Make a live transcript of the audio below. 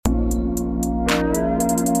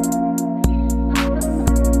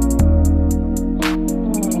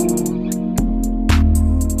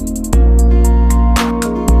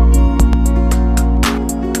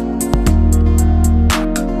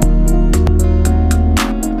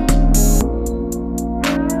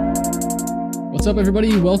What's up,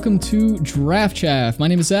 everybody? Welcome to Draft Chaff. My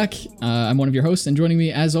name is Zach. I'm one of your hosts, and joining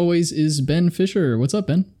me, as always, is Ben Fisher. What's up,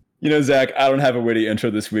 Ben? You know, Zach, I don't have a witty intro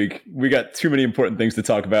this week. We got too many important things to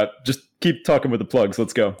talk about. Just keep talking with the plugs.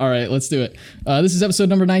 Let's go. All right, let's do it. This is episode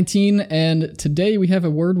number 19, and today we have a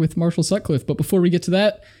word with Marshall Sutcliffe. But before we get to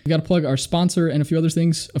that, we got to plug our sponsor and a few other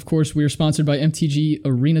things. Of course, we are sponsored by MTG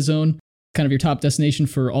Arena Zone, kind of your top destination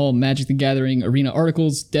for all Magic the Gathering arena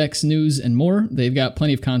articles, decks, news, and more. They've got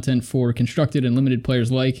plenty of content for constructed and limited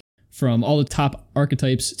players alike, from all the top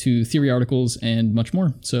archetypes to theory articles and much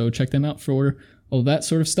more. So check them out for all that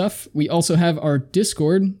sort of stuff. We also have our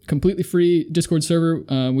Discord, completely free Discord server.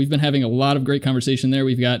 We've been having a lot of great conversation there.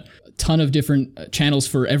 We've got a ton of different channels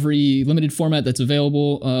for every limited format that's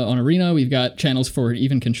available on Arena. We've got channels for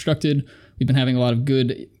even constructed. We've been having a lot of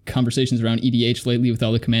good conversations around EDH lately with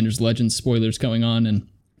all the Commander's Legends spoilers going on, and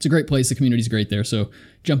it's a great place. The community's great there, so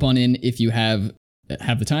jump on in if you have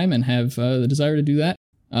the time and have the desire to do that.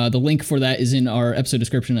 The link for that is in our episode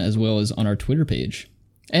description as well as on our Twitter page.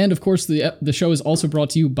 And of course, the show is also brought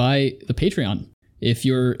to you by the Patreon. If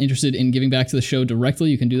you're interested in giving back to the show directly,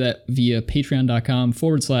 you can do that via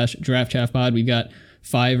patreon.com/draftchaffpod. We've got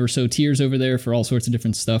 5 or so tiers over there for all sorts of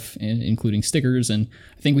different stuff, including stickers. And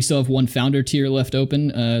I think we still have one founder tier left open,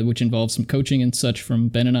 which involves some coaching and such from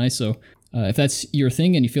Ben and I. So if that's your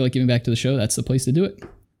thing and you feel like giving back to the show, that's the place to do it.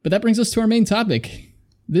 But that brings us to our main topic.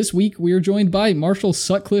 This week, we are joined by Marshall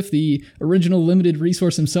Sutcliffe, the original limited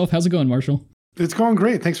resource himself. How's it going, Marshall? It's going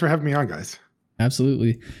great. Thanks for having me on, guys.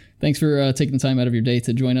 Absolutely. Thanks for taking the time out of your day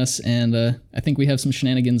to join us. And I think we have some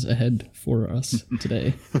shenanigans ahead for us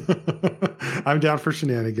today. I'm down for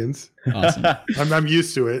shenanigans. Awesome. I'm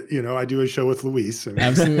used to it. You know, I do a show with Luis.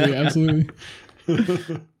 Absolutely.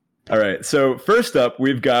 All right. So first up,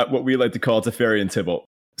 we've got what we like to call Teferi and Tibble.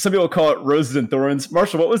 Some people call it Roses and Thorns.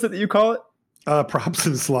 Marshall, what was it that you call it? Props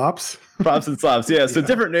and slops. Props and slops. Yeah. So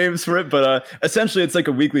different names for it, but essentially it's like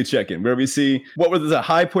a weekly check-in where we see what was a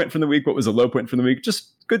high point from the week, what was a low point from the week. Just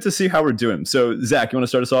good to see how we're doing. So Zach, you want to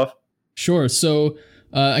start us off? Sure. So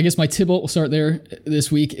I guess my Tibble will start there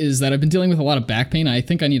this week is that I've been dealing with a lot of back pain. I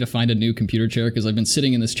think I need to find a new computer chair because I've been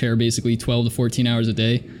sitting in this chair basically 12 to 14 hours a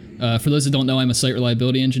day. For those that don't know, I'm a site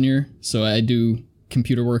reliability engineer, so I do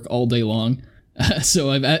computer work all day long.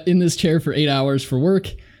 So I'm in this chair for 8 hours for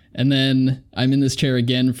work. And then I'm in this chair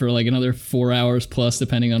again for like another 4 hours plus,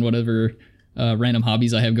 depending on whatever random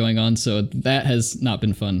hobbies I have going on. So that has not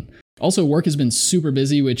been fun. Also, work has been super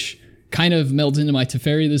busy, which kind of melds into my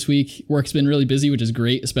Teferi this week. Work's been really busy, which is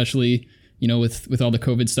great, especially, you know, with all the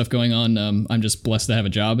COVID stuff going on. I'm just blessed to have a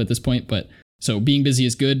job at this point. But so being busy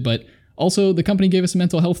is good. But also, the company gave us a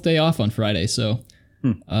mental health day off on Friday. So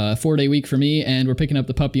 4-day week for me. And we're picking up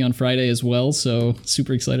the puppy on Friday as well. So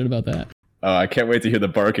super excited about that. Oh, I can't wait to hear the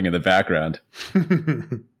barking in the background.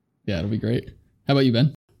 Yeah, it'll be great. How about you,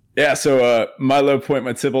 Ben? Yeah, so my low point,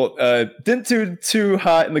 my Tibble, didn't do too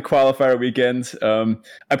hot in the qualifier weekend.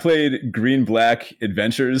 I played Green-Black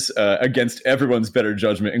Adventures against everyone's better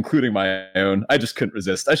judgment, including my own. I just couldn't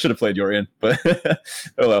resist. I should have played Yorion, but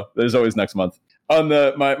oh well, there's always next month. On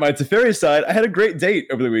my Teferi side, I had a great date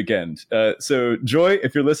over the weekend. So Joy,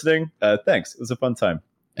 if you're listening, thanks. It was a fun time.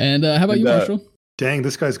 And how about you, Marshall? Dang,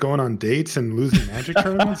 this guy's going on dates and losing Magic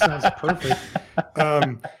tournaments. Sounds perfect.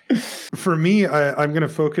 For me, I'm going to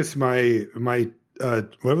focus my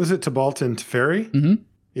what was it, Tibalt and Teferi? Mm-hmm.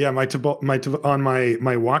 Yeah, on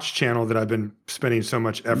my watch channel that I've been spending so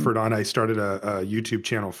much effort on. I started a YouTube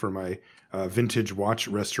channel for my vintage watch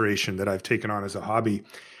restoration that I've taken on as a hobby,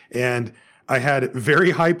 and I had a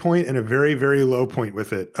very high point and a very, very low point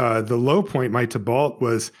with it. The low point, my Tibalt,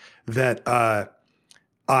 was that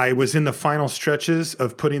I was in the final stretches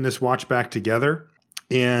of putting this watch back together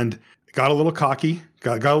and got a little cocky,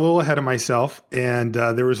 got a little ahead of myself. And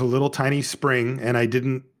there was a little tiny spring and I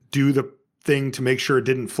didn't do the thing to make sure it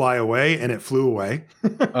didn't fly away, and it flew away.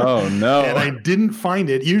 Oh, no. And I didn't find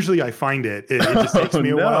it. Usually I find it. It just takes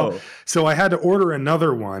me a while. So I had to order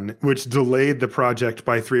another one, which delayed the project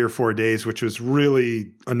by 3 or 4 days, which was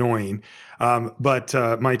really annoying. But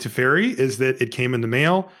my Teferi is that it came in the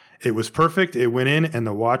mail. It was perfect. It went in, and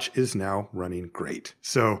the watch is now running great.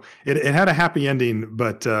 So it had a happy ending,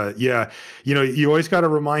 but yeah, you know, you always got to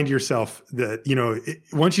remind yourself that, you know,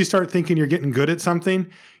 once you start thinking you're getting good at something,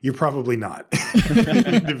 you're probably not. You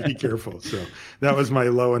need to be careful. So that was my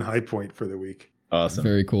low and high point for the week. Awesome.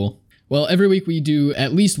 Very cool. Well, every week we do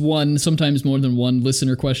at least one, sometimes more than one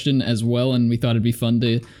listener question as well, and we thought it'd be fun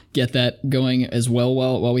to get that going as well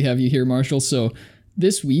while we have you here, Marshall. So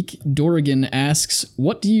this week, Dorrigan asks,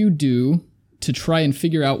 what do you do to try and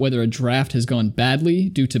figure out whether a draft has gone badly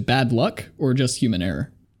due to bad luck or just human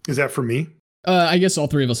error? Is that for me? I guess all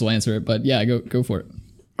three of us will answer it, but yeah, go for it.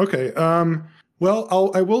 Okay.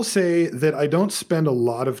 Well, I will say that I don't spend a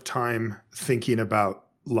lot of time thinking about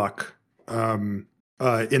luck in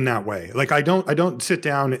that way. Like I don't sit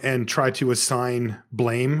down and try to assign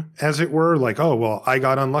blame, as it were, like, oh, well, I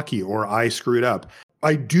got unlucky or I screwed up.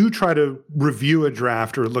 I do try to review a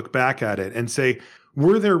draft or look back at it and say,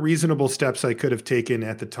 were there reasonable steps I could have taken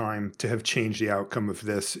at the time to have changed the outcome of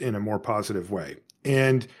this in a more positive way?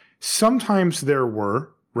 And sometimes there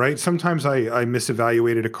were, right? Sometimes I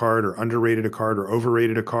misevaluated a card or underrated a card or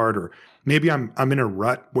overrated a card, or maybe I'm in a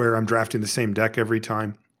rut where I'm drafting the same deck every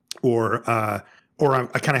time, or I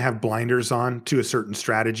kind of have blinders on to a certain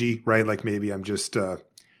strategy, right? Like maybe I'm just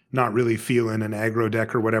not really feeling an aggro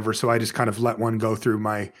deck or whatever. So I just kind of let one go through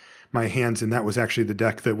my hands, and that was actually the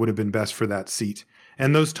deck that would have been best for that seat.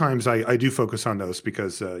 And those times I do focus on those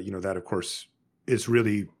because, that of course is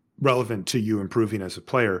really relevant to you improving as a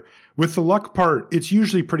player. With the luck part, it's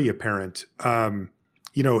usually pretty apparent.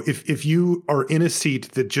 If you are in a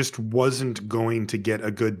seat that just wasn't going to get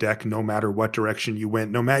a good deck, no matter what direction you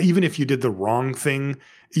went, even if you did the wrong thing,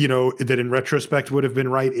 that in retrospect would have been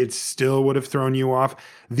right, it still would have thrown you off.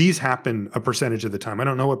 These happen a percentage of the time. I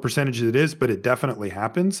don't know what percentage it is, but it definitely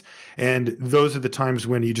happens. And those are the times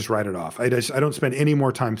when you just write it off. I don't spend any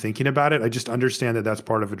more time thinking about it. I just understand that that's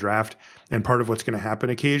part of a draft and part of what's going to happen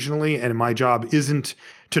occasionally. And my job isn't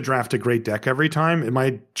to draft a great deck every time. And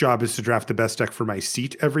my job is to draft the best deck for my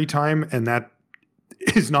seat every time. And that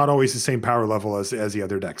is not always the same power level as the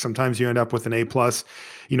other deck. Sometimes you end up with an A+,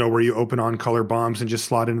 where you open on color bombs and just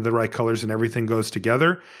slot into the right colors and everything goes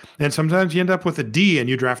together. And sometimes you end up with a D and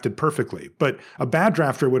you drafted perfectly. But a bad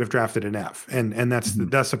drafter would have drafted an F. And that's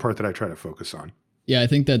the part that I try to focus on. Yeah, I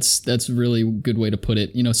think that's a really good way to put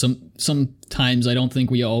it. Sometimes I don't think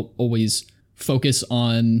we all always focus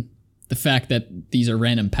on the fact that these are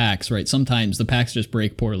random packs, right? Sometimes the packs just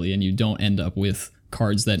break poorly and you don't end up with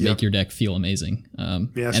cards that make your deck feel amazing.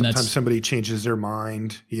 Sometimes somebody changes their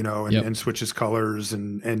mind, and switches colors,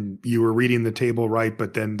 and you were reading the table right,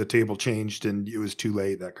 but then the table changed and it was too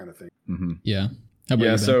late, that kind of thing. Mm-hmm. Yeah. How about you,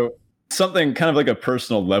 Ben? So something kind of like a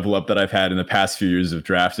personal level up that I've had in the past few years of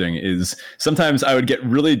drafting is sometimes I would get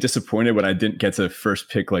really disappointed when I didn't get to first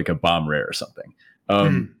pick like a bomb rare or something.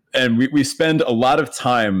 And we spend a lot of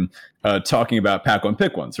time talking about pack one,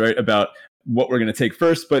 pick ones, right? About what we're going to take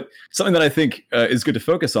first. But something that I think is good to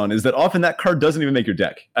focus on is that often that card doesn't even make your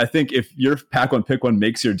deck. I think if your pack one, pick one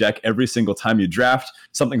makes your deck every single time you draft,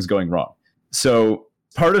 something's going wrong. So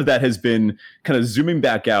part of that has been kind of zooming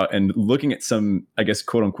back out and looking at some, I guess,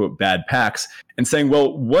 quote unquote, bad packs and saying,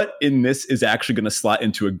 well, what in this is actually going to slot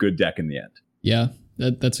into a good deck in the end? Yeah,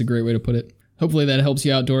 that's a great way to put it. Hopefully that helps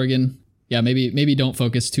you out, Dorgan. Yeah, maybe don't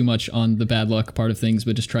focus too much on the bad luck part of things,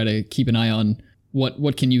 but just try to keep an eye on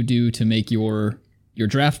what can you do to make your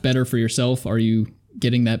draft better for yourself? Are you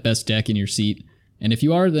getting that best deck in your seat? And if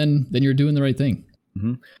you are, then you're doing the right thing.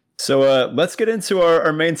 Mm-hmm. So let's get into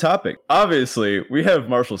our main topic. Obviously, we have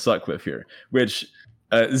Marshall Sutcliffe here, which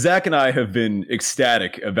Zach and I have been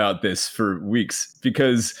ecstatic about this for weeks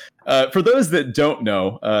because for those that don't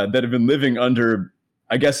know, that have been living under,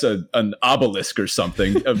 I guess, an obelisk or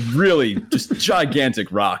something, a really just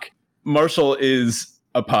gigantic rock, Marshall is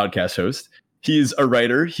a podcast host. He's a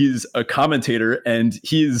writer, he's a commentator, and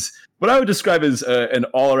he's what I would describe as an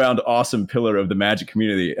all-around awesome pillar of the Magic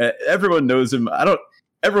community. Everyone knows him.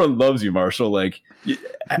 Everyone loves you, Marshall. Like,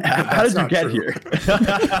 how did you get here?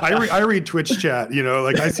 I read Twitch chat,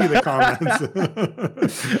 I see the comments.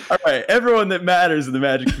 All right, everyone that matters in the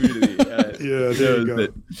Magic community.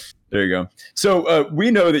 There you go. So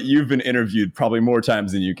we know that you've been interviewed probably more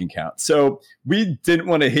times than you can count. So we didn't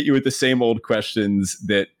want to hit you with the same old questions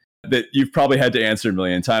that you've probably had to answer a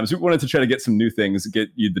million times. We wanted to try to get some new things, get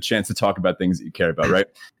you the chance to talk about things that you care about, right?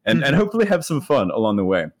 And hopefully have some fun along the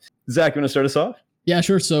way. Zach, you want to start us off? Yeah,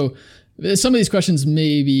 sure. So some of these questions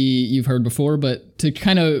maybe you've heard before, but to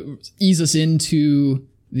kind of ease us into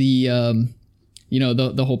the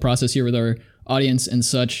the whole process here with our audience and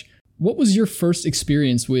such, what was your first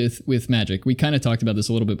experience with Magic? We kind of talked about this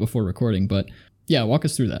a little bit before recording, but yeah, walk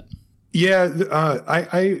us through that. Yeah,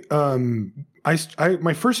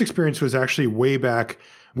 my first experience was actually way back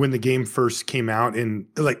when the game first came out, in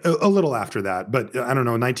like a little after that, but I don't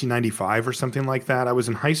know, 1995 or something like that. I was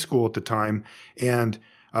in high school at the time, and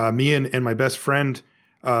me and my best friend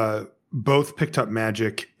both picked up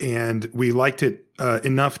Magic, and we liked it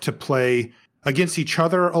enough to play against each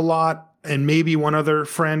other a lot, and maybe one other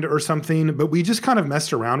friend or something, but we just kind of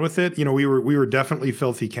messed around with it. We were definitely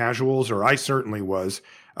filthy casuals, or I certainly was.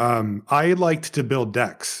 I liked to build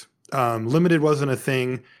decks. Limited wasn't a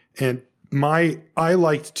thing, and I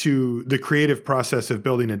liked the creative process of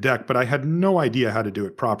building a deck, but I had no idea how to do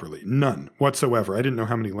it properly. None whatsoever. I didn't know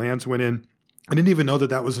how many lands went in. I didn't even know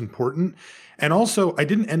that was important. And also, I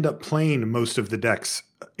didn't end up playing most of the decks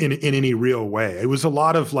in any real way. It was a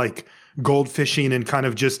lot of like gold fishing and kind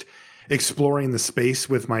of just exploring the space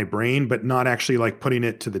with my brain, but not actually like putting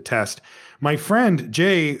it to the test. My friend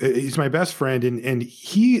Jay, he's my best friend, and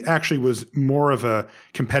he actually was more of a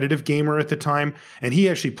competitive gamer at the time, and he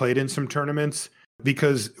actually played in some tournaments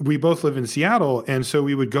because we both live in Seattle, and so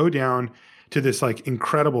we would go down to this like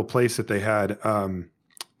incredible place that they had,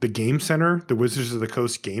 the Game Center, the Wizards of the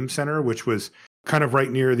Coast Game Center, which was kind of right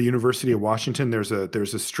near the University of Washington. There's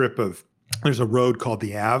a road called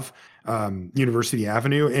the Ave, University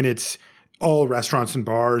Avenue, and it's all restaurants and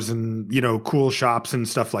bars and, cool shops and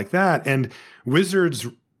stuff like that. And Wizards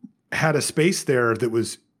had a space there that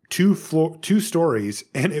was two stories,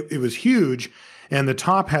 and it was huge. And the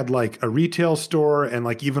top had like a retail store and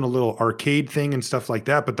like even a little arcade thing and stuff like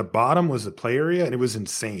that. But the bottom was the play area, and it was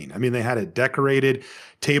insane. I mean, they had it decorated,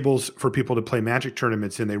 tables for people to play Magic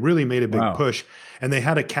tournaments in. They really made a big push. And they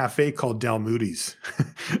had a cafe called Del Moody's.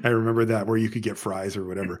 I remember that, where you could get fries or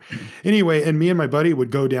whatever. Anyway, and me and my buddy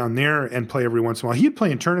would go down there and play every once in a while. He'd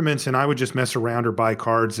play in tournaments, and I would just mess around or buy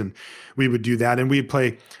cards, and we would do that. And we'd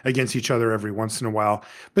play against each other every once in a while.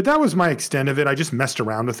 But that was my extent of it. I just messed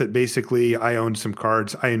around with it, basically. I owned some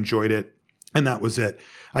cards. I enjoyed it. And that was it.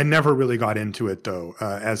 I never really got into it, though,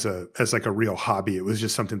 as like a real hobby. It was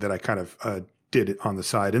just something that I kind of did it on the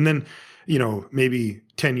side. And then, maybe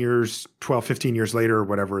 10 years, 12, 15 years later or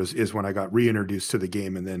whatever is when I got reintroduced to the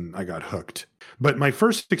game, and then I got hooked. But my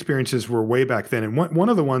first experiences were way back then. And one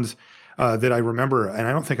of the ones that I remember, and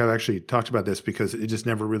I don't think I've actually talked about this because it just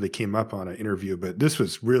never really came up on an interview, but this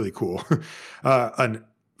was really cool. A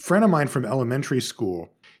friend of mine from elementary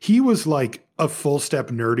school, he was like a full step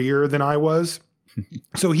nerdier than I was.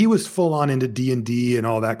 So he was full on into D&D and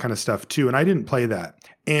all that kind of stuff too. And I didn't play that.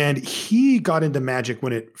 And he got into Magic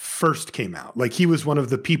when it first came out. Like, he was one of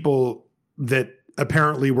the people that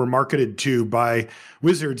apparently were marketed to by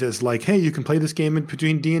Wizards as like, hey, you can play this game in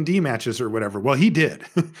between D&D matches or whatever. Well, he did.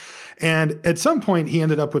 And at some point he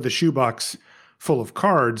ended up with a shoebox full of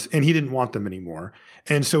cards, and he didn't want them anymore.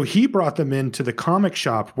 And so he brought them into the comic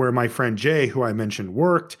shop where my friend Jay, who I mentioned,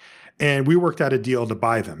 worked. And we worked out a deal to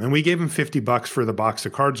buy them. And we gave him $50 for the box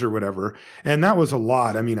of cards or whatever. And that was a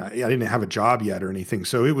lot. I mean, I didn't have a job yet or anything.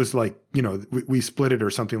 So it was like, we split it or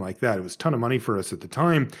something like that. It was a ton of money for us at the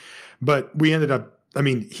time. But we ended up,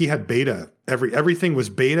 he had beta. Everything was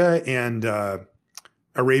beta and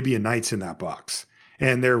Arabian Nights in that box.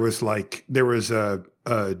 And there was a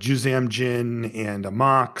Juzam Jin and a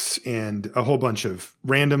Mox and a whole bunch of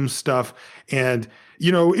random stuff. And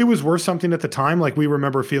it was worth something at the time. Like, we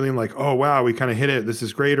remember feeling like, oh, wow, we kind of hit it. This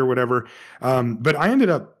is great or whatever. But I ended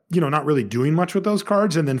up, not really doing much with those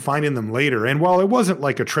cards and then finding them later. And while it wasn't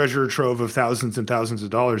like a treasure trove of thousands and thousands of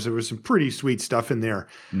dollars, there was some pretty sweet stuff in there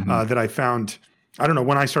that I found, I don't know,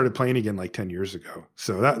 when I started playing again like 10 years ago.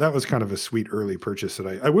 So that was kind of a sweet early purchase that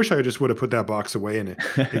I wish I just would have put that box away and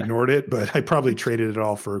ignored it, but I probably traded it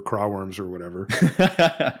all for Crawworms or whatever.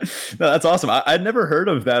 No, that's awesome. I'd never heard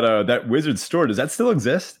of that Wizard store. Does that still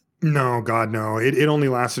exist? No, God, no. It only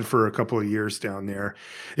lasted for a couple of years down there.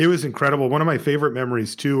 It was incredible. One of my favorite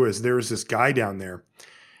memories too is there was this guy down there,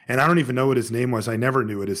 and I don't even know what his name was. I never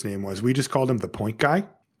knew what his name was. We just called him the Point Guy.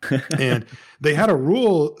 And they had a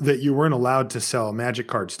rule that you weren't allowed to sell Magic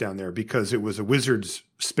cards down there because it was a Wizards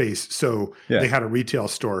space. So they had a retail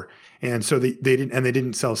store. And so they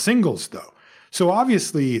didn't sell singles though. So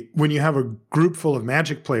obviously when you have a group full of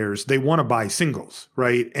Magic players, they want to buy singles,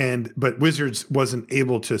 right? But Wizards wasn't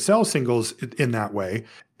able to sell singles in that way.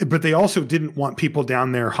 But they also didn't want people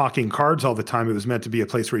down there hawking cards all the time. It was meant to be a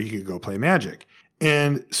place where you could go play Magic.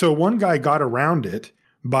 And so one guy got around it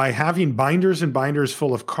by having binders and binders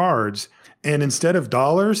full of cards. And instead of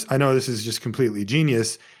dollars, I know this is just completely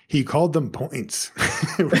genius, he called them points.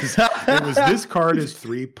 it was this card is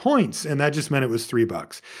 3 points. And that just meant it was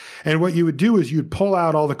 $3. And what you would do is you'd pull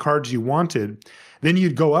out all the cards you wanted. Then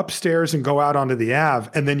you'd go upstairs and go out onto the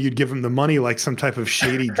Ave, and then you'd give him the money like some type of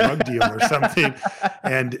shady drug deal or something.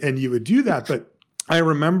 And you would do that. But I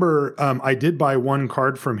remember I did buy one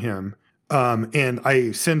card from him. And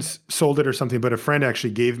I since sold it or something, but a friend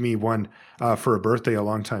actually gave me one for a birthday a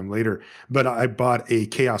long time later. But I bought a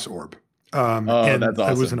Chaos Orb. And that's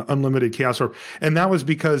awesome. It was an unlimited Chaos Orb. And that was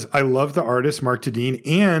because I love the artist, Mark Tadine,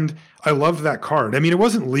 and I loved that card. I mean, it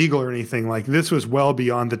wasn't legal or anything. Like, this was well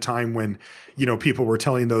beyond the time when, people were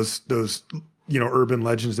telling those urban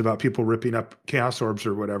legends about people ripping up Chaos Orbs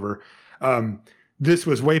or whatever. this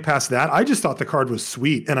was way past that. I just thought the card was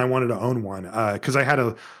sweet and I wanted to own one because I had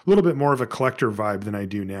a little bit more of a collector vibe than I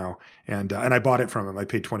do now. And I bought it from him. I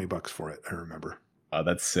paid $20 for it, I remember. Oh,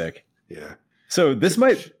 that's sick. Yeah. So this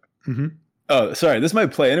might... Mm-hmm. Oh, sorry. This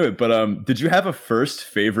might play into it, but did you have a first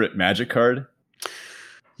favorite Magic card?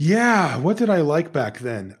 Yeah. What did I like back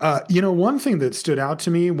then? One thing that stood out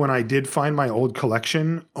to me when I did find my old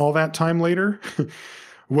collection all that time later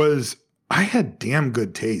was I had damn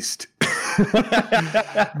good taste.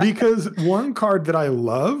 Because one card that I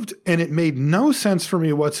loved, and it made no sense for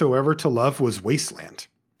me whatsoever to love, was Wasteland.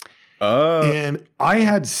 And I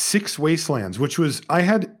had 6 Wastelands, which was, I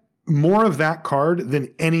had more of that card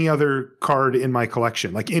than any other card in my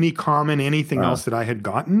collection, like any common, anything else that I had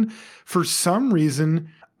gotten. For some reason,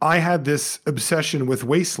 I had this obsession with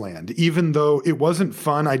Wasteland, even though it wasn't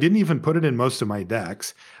fun. I didn't even put it in most of my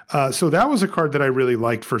decks. So that was a card that I really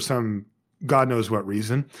liked for some God knows what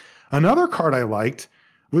reason. Another card I liked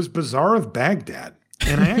was Bazaar of Baghdad.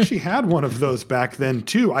 And I actually had one of those back then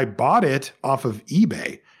too. I bought it off of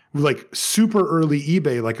eBay, like super early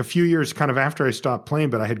eBay, like a few years kind of after I stopped playing,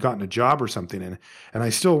 but I had gotten a job or something and I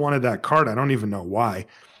still wanted that card. I don't even know why.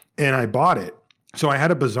 And I bought it. So I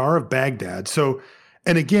had a Bazaar of Baghdad.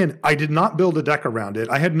 And again, I did not build a deck around it.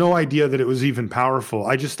 I had no idea that it was even powerful.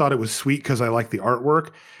 I just thought it was sweet because I like the artwork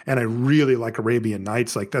and I really like Arabian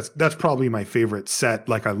Nights. Like that's probably my favorite set.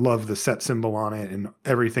 Like I love the set symbol on it and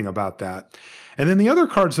everything about that. And then the other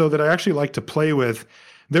cards though that I actually like to play with,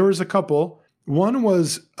 there was a couple. One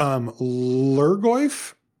was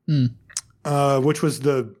Lurgoyf, which was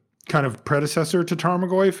the kind of predecessor to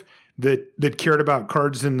Tarmogoyf that cared about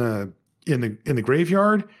cards in the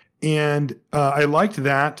graveyard. And I liked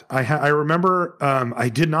that. I remember, I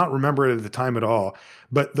did not remember it at the time at all,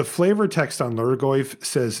 but the flavor text on Lurgoyf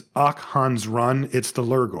says Ak Hans Run. It's the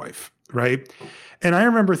Lurgoyf, right? And I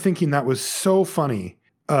remember thinking that was so funny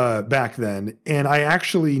back then. And I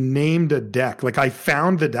actually named a deck. Like I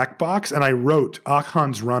found the deck box and I wrote Ak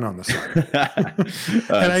Hans Run on the side.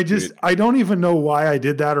 And I don't even know why I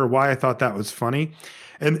did that or why I thought that was funny.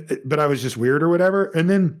 But I was just weird or whatever. And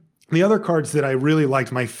then the other cards that I really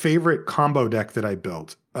liked, my favorite combo deck that I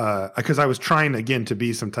built, because I was trying again to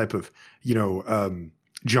be some type of,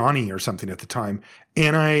 Johnny or something at the time.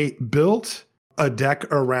 And I built a deck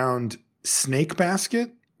around Snake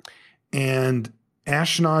Basket and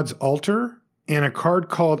Ashnod's Altar and a card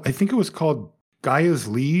called, I think it was called Gaia's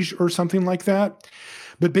Liege or something like that.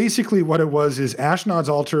 But basically what it was is Ashnod's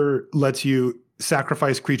Altar lets you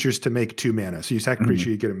sacrifice creatures to make 2 mana. So you sacrifice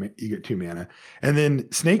creature, you get 2 mana. And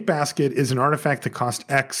then Snake Basket is an artifact that costs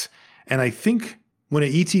X. And I think when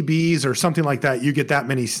it ETBs or something like that, you get that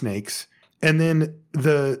many snakes. And then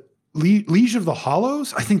the Liege of the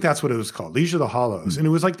Hollows, I think that's what it was called, Liege of the Hollows. And it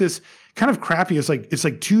was like this kind of crappy. It's like 2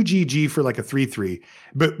 GG for like a 3/3.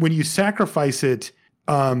 But when you sacrifice it,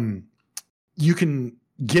 you can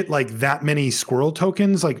get like that many squirrel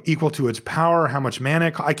tokens, like equal to its power, how much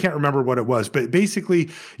mana. I can't remember what it was, but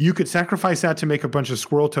basically you could sacrifice that to make a bunch of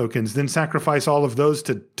squirrel tokens, then sacrifice all of those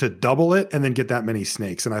to double it and then get that many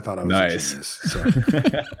snakes. And I thought I was nice.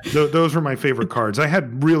 So those were my favorite cards. I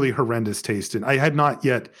had really horrendous taste and I had not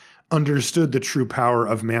yet understood the true power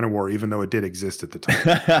of Mana War, even though it did exist at the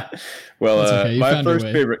time. Well, okay. My first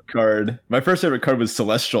favorite card was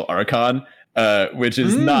Celestial Archon, which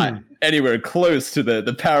is not anywhere close to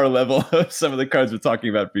the power level of some of the cards we're talking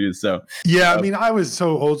about for you. So yeah, I mean, I was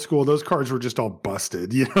so old school. Those cards were just all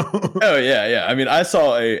busted, Oh yeah. I mean, I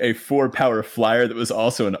saw a 4-power flyer that was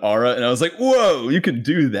also an aura, and I was like, whoa, you can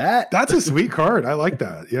do that? That's a sweet card. I like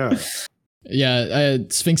that. Yeah. Yeah,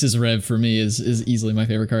 Sphinx's Rev for me is easily my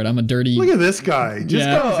favorite card. I'm a dirty. Look at this guy. Just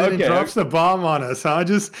comes in and drops the bomb on us. Huh?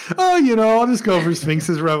 I'll just go for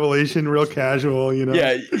Sphinx's Revelation, real casual.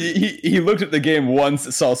 Yeah, he looked at the game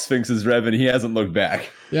once, saw Sphinx's Rev, and he hasn't looked back.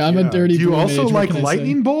 Yeah, I'm a dirty. Do you also like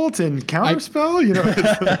Lightning Bolt and Counterspell?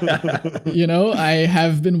 I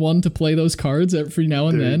have been one to play those cards every now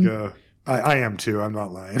and then. You go. I am too. I'm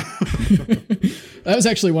not lying. That was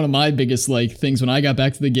actually one of my biggest things when I got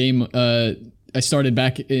back to the game. I started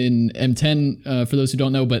back in M10 for those who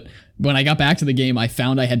don't know, but when I got back to the game, I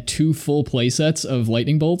found I had 2 full play sets of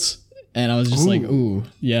lightning bolts, and I was just ooh,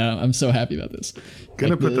 yeah, I'm so happy about this.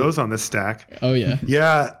 Gonna put those on the stack. Oh yeah,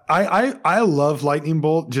 yeah. I love lightning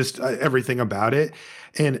bolt, just everything about it.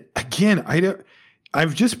 And again, I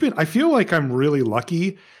feel like I'm really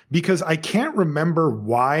lucky because I can't remember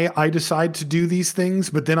why I decide to do these things,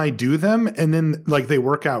 but then I do them and then they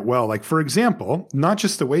work out well. Like for example, not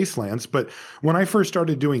just the Wastelands, but when I first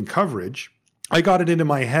started doing coverage, I got it into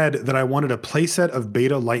my head that I wanted a playset of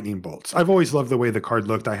beta lightning bolts. I've always loved the way the card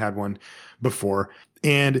looked. I had one before.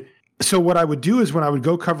 And So what I would do is when I would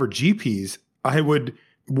go cover GPs, I would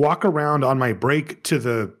walk around on my break to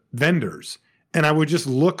the vendors and I would just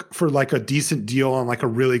look for like a decent deal on like a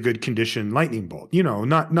really good condition lightning bolt,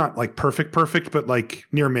 not like perfect, but like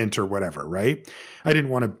near mint or whatever. Right. I didn't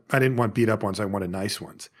want beat up ones. I wanted nice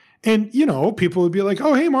ones. And, people would be like,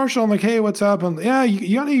 oh, hey, Marshall. I'm like, hey, what's up? Yeah,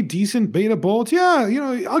 you got any decent beta bolts? Yeah,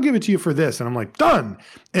 I'll give it to you for this. And I'm like, done.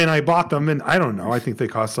 And I bought them. And I don't know, I think they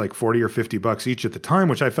cost like 40 or 50 bucks each at the time,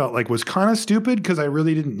 which I felt like was kind of stupid because I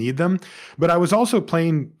really didn't need them. But I was also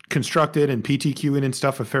playing Constructed and PTQing and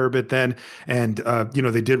stuff a fair bit then. And,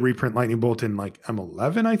 they did reprint Lightning Bolt in like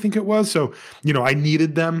M11, I think it was. So, I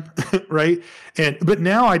needed them, right? But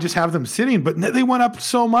now I just have them sitting, but they went up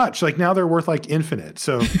so much. Like now they're worth like infinite.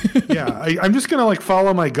 So yeah, I'm just going to like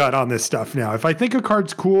follow my gut on this stuff now. If I think a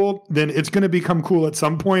card's cool, then it's going to become cool at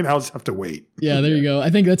some point. I'll just have to wait. Yeah, there you go. I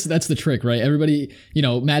think that's the trick, right? Everybody,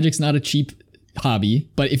 Magic's not a cheap hobby,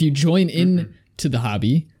 but if you join in to the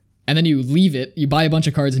hobby and then you leave it, you buy a bunch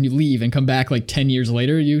of cards and you leave and come back like 10 years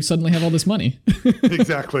later, you suddenly have all this money.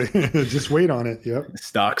 Exactly. Just wait on it. Yep.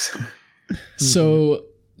 Stocks. So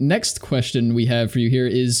next question we have for you here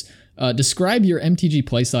is describe your MTG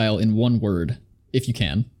playstyle in one word, if you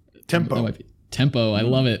can. Tempo. Tempo. I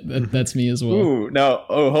love it. That's me as well. Ooh, no.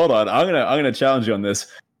 Oh, hold on. I'm gonna challenge you on this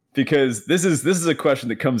because this is a question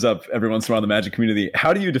that comes up every once in a while in the Magic community.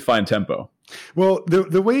 How do you define tempo? Well,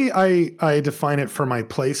 the way I define it for my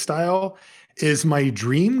play style is my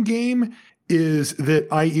dream game is that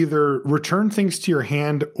I either return things to your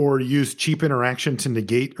hand or use cheap interaction to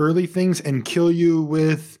negate early things and kill you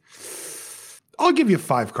with, I'll give you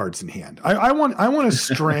 5 cards in hand. I want to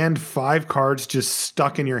strand 5 cards just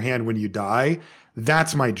stuck in your hand when you die.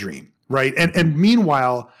 That's my dream, right? And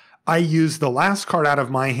meanwhile, I use the last card out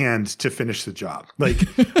of my hand to finish the job. Like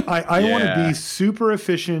I want to be super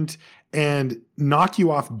efficient and knock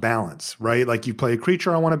you off balance, right? Like you play a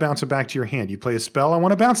creature, I want to bounce it back to your hand. You play a spell, I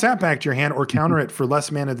want to bounce that back to your hand or counter it for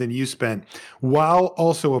less mana than you spent while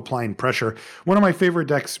also applying pressure. One of my favorite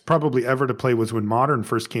decks probably ever to play was when Modern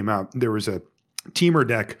first came out. There was a Teamer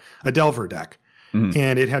deck, a Delver deck.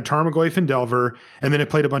 And it had Tarmogoyf and Delver, and then it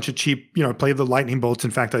played a bunch of cheap, it played the lightning bolts.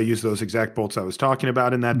 In fact, I used those exact bolts I was talking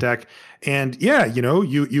about in that deck. And yeah,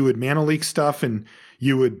 you would mana leak stuff and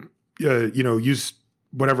you would, use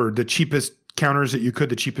whatever the cheapest counters that you could,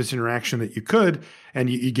 the cheapest interaction that you could, and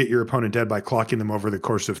you get your opponent dead by clocking them over the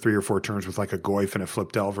course of 3 or 4 turns with like a Goyf and a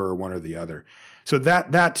Flip Delver or one or the other. So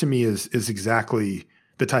that to me is exactly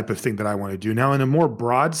the type of thing that I want to do. Now, in a more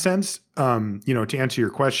broad sense, to answer your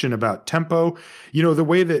question about tempo, the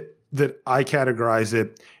way that I categorize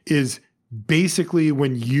it is basically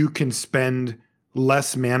when you can spend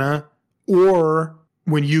less mana or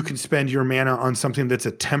when you can spend your mana on something that's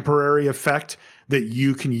a temporary effect that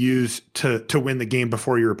you can use to win the game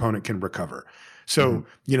before your opponent can recover. So,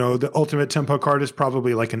 the ultimate tempo card is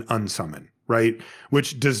probably like an unsummon, right?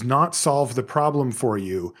 Which does not solve the problem for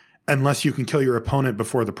you unless you can kill your opponent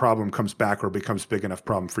before the problem comes back or becomes big enough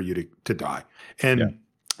problem for you to die. And,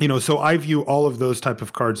 so I view all of those type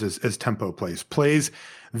of cards as tempo plays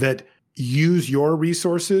that use your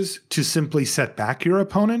resources to simply set back your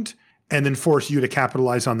opponent and then force you to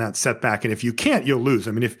capitalize on that setback. And if you can't, you'll lose.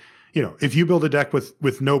 I mean, if you build a deck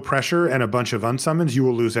with no pressure and a bunch of unsummons, you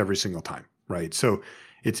will lose every single time, right? So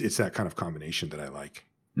it's that kind of combination that I like.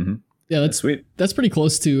 Mm-hmm. Yeah, that's sweet. That's pretty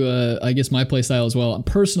close to, I guess, my play style as well.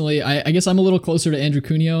 Personally, I guess I'm a little closer to Andrew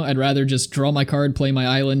Cuneo. I'd rather just draw my card, play my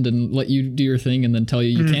island, and let you do your thing, and then tell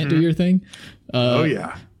you can't do your thing. Oh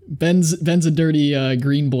yeah. Ben's a dirty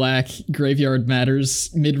green-black graveyard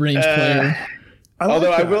matters mid-range player.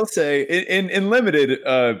 Although I will say, in limited,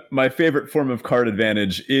 my favorite form of card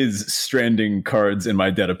advantage is stranding cards in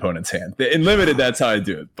my dead opponent's hand. In limited, that's how I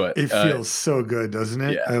do it. But it feels so good, doesn't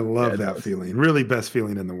it? Yeah, I love that feeling. Really best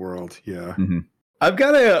feeling in the world. Yeah. Mm-hmm. I've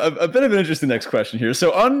got a bit of an interesting next question here.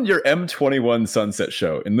 So on your M21 Sunset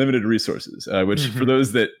show in limited resources, which for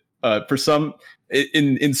those that for some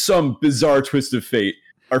in some bizarre twist of fate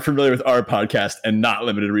are familiar with our podcast and not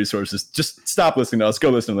limited resources, just stop listening to us. Go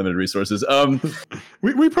listen to limited resources.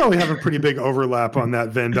 We probably have a pretty big overlap on that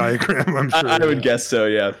Venn diagram, I'm sure. I would guess so,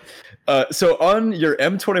 yeah. So on your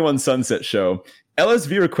M21 Sunset show,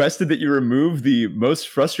 LSV requested that you remove the most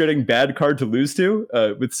frustrating bad card to lose to,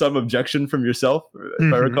 with some objection from yourself,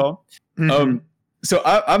 if I recall. So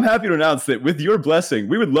I'm happy to announce that with your blessing,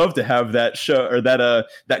 we would love to have that show or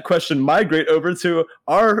that question migrate over to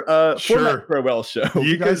our format farewell show.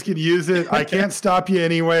 You guys can use it. I can't stop you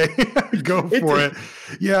anyway. Go for it.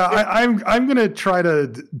 Yeah, I'm gonna try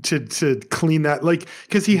to clean that, like,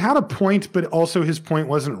 because he had a point, but also his point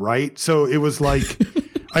wasn't right. So it was like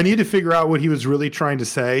I need to figure out what he was really trying to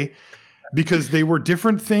say, because they were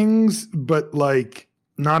different things, but like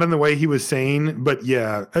not in the way he was saying. But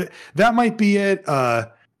yeah, that might be it.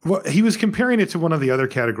 Well, he was comparing it to one of the other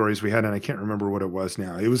categories we had, and I can't remember what it was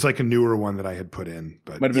now. It was like a newer one that I had put in,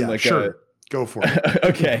 but Might have been like sure. Go for it.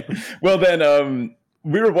 Okay. Well, then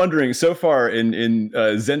we were wondering so far in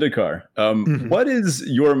Zendikar, what is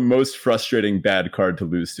your most frustrating bad card to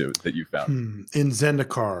lose to that you found? In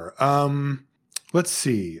Zendikar, let's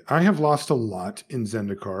see. I have lost a lot in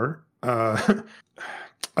Zendikar.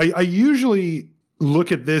 I usually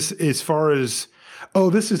look at this as far as,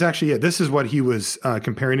 this is actually it. This is what he was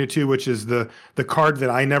comparing it to, which is the card that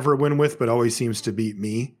I never win with, but always seems to beat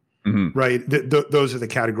me. Mm-hmm. Right. Those are the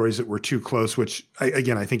categories that were too close, which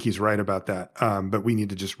I think he's right about that. But we need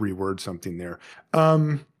to just reword something there.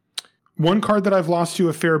 One card that I've lost to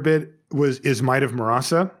a fair bit is Might of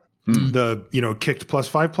Marasa, the, kicked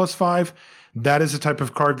 +5/+5. That is a type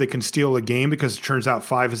of card that can steal a game because it turns out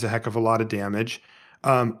 5 is a heck of a lot of damage.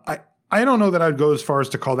 I don't know that I'd go as far as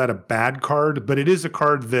to call that a bad card, but it is a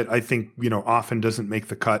card that I think, often doesn't make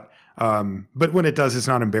the cut. But when it does, it's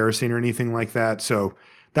not embarrassing or anything like that. So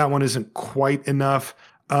that one isn't quite enough.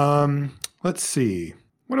 Let's see.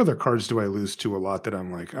 What other cards do I lose to a lot that I'm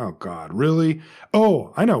like, oh God, really?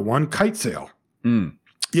 Oh, I know one, Kite Sail.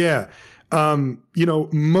 Yeah.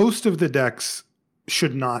 Most of the decks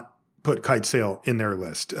should not put Kite Sail in their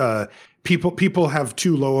list. People have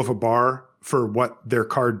too low of a bar for what their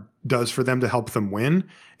card does for them to help them win.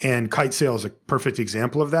 And Kite Sail is a perfect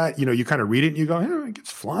example of that. You kind of read it and you go,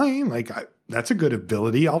 it's flying. Like, that's a good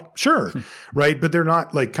ability. Sure. Right. But they're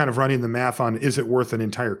not like kind of running the math on, is it worth an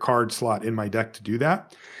entire card slot in my deck to do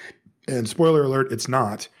that? And spoiler alert, it's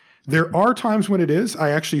not. There are times when it is. I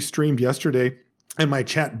actually streamed yesterday and my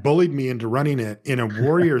chat bullied me into running it in a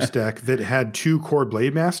Warriors deck that had 2 core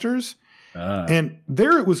Blade Masters. And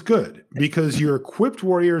there it was good because your equipped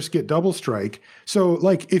warriors get double strike. So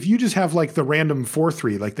like if you just have like the random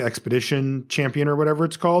 4/3, like the Expedition Champion or whatever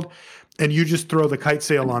it's called, and you just throw the Kite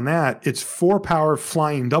Sail on that, it's 4 power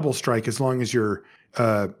flying double strike as long as your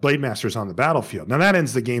Blade Master's on the battlefield. Now that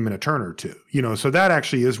ends the game in a turn or two, so that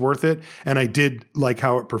actually is worth it. And I did like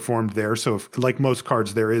how it performed there. So if, like most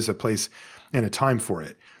cards, there is a place and a time for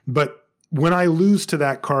it. But when I lose to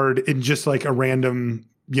that card in just like a random,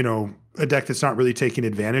 a deck that's not really taking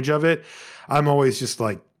advantage of it, I'm always just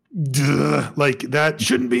like, duh, like that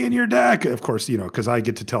shouldn't be in your deck. Of course, because I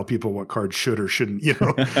get to tell people what cards should or shouldn't,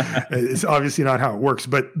 it's obviously not how it works.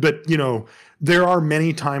 But there are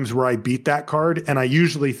many times where I beat that card and I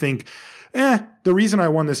usually think, the reason I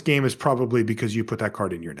won this game is probably because you put that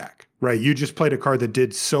card in your deck, right? You just played a card that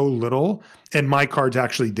did so little and my cards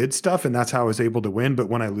actually did stuff and that's how I was able to win. But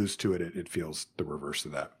when I lose to it, it feels the reverse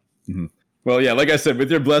of that. Mm-hmm. Well, yeah, like I said, with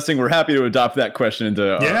your blessing, we're happy to adopt that question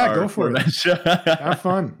into our go for it. Have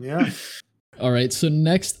fun. Yeah. All right. So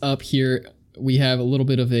next up here, we have a little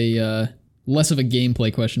bit of a less of a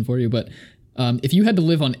gameplay question for you. But if you had to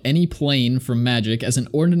live on any plane from Magic as an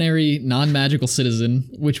ordinary, non-magical citizen,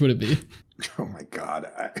 which would it be? Oh, my God.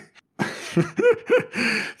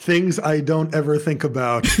 Things I don't ever think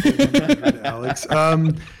about, Alex.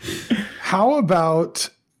 How about...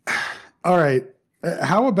 All right.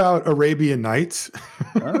 How about Arabian Nights?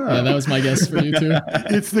 Yeah, that was my guess for you too.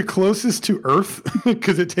 It's the closest to Earth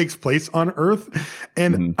because it takes place on Earth.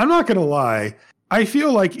 And I'm not going to lie. I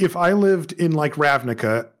feel like if I lived in like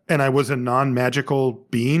Ravnica and I was a non-magical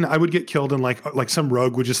being, I would get killed and like some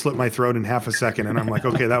rogue would just slit my throat in half a second. And I'm like,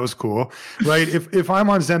 okay, that was cool. Right. If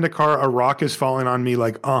I'm on Zendikar, a rock is falling on me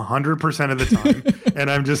like 100% of the time.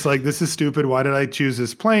 And I'm just like, this is stupid. Why did I choose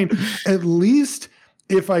this plane? At least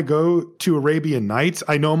if I go to Arabian Nights,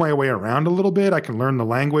 I know my way around a little bit. I can learn the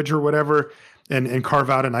language or whatever and carve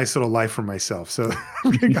out a nice little life for myself. So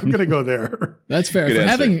I'm going to go there. That's fair.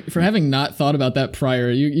 For having not thought about that prior,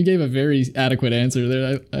 you gave a very adequate answer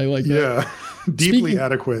there. I like that. Yeah, deeply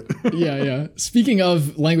adequate. Yeah. Speaking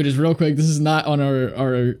of languages, real quick, this is not on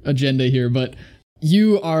our agenda here, but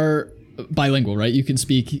you are bilingual, right? You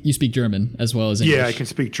speak German as well as English. Yeah, I can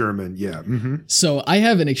speak German. Yeah. Mm-hmm. So I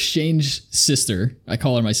have an exchange sister. I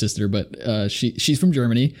call her my sister, but she's from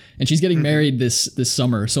Germany and she's getting married this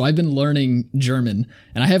summer. So I've been learning German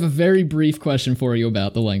and I have a very brief question for you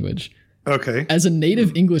about the language. Okay. As a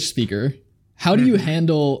native English speaker, how do you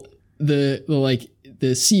handle the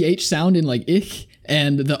CH sound in like ich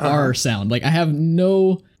and the R sound? Like I have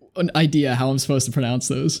no idea how I'm supposed to pronounce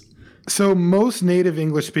those. So most native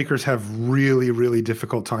English speakers have really, really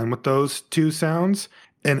difficult time with those two sounds.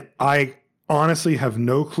 And I honestly have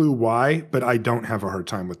no clue why, but I don't have a hard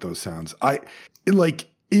time with those sounds.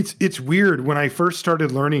 It's weird. When I first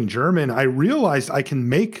started learning German, I realized I can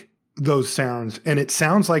make those sounds and it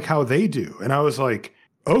sounds like how they do. And I was like,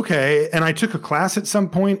 okay. And I took a class at some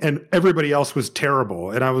point and everybody else was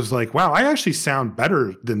terrible. And I was like, wow, I actually sound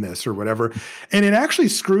better than this or whatever. And it actually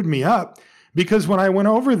screwed me up because when I went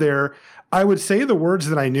over there, I would say the words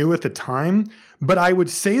that I knew at the time, but I would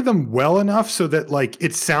say them well enough so that like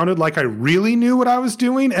it sounded like I really knew what I was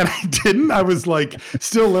doing, and I didn't. I was like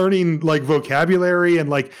still learning like vocabulary and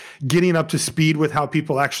like getting up to speed with how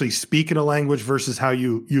people actually speak in a language versus how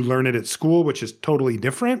you learn it at school, which is totally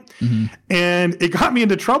different. Mm-hmm. And it got me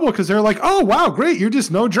into trouble because they're like, "Oh wow, great, you just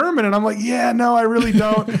know German," and I'm like, "Yeah, no, I really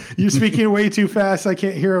don't. You're speaking way too fast. I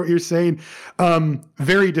can't hear what you're saying."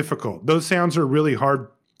 Very difficult. Those sounds are really hard.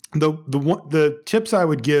 The tips I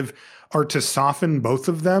would give are to soften both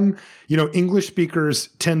of them. You know, English speakers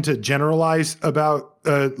tend to generalize about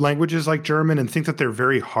languages like German and think that they're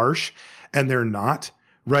very harsh, and they're not,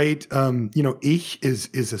 right? You know, ich is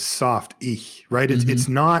a soft ich, right? Mm-hmm. It's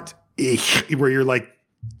not ich where you're like,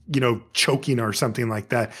 you know, choking or something like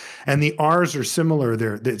that. And the R's are similar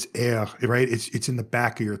there. It's right? It's in the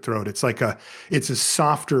back of your throat. It's a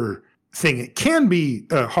softer thing. It can be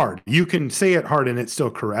hard. You can say it hard and it's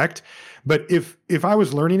still correct. But if I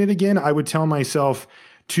was learning it again, I would tell myself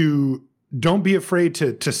to don't be afraid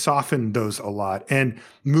to soften those a lot and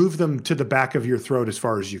move them to the back of your throat as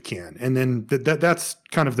far as you can. And then that's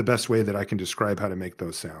kind of the best way that I can describe how to make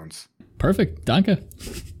those sounds. Perfect. Danke.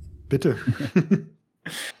 Bitte.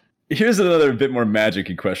 Here's another bit more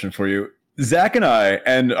magic-y question for you. Zach and I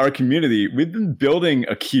and our community, we've been building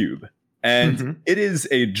a cube. And it is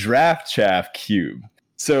a draft chaff cube.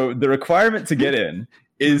 So the requirement to get in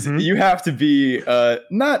is you have to be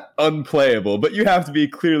not unplayable, but you have to be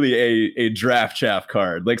clearly a draft chaff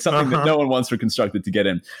card, like something that no one wants for Constructed to get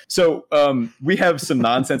in. So we have some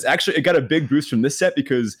nonsense. Actually, it got a big boost from this set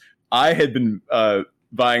because I had been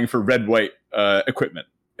buying for red-white equipment,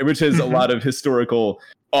 which has a lot of historical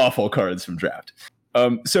awful cards from draft.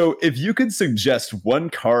 So if you could suggest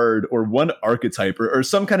one card or one archetype or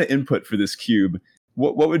some kind of input for this cube,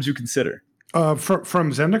 what would you consider?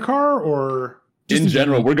 From Zendikar or in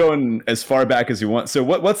general? We're going as far back as you want. So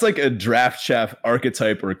what's like a draft chaff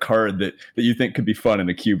archetype or card that you think could be fun in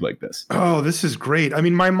a cube like this? Oh, this is great. I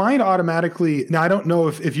mean, my mind automatically, now I don't know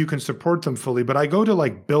if you can support them fully, but I go to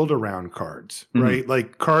like build around cards, right?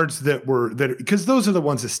 Like cards that because those are the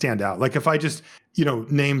ones that stand out. Like if I just, you know,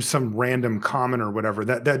 name some random common or whatever,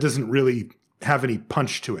 that doesn't really have any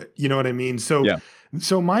punch to it. You know what I mean? So,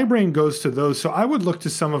 So my brain goes to those. So I would look to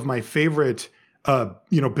some of my favorite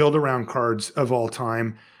build around cards of all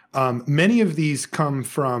time. Many of these come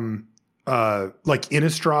from like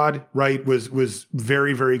Innistrad, right? Was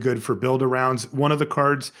very, very good for build arounds. One of the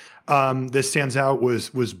cards that stands out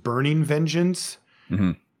was Burning Vengeance,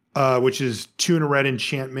 which is 2 and a red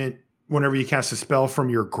enchantment. Whenever you cast a spell from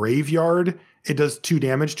your graveyard, it does 2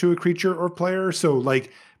 damage to a creature or player. So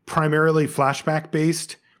like primarily flashback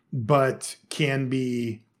based, but can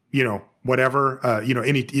be, you know, whatever,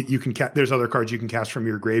 there's other cards you can cast from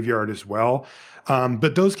your graveyard as well.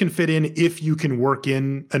 But those can fit in if you can work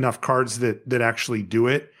in enough cards that actually do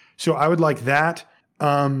it. So I would like that.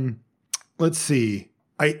 Let's see.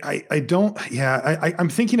 I'm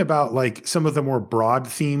thinking about like some of the more broad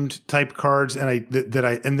themed type cards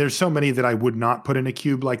and there's so many that I would not put in a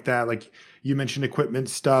cube like that. Like you mentioned equipment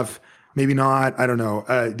stuff, maybe not, I don't know.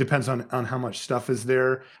 It depends on how much stuff is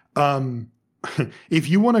there. If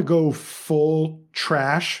you want to go full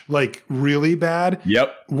trash, like really bad.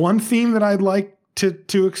 Yep. One theme that I'd like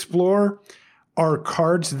to explore are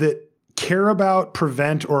cards that care about,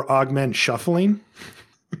 prevent, or augment shuffling.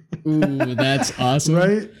 Ooh, that's awesome.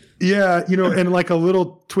 Right? Yeah. You know, and like a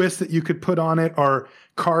little twist that you could put on it are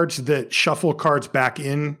cards that shuffle cards back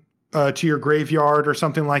in to your graveyard or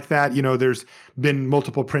something like that. You know, there's been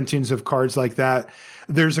multiple printings of cards like that.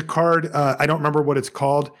 There's a card, I don't remember what it's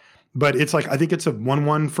called, but it's like, I think it's a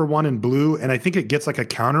 1/1 for 1 in blue. And I think it gets like a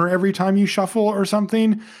counter every time you shuffle or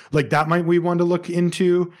something. Like that might be one to look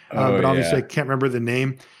into. But obviously I can't remember the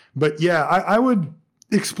name. But yeah, I would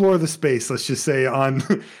explore the space, let's just say, on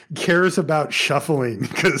cares about shuffling,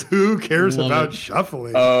 because who cares about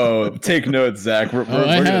shuffling? Oh, take notes, Zach. We're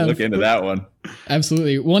going to look into that one.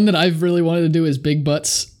 Absolutely. One that I've really wanted to do is Big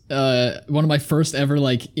Butts. One of my first ever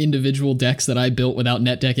like individual decks that I built without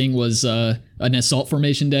net decking was an assault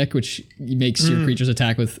formation deck, which makes your creatures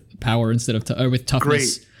attack with power instead of with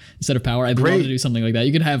toughness instead of power. I'd love to do something like that.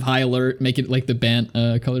 You could have high alert, make it like the Bant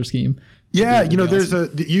color scheme. Yeah, you know, there's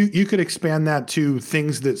you could expand that to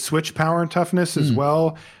things that switch power and toughness as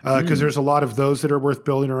well, because there's a lot of those that are worth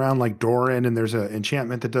building around, like Doran, and there's an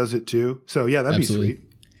enchantment that does it too. So yeah, that'd be sweet.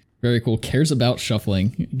 Very cool. Cares about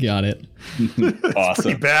shuffling. Got it. Awesome.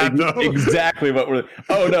 Pretty bad, though. Exactly what we're.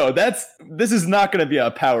 Oh no, this is not going to be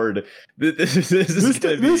a powered. This is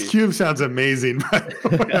going to be. This cube sounds amazing. By the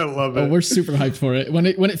way. I love it. Oh, we're super hyped for it. When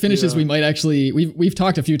it finishes, we might actually. We've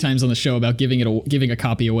talked a few times on the show about giving a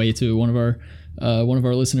copy away to one of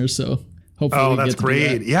our listeners. So hopefully, oh, we that's get to do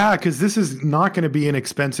great. that. Yeah, because this is not going to be an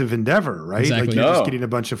expensive endeavor, right? Exactly. Like you're No. just getting a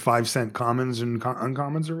bunch of 5-cent commons and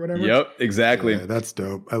uncommons or whatever. Yep, exactly. Yeah, that's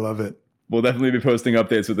dope. I love it. We'll definitely be posting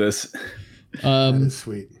updates with this. That is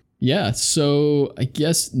sweet. Yeah. So I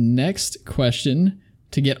guess next question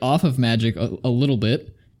to get off of Magic a little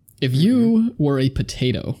bit. If you were a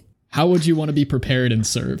potato, how would you want to be prepared and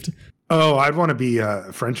served? Oh, I'd want to be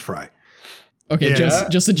a French fry. Okay, Yeah.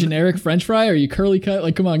 just a generic French fry? Or are you curly cut?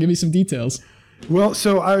 Like, come on, give me some details. Well,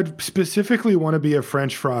 so I would specifically want to be a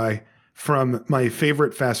French fry from my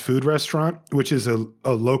favorite fast food restaurant, which is a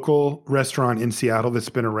local restaurant in Seattle that's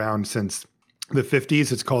been around since the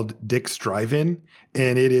 50s. It's called Dick's Drive-In,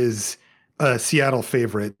 and it is a Seattle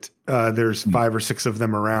favorite. There's 5 or 6 of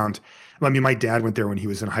them around. I mean, my dad went there when he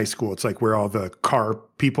was in high school. It's like where all the car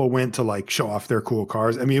people went to like show off their cool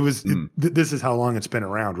cars. I mean, it was this is how long it's been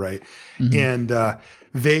around, right? And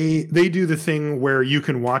they do the thing where you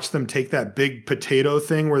can watch them take that big potato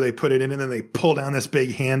thing where they put it in and then they pull down this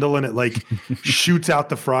big handle and it like shoots out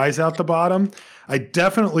the fries out the bottom. I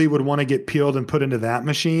definitely would want to get peeled and put into that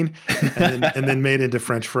machine and then made into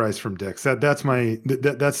French fries from Dick's. That's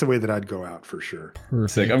the way that I'd go out for sure.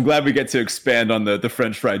 Perfect. Sick. I'm glad we get to expand on the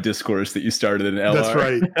French fry discourse that you started in LR. That's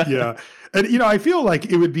right. Yeah. And I feel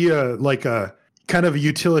like it would be a kind of a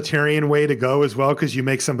utilitarian way to go as well, because you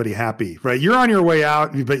make somebody happy, right? You're on your way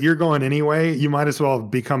out, but you're going anyway. You might as well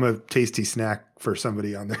become a tasty snack for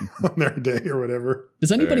somebody on their day or whatever.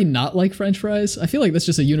 Does anybody not like French fries? I feel like that's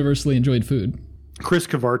just a universally enjoyed food. Chris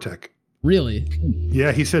Kavartek. Really?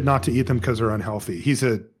 Yeah, he said not to eat them because they're unhealthy. He's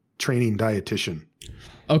a training dietitian.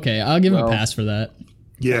 Okay, I'll give him a pass for that.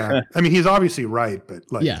 Yeah. I mean, he's obviously right, but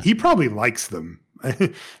Yeah. he probably likes them,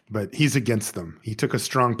 but he's against them. He took a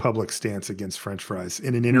strong public stance against French fries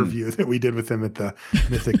in an interview that we did with him at the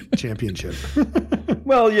Mythic Championship.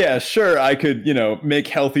 Well, yeah, sure. I could, make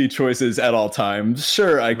healthy choices at all times.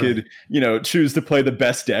 Sure, I could, choose to play the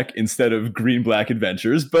best deck instead of green-black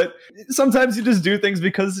adventures. But sometimes you just do things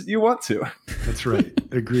because you want to. That's right.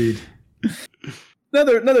 Agreed.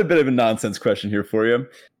 Another bit of a nonsense question here for you.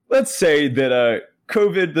 Let's say that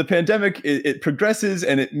COVID, the pandemic, it progresses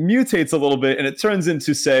and it mutates a little bit and it turns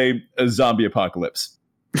into, say, a zombie apocalypse.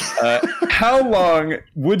 How long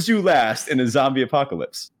would you last in a zombie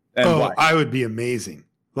apocalypse? And why? I would be amazing.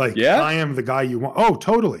 Like, Yeah? I am the guy you want. Oh,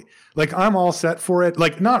 totally. Like, I'm all set for it.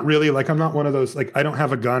 Like, not really. Like, I'm not one of those, like, I don't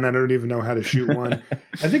have a gun. I don't even know how to shoot one.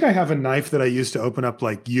 I think I have a knife that I use to open up,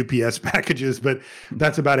 like, UPS packages, but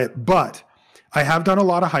that's about it. But I have done a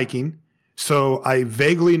lot of hiking. So I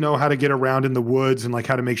vaguely know how to get around in the woods and, like,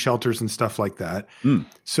 how to make shelters and stuff like that.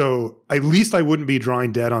 So at least I wouldn't be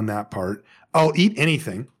drawing dead on that part. I'll eat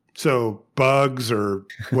anything. So bugs or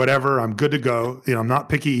whatever, I'm good to go. I'm not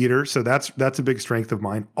picky eater. So that's a big strength of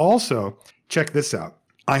mine. Also, check this out.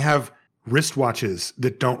 I have wristwatches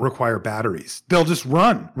that don't require batteries. They'll just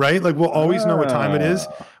run, right? Like, we'll always know what time it is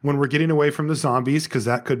when we're getting away from the zombies, because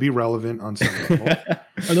that could be relevant on some level.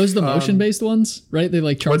 Are those the motion-based ones, right? They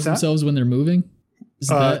like charge what's that? themselves when they're moving? Is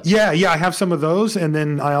that... Yeah, I have some of those, and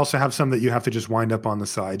then I also have some that you have to just wind up on the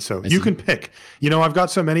side. So you can pick. I've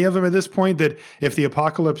got so many of them at this point that if the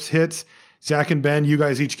apocalypse hits, Zach and Ben, you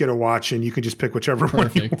guys each get a watch, and you can just pick whichever one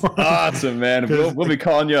you Perfect. want. Awesome, man. We'll be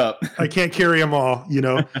calling you up. I can't carry them all,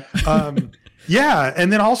 Yeah,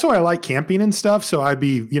 and then also I like camping and stuff, so I'd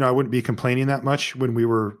be, I wouldn't be complaining that much when we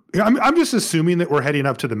were. I'm just assuming that we're heading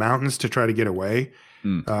up to the mountains to try to get away.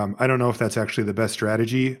 I don't know if that's actually the best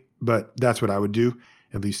strategy, but that's what I would do,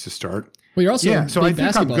 at least to start. Well, you're also So I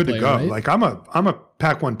think I'm good to go. Right? Like, I'm a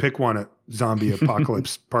pack one, pick one zombie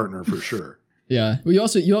apocalypse partner for sure. Yeah. Well,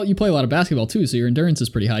 you play a lot of basketball too, so your endurance is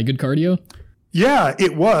pretty high. Good cardio. Yeah,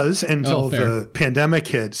 it was until the pandemic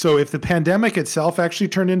hit. So if the pandemic itself actually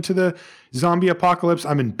turned into the zombie apocalypse,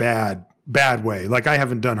 I'm in bad way. Like, I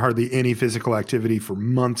haven't done hardly any physical activity for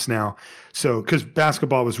months now. So, because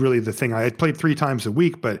basketball was really the thing. I had played 3 times a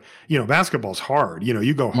week, but basketball's hard.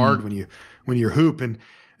 You go hard when you're hoop. And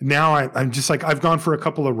now I'm just like, I've gone for a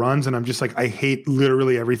couple of runs and I'm just like, I hate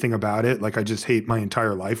literally everything about it. Like, I just hate my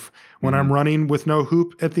entire life when I'm running with no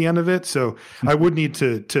hoop at the end of it. So I would need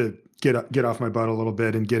to get off my butt a little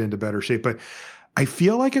bit and get into better shape. But I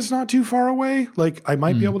feel like it's not too far away. Like I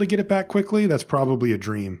might be able to get it back quickly. That's probably a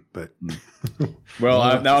dream, but.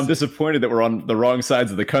 Well, now I'm disappointed that we're on the wrong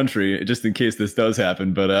sides of the country, just in case this does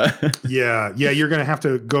happen. But yeah, you're going to have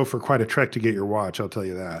to go for quite a trek to get your watch. I'll tell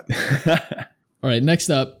you that. All right, next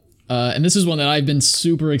up, and this is one that I've been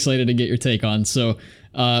super excited to get your take on. So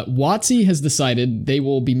WotC has decided they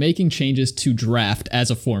will be making changes to draft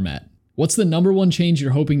as a format. What's the number one change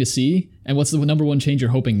you're hoping to see? And what's the number one change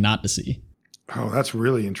you're hoping not to see? Oh, that's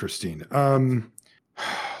really interesting.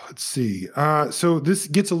 Let's see. So this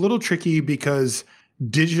gets a little tricky because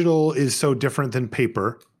digital is so different than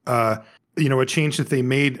paper. A change that they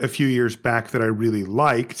made a few years back that I really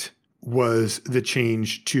liked was the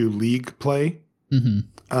change to league play. Mm-hmm.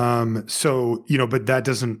 But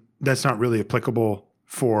that's not really applicable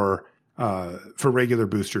for regular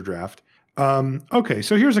booster draft. Okay,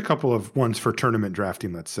 so here's a couple of ones for tournament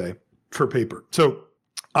drafting, let's say, for paper. So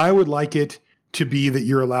I would like it to be that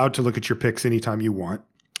you're allowed to look at your picks anytime you want.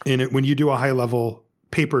 And when you do a high level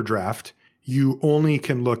paper draft, you only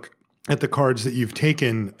can look at the cards that you've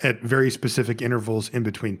taken at very specific intervals in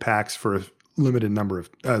between packs for a limited amount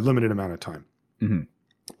of time. Mm-hmm.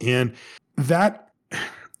 And that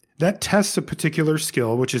tests a particular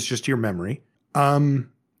skill, which is just your memory.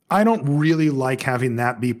 I don't really like having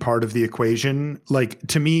that be part of the equation. Like,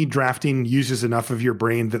 to me, drafting uses enough of your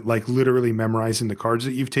brain that like literally memorizing the cards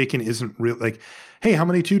that you've taken isn't real. Like, hey, how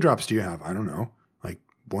many 2-drops do you have? I don't know, like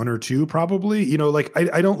 1 or 2 probably.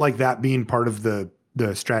 I don't like that being part of the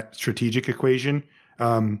strategic equation.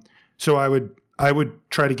 So I would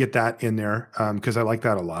try to get that in there because I like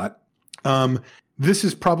that a lot. This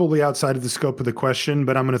is probably outside of the scope of the question,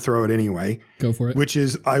 but I'm going to throw it anyway. Go for it. Which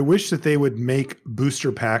is, I wish that they would make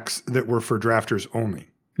booster packs that were for drafters only.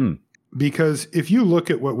 Because if you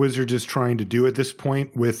look at what Wizards is trying to do at this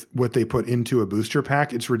point with what they put into a booster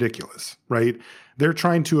pack, it's ridiculous, right? They're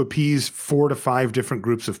trying to appease 4 to 5 different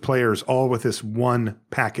groups of players, all with this one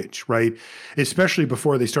package, right? Especially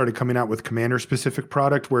before they started coming out with commander-specific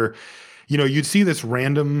product where, you'd see this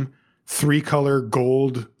random 3-color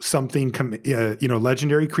gold something,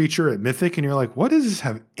 legendary creature at Mythic, and you're like, what does this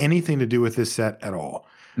have anything to do with this set at all,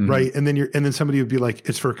 right? And then somebody would be like,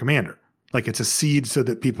 it's for a commander, like it's a seed so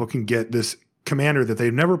that people can get this commander that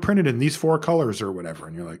they've never printed in these 4 colors or whatever,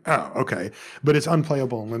 and you're like, oh, okay, but it's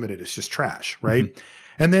unplayable and limited. It's just trash, right?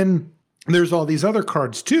 And then there's all these other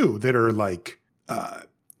cards too that are like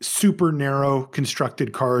super narrow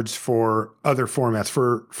constructed cards for other formats,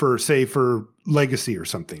 for Legacy or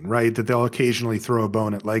something, right? That they'll occasionally throw a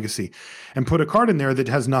bone at Legacy and put a card in there that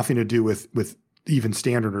has nothing to do with even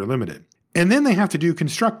standard or limited. And then they have to do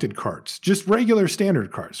constructed cards, just regular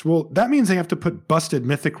standard cards. Well, that means they have to put busted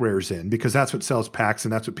mythic rares in because that's what sells packs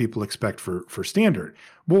and that's what people expect for standard.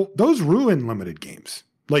 Well, those ruin limited games.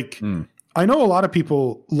 Like, I know a lot of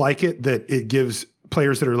people like it that it gives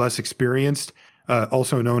players that are less experienced,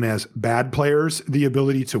 also known as bad players, the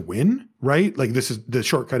ability to win, right? Like, this is the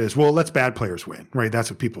shortcut is, well, let's bad players win, right? That's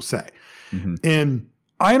what people say. And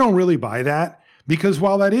I don't really buy that because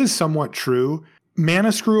while that is somewhat true,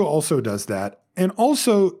 Mana Screw also does that. And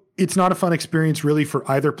also, it's not a fun experience really for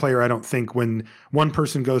either player, I don't think, when one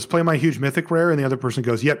person goes, play my huge mythic rare, and the other person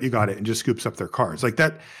goes, yep, you got it, and just scoops up their cards. Like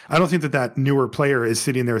that, I don't think that newer player is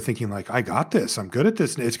sitting there thinking like, I got this, I'm good at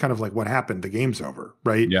this. It's kind of like, what happened? The game's over,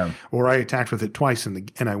 right? Yeah. Or I attacked with it twice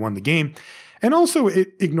and I won the game. And also,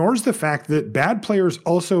 it ignores the fact that bad players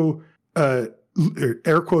also,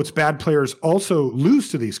 air quotes, bad players also lose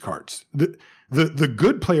to these cards. The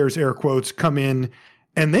good players, air quotes, come in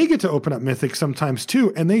and they get to open up Mythic sometimes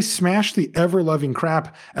too, and they smash the ever-loving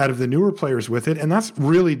crap out of the newer players with it, and that's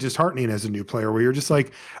really disheartening as a new player where you're just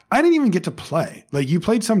like, I didn't even get to play. Like, you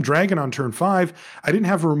played some dragon on turn 5, I didn't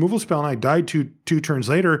have a removal spell, and I died two turns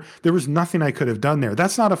later. There was nothing I could have done there.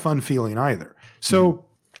 That's not a fun feeling either. So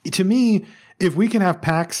to me, if we can have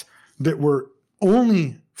packs that were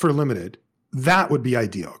only for limited, that would be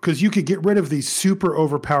ideal, because you could get rid of these super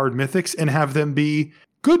overpowered mythics and have them be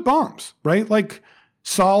good bombs, right? Like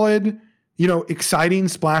solid, exciting,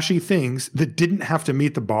 splashy things that didn't have to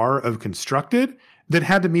meet the bar of constructed, that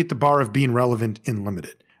had to meet the bar of being relevant in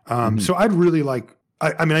limited. So I'd really like,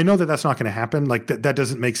 I mean, I know that that's not going to happen. Like that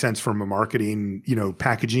doesn't make sense from a marketing,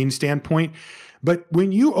 packaging standpoint. But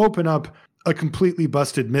when you open up a completely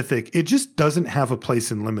busted mythic, it just doesn't have a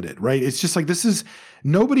place in limited, right? It's just like,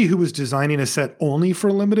 nobody who was designing a set only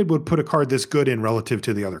for limited would put a card this good in relative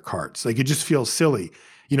to the other cards. Like, it just feels silly,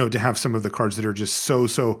 to have some of the cards that are just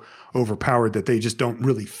so overpowered that they just don't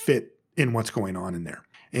really fit in what's going on in there.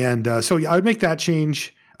 And so I would make that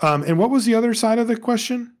change. And what was the other side of the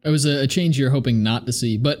question? It was a change you're hoping not to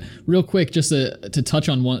see. But real quick, just to touch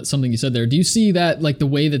on something you said there, do you see that like the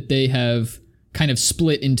way that they have kind of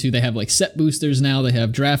split into, they have like set boosters now, they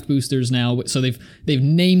have draft boosters now, so they've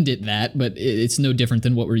named it that, but it's no different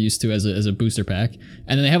than what we're used to as a booster pack.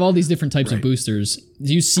 And then they have all these different types of boosters.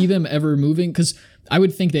 Do you see them ever moving? Because I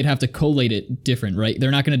would think they'd have to collate it different, right? They're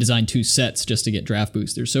not going to design 2 sets just to get draft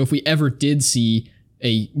boosters. So if we ever did see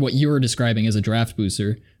what you're describing as a draft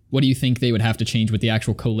booster, what do you think they would have to change with the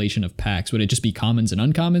actual collation of packs? Would it just be commons and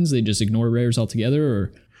uncommons? They just ignore rares altogether,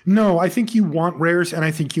 or? No, I think you want rares, and I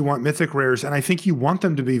think you want mythic rares, and I think you want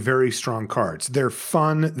them to be very strong cards. They're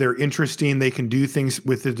fun, they're interesting, they can do things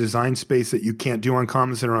with the design space that you can't do on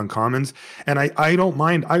commons and uncommons. And I don't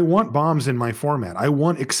mind. I want bombs in my format. I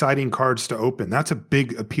want exciting cards to open. That's a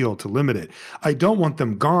big appeal to Limited. I don't want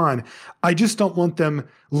them gone. I just don't want them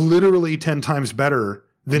literally 10 times better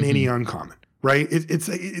than any uncommon. Right?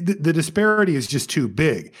 The disparity is just too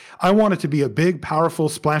big. I want it to be a big, powerful,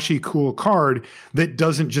 splashy, cool card that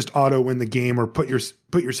doesn't just auto win the game or put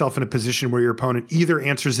yourself in a position where your opponent either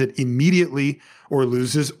answers it immediately or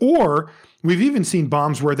loses, or we've even seen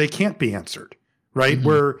bombs where they can't be answered, right?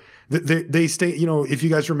 Where they stay, if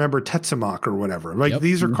you guys remember Tetsamok or whatever, like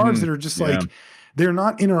these are cards that are just like, they're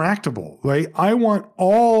not interactable, right? I want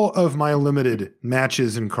all of my Limited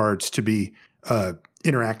matches and cards to be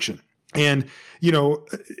interaction. And,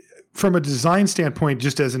 from a design standpoint,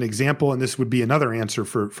 just as an example, and this would be another answer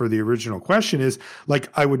for the original question, is like,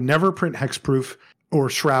 I would never print hexproof or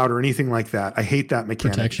shroud or anything like that. I hate that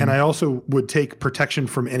mechanic. Protection. And I also would take protection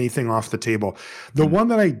from anything off the table. The one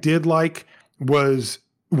that I did like was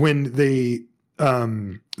when they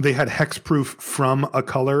had hexproof from a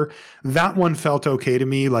color. That one felt okay to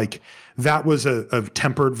me. Like that was a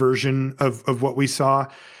tempered version of what we saw.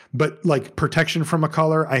 But like protection from a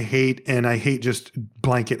color, I hate, and I hate just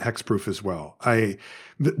blanket hexproof as well.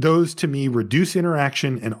 Those to me reduce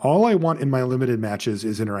interaction, and all I want in my Limited matches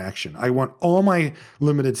is interaction. I want all my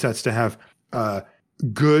Limited sets to have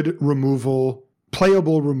good removal,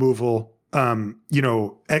 playable removal,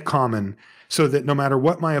 at common, so that no matter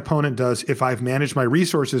what my opponent does, if I've managed my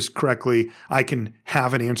resources correctly, I can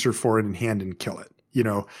have an answer for it in hand and kill it.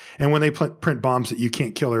 And when they print bombs that you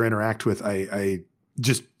can't kill or interact with,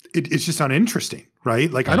 it's just uninteresting,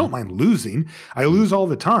 right? Like I don't mind losing. I lose all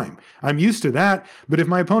the time. I'm used to that. But if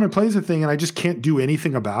my opponent plays a thing and I just can't do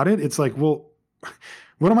anything about it, it's like, well,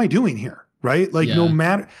 what am I doing here? Right? Like no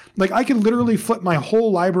matter, like I can literally flip my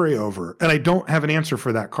whole library over and I don't have an answer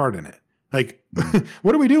for that card in it. Like,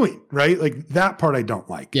 what are we doing? Right? Like that part I don't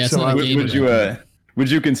like. Yeah, so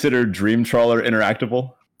would you consider Dream Trawler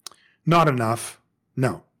interactable? Not enough.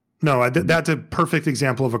 No, that's a perfect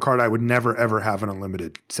example of a card I would never, ever have in a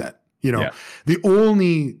Limited set. The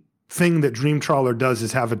only thing that Dream Trawler does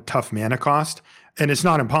is have a tough mana cost, and it's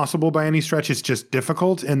not impossible by any stretch. It's just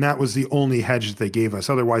difficult, and that was the only hedge that they gave us.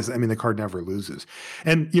 Otherwise, the card never loses.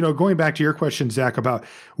 And, going back to your question, Zach, about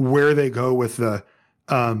where they go with the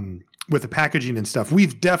packaging and stuff,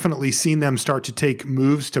 we've definitely seen them start to take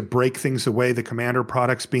moves to break things away. The Commander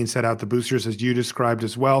products being set out, the boosters, as you described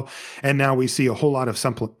as well. And now we see a whole lot of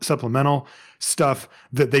supplemental stuff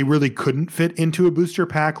that they really couldn't fit into a booster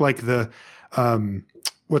pack, like the,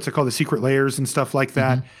 what's it called? The secret layers and stuff like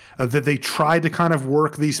that, that they tried to kind of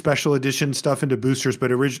work these special edition stuff into boosters,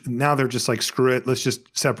 but now they're just like, screw it. Let's just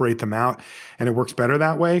separate them out. And it works better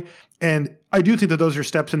that way. And I do think that those are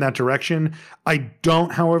steps in that direction. I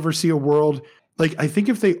don't, however, see a world like, I think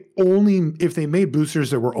if they made boosters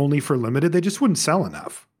that were only for Limited, they just wouldn't sell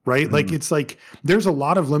enough, right? Like, it's like there's a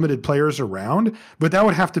lot of Limited players around, but that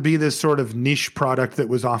would have to be this sort of niche product that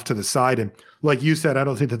was off to the side. And like you said, I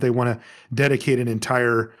don't think that they want to dedicate an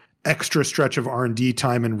entire extra stretch of R&D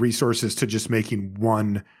time and resources to just making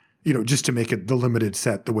one, just to make it the Limited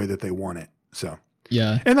set the way that they want it. So.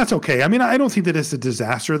 Yeah. And that's okay. I don't think that it's a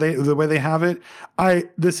disaster the way they have it.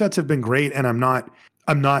 The sets have been great, and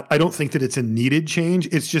I don't think that it's a needed change.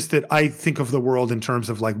 It's just that I think of the world in terms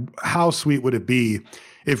of like, how sweet would it be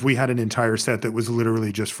if we had an entire set that was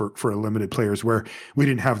literally just for Limited players, where we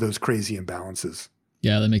didn't have those crazy imbalances.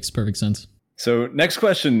 Yeah, that makes perfect sense. So next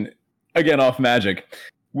question, again off Magic.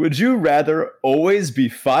 Would you rather always be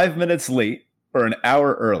 5 minutes late or an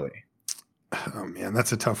hour early? Oh man,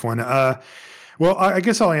 that's a tough one. Well, I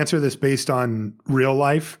guess I'll answer this based on real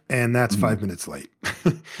life, and that's 5 minutes late.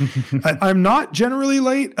 I'm not generally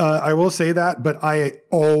late. I will say that, but I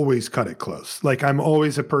always cut it close. Like, I'm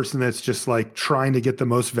always a person that's just like trying to get the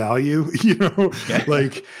most value,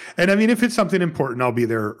 like, and if it's something important, I'll be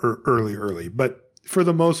there early. But for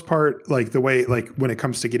the most part, like the way, like when it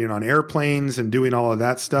comes to getting on airplanes and doing all of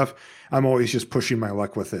that stuff, I'm always just pushing my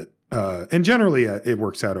luck with it. And generally it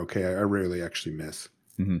works out okay. I rarely actually miss.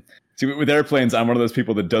 Mm-hmm. See, with airplanes, I'm one of those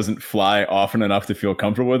people that doesn't fly often enough to feel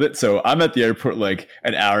comfortable with it. So I'm at the airport like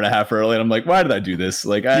an hour and a half early, and I'm like, why did I do this?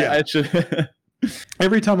 Like, I should.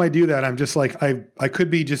 Every time I do that, I'm just like, I could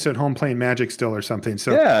be just at home playing Magic still or something.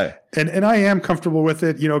 So yeah, and I am comfortable with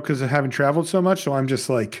it, because I haven't traveled so much. So I'm just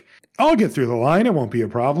like, I'll get through the line. It won't be a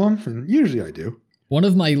problem. And usually I do. One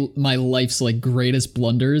of my life's like greatest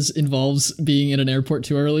blunders involves being in an airport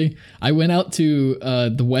too early. I went out to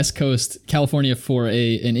the West Coast, California, for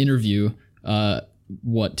an interview.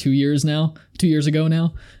 2 years ago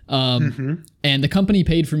now. And the company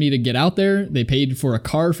paid for me to get out there. They paid for a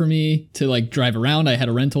car for me to like drive around. I had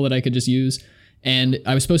a rental that I could just use. And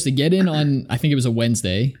I was supposed to get in on, I think it was a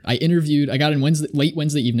Wednesday. I got in late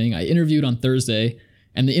Wednesday evening. I interviewed on Thursday,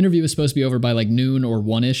 and the interview was supposed to be over by like noon or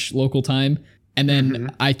 1-ish local time. And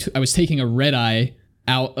then I was taking a red eye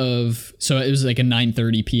out of, so it was like a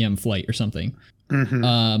 9:30 p.m. flight or something.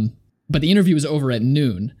 But the interview was over at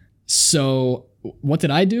noon. So what did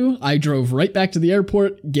I do? I drove right back to the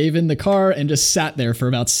airport, gave in the car, and just sat there for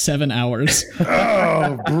about 7 hours.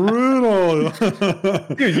 Oh, brutal.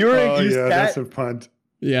 Dude, you were in that's a punt.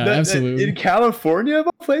 Yeah, absolutely. In California, of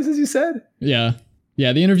all places, you said? Yeah.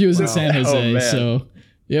 Yeah, the interview was in San Jose, so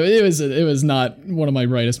yeah, it was not one of my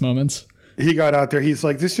brightest moments. He got out there. He's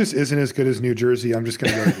like, this just isn't as good as New Jersey. I'm just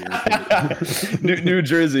going to go to the airport. New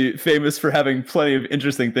Jersey, famous for having plenty of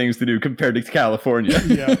interesting things to do compared to California.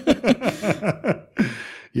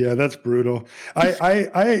 Yeah, that's brutal.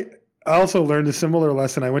 I also learned a similar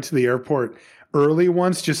lesson. I went to the airport early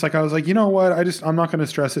once, just like I was like, you know what? I'm not going to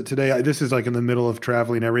stress it today. This is like in the middle of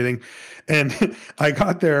traveling and everything. And I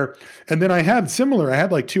got there, and then I had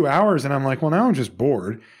like 2 hours, and I'm like, well, now I'm just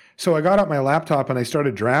bored. So I got out my laptop and I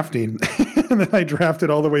started drafting, and then I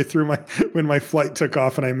drafted all the way through when my flight took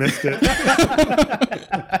off, and I missed it.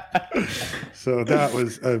 So that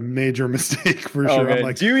was a major mistake for sure. Man. I'm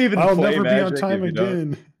like, do you even I'll play never Magic be on time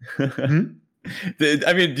again.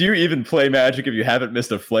 I mean, do you even play Magic if you haven't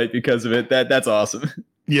missed a flight because of it? That's awesome.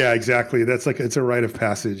 Yeah, exactly. That's like, it's a rite of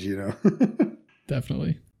passage,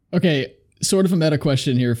 Definitely. Okay. Sort of a meta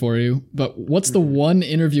question here for you, but what's the one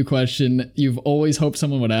interview question you've always hoped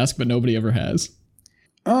someone would ask, but nobody ever has?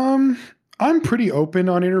 I'm pretty open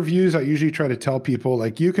on interviews. I usually try to tell people,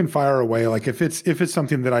 like, you can fire away. Like, if it's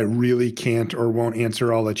something that I really can't or won't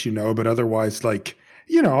answer, I'll let you know. But otherwise, like,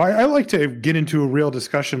 I like to get into a real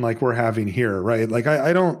discussion like we're having here, right? Like,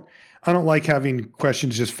 I don't like having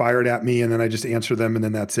questions just fired at me and then I just answer them and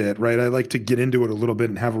then that's it, right? I like to get into it a little bit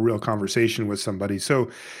and have a real conversation with somebody. So,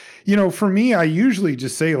 for me, I usually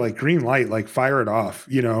just say like green light, like fire it off,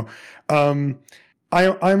 I'm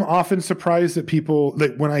often surprised that people,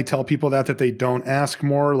 that when I tell people that they don't ask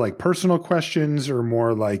more like personal questions or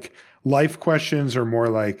more like life questions or more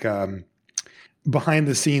like behind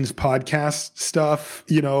the scenes podcast stuff,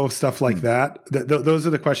 stuff like that. Those are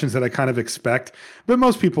the questions that I kind of expect, but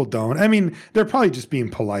most people don't. I mean, they're probably just being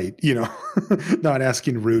polite, not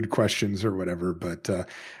asking rude questions or whatever. But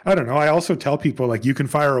I don't know. I also tell people like, you can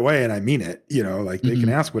fire away, and I mean it. Like they can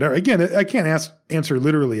ask whatever. Again, I can't answer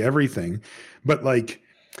literally everything, but like,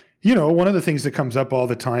 one of the things that comes up all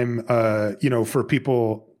the time, for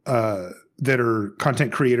people that are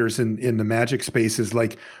content creators in the Magic space is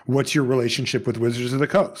like, what's your relationship with Wizards of the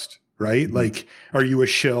Coast, right? Mm-hmm. Like, are you a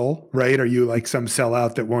shill, right? Are you like some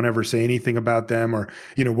sellout that won't ever say anything about them, or,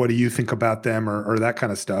 what do you think about them, or that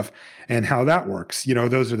kind of stuff, and how that works?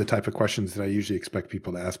 Those are the type of questions that I usually expect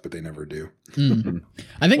people to ask, but they never do. Mm-hmm.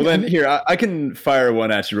 I think. Well, then here, I can fire one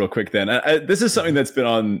at you real quick then. This is something that's been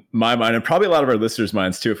on my mind and probably a lot of our listeners'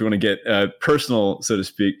 minds too, if we want to get personal, so to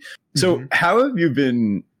speak. So how have you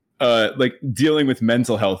been like dealing with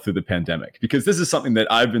mental health through the pandemic? Because this is something that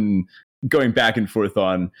I've been going back and forth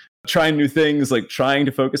on, trying new things, like trying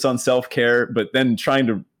to focus on self-care, but then trying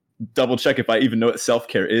to double check if I even know what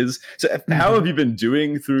self-care is. So how have you been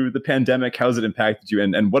doing through the pandemic? How has it impacted you?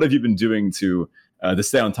 And what have you been doing to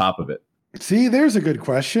stay on top of it? See, there's a good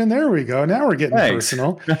question. There we go. Now we're getting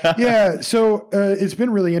personal. Yeah. So it's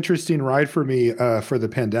been really interesting ride for me for the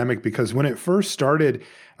pandemic, because when it first started,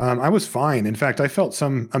 I was fine. In fact, I felt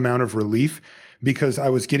some amount of relief because I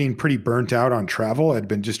was getting pretty burnt out on travel. I'd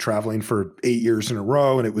been just traveling for 8 years in a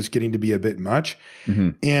row, and it was getting to be a bit much.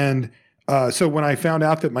 And so when I found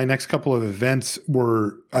out that my next couple of events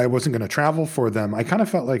I wasn't going to travel for them, I kind of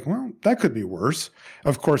felt like, well, that could be worse.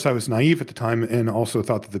 Of course, I was naive at the time and also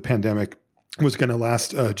thought that the pandemic was going to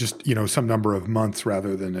last just, some number of months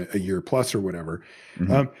rather than a year plus or whatever.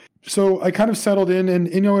 So I kind of settled in, and,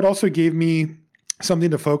 it also gave me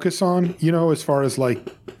something to focus on, as far as like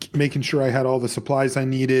making sure I had all the supplies I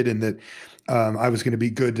needed and that I was going to be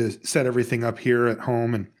good to set everything up here at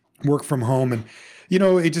home and work from home. And,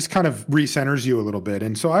 it just kind of recenters you a little bit.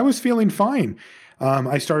 And so I was feeling fine.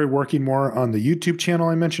 I started working more on the YouTube channel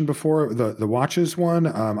I mentioned before, the Watches one.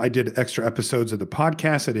 I did extra episodes of the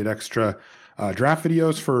podcast. I did extra draft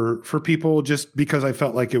videos for people just because I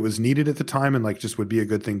felt like it was needed at the time and like just would be a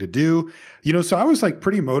good thing to do. So I was like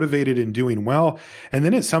pretty motivated and doing well. And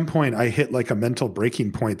then at some point I hit like a mental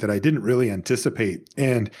breaking point that I didn't really anticipate.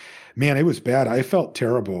 And man, it was bad. I felt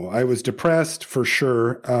terrible. I was depressed for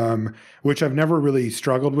sure, which I've never really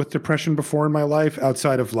struggled with depression before in my life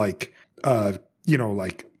outside of like,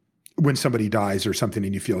 like when somebody dies or something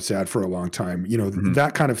and you feel sad for a long time,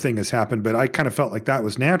 that kind of thing has happened. But I kind of felt like that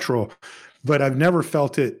was natural, but I've never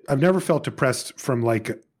felt depressed from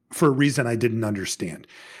like, for a reason I didn't understand.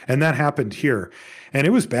 And that happened here. And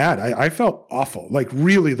it was bad. I felt awful, like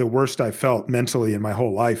really the worst I felt mentally in my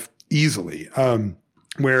whole life easily.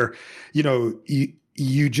 Where,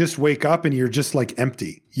 you just wake up and you're just like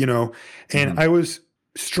empty, and I was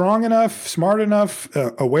strong enough, smart enough,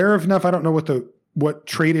 aware of enough. I don't know what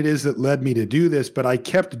trait it is that led me to do this, but I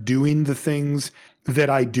kept doing the things that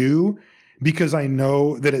I do because I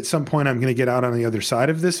know that at some point I'm going to get out on the other side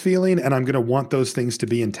of this feeling and I'm going to want those things to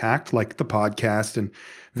be intact, like the podcast and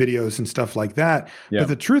videos and stuff like that. Yeah. But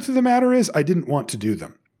the truth of the matter is I didn't want to do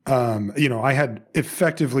them. I had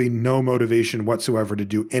effectively no motivation whatsoever to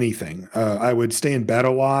do anything. I would stay in bed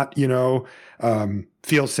a lot,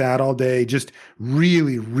 feel sad all day, just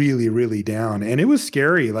really, really, really down. And it was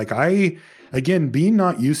scary. Like again, being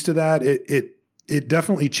not used to that, it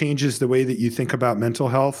definitely changes the way that you think about mental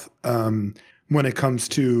health. When it comes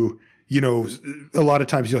to, a lot of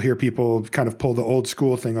times you'll hear people kind of pull the old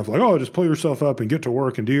school thing of like, oh, just pull yourself up and get to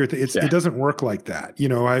work and do your thing. It doesn't work like that.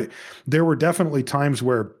 There were definitely times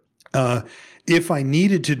where, if I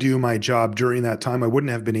needed to do my job during that time, I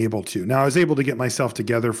wouldn't have been able to. Now I was able to get myself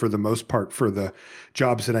together for the most part for the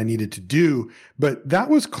jobs that I needed to do, but that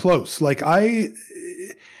was close. Like I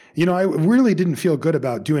really didn't feel good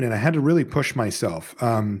about doing it. I had to really push myself.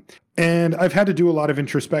 And I've had to do a lot of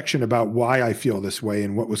introspection about why I feel this way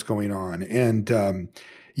and what was going on. And,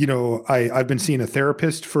 I've been seeing a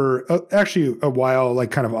therapist for actually a while,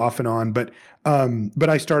 like kind of off and on, but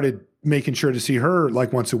I started making sure to see her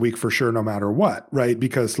like once a week for sure, no matter what. Right.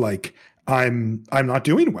 Because like, I'm not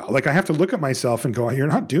doing well. Like I have to look at myself and go, you're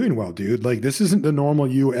not doing well, dude. Like this isn't the normal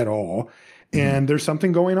you at all. And there's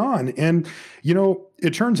something going on. And,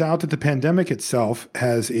 it turns out that the pandemic itself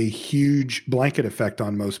has a huge blanket effect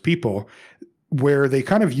on most people where they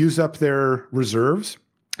kind of use up their reserves.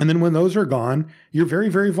 And then when those are gone, you're very,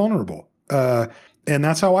 very vulnerable. And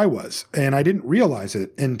that's how I was. And I didn't realize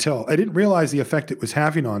the effect it was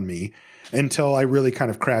having on me until I really kind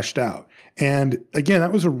of crashed out. And again,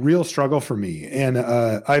 that was a real struggle for me. And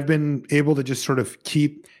I've been able to just sort of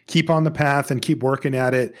keep on the path and keep working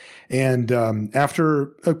at it. And after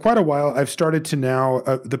quite a while, I've started to now,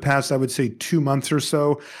 the past, I would say 2 months or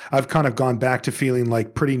so, I've kind of gone back to feeling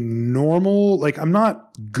like pretty normal. Like I'm not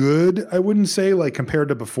good, I wouldn't say, like compared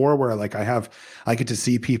to before where like I get to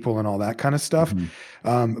see people and all that kind of stuff.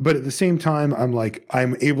 But at the same time,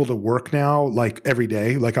 I'm able to work now like every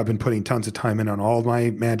day. Like I've been putting tons of time in on all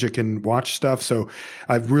my Magic and watch stuff. So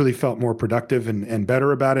I've really felt more productive and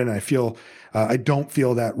better about it. And I feel, I don't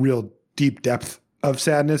feel that real deep depth of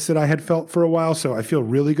sadness that I had felt for a while. So I feel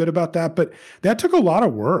really good about that. But that took a lot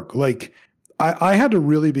of work. Like I had to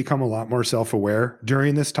really become a lot more self-aware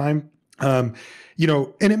during this time. And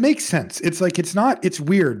it makes sense. It's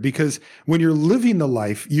weird because when you're living the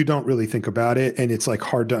life, you don't really think about it and it's like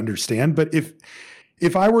hard to understand. But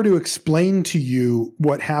if I were to explain to you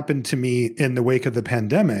what happened to me in the wake of the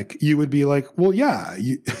pandemic, you would be like, well, yeah,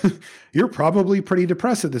 you're probably pretty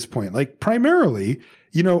depressed at this point. Like primarily,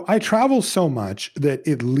 I travel so much that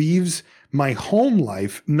it leaves my home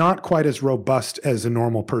life not quite as robust as a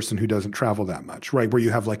normal person who doesn't travel that much, right? Where you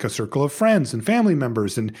have like a circle of friends and family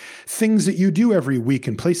members and things that you do every week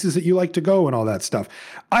and places that you like to go and all that stuff.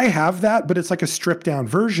 I have that, but it's like a stripped down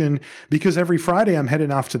version because every Friday I'm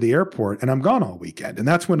heading off to the airport and I'm gone all weekend. And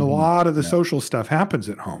that's when a lot of the social stuff happens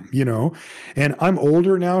at home, and I'm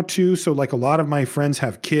older now too. So like a lot of my friends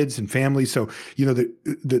have kids and families. So,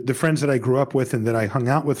 the friends that I grew up with and that I hung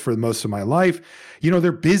out with for most of my life,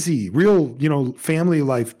 they're busy, real, family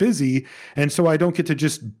life busy. And so I don't get to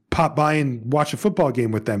just pop by and watch a football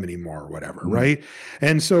game with them anymore or whatever. Right.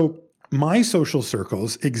 And so my social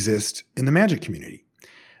circles exist in the Magic community.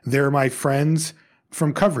 They're my friends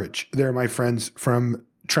from coverage. They're my friends from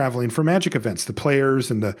traveling for Magic events. The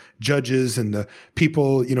players and the judges and the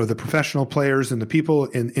people, the professional players and the people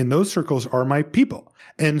in those circles are my people.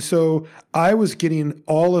 And so I was getting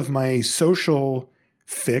all of my social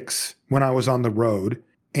fix when I was on the road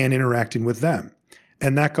and interacting with them.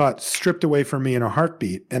 And that got stripped away from me in a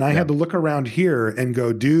heartbeat. And I had to look around here and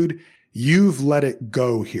go, dude, you've let it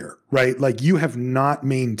go here, right? Like you have not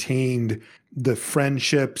maintained the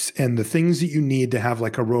friendships and the things that you need to have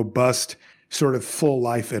like a robust sort of full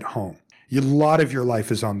life at home. A lot of your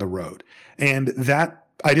life is on the road. And that,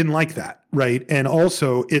 I didn't like that, right? And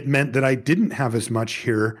also it meant that I didn't have as much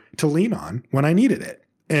here to lean on when I needed it.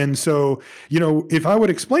 And so, if I would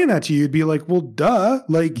explain that to you, you'd be like, well, duh,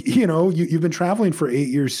 like, you've been traveling for 8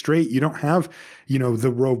 years straight. You don't have,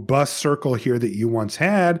 the robust circle here that you once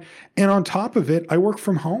had. And on top of it, I work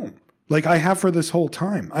from home like I have for this whole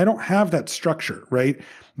time. I don't have that structure, right?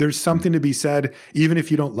 There's something to be said, even if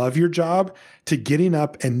you don't love your job, to getting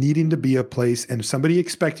up and needing to be a place and somebody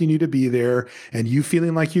expecting you to be there and you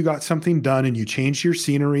feeling like you got something done and you changed your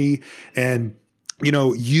scenery and,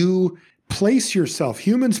 you place yourself,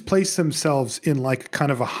 humans place themselves in like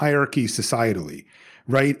kind of a hierarchy societally,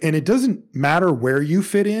 right? And it doesn't matter where you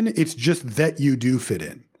fit in. It's just that you do fit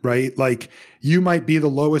in, right? Like you might be the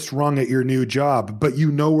lowest rung at your new job, but you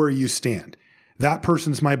know where you stand. That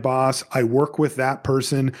person's my boss. I work with that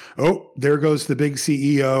person. Oh, there goes the big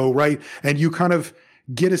CEO, right? And you kind of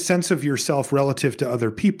get a sense of yourself relative to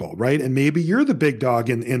other people, right? And maybe you're the big dog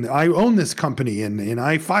and I own this company and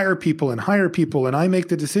I fire people and hire people and I make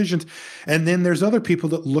the decisions. And then there's other people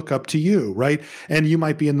that look up to you, right? And you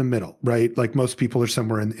might be in the middle, right? Like most people are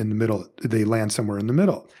somewhere in the middle. They land somewhere in the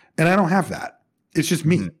middle. And I don't have that. It's just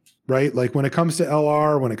me. Right? Like when it comes to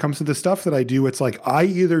LR, when it comes to the stuff that I do, it's like I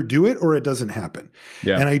either do it or it doesn't happen.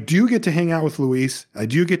 Yeah. And I do get to hang out with Luis. I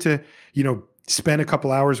do get to, spend a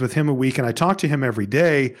couple hours with him a week. And I talk to him every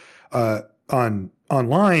day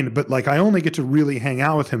online, but like I only get to really hang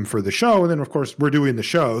out with him for the show. And then of course we're doing the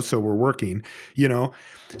show, so we're working,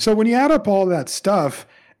 So when you add up all that stuff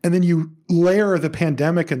and then you layer the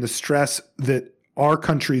pandemic and the stress that our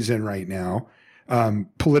country's in right now,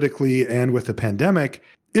 politically and with the pandemic,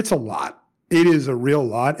 it's a lot. It is a real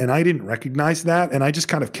lot. And I didn't recognize that. And I just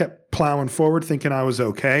kind of kept plowing forward thinking I was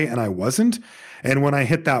okay. And I wasn't. And when I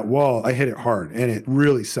hit that wall, I hit it hard and it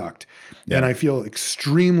really sucked. Yeah. And I feel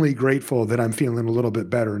extremely grateful that I'm feeling a little bit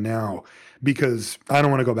better now because I don't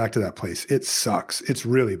want to go back to that place. It sucks. It's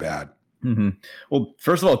really bad. Mm-hmm. Well,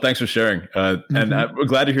 first of all, thanks for sharing. And I'm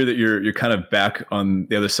glad to hear that you're kind of back on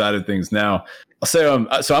the other side of things now. I'll say,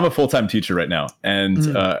 so I'm a full-time teacher right now,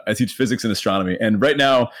 and I teach physics and astronomy. And right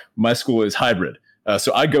now, my school is hybrid.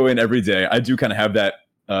 So I go in every day. I do kind of have that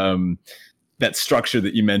that structure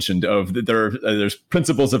that you mentioned of that there's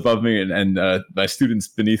principals above me and my students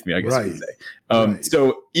beneath me, I guess you could say. Right.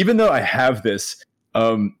 So even though I have this,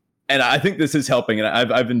 and I think this is helping, and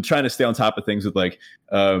I've been trying to stay on top of things with like,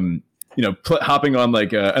 hopping on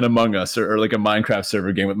like an Among Us or like a Minecraft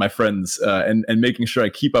server game with my friends and making sure I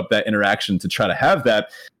keep up that interaction to try to have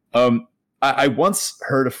that. I once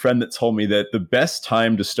heard a friend that told me that the best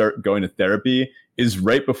time to start going to therapy is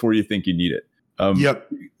right before you think you need it.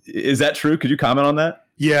 Yep. Is that true? Could you comment on that?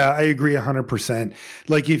 Yeah, I agree 100%.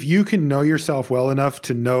 Like if you can know yourself well enough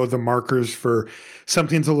to know the markers for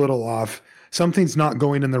something's a little off, something's not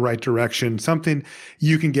going in the right direction, something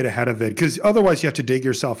you can get ahead of it. Because otherwise you have to dig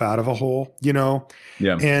yourself out of a hole,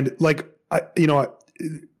 Yeah. And like,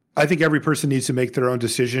 I think every person needs to make their own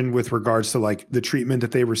decision with regards to like the treatment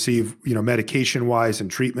that they receive, medication wise and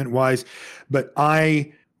treatment wise. But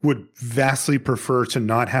I would vastly prefer to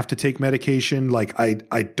not have to take medication. Like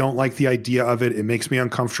I don't like the idea of it. It makes me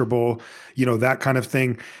uncomfortable, that kind of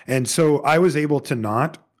thing. And so I was able to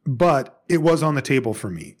not, but it was on the table for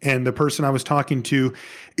me. And the person I was talking to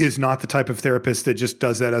is not the type of therapist that just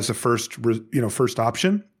does that as a first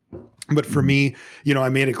option. But for me, I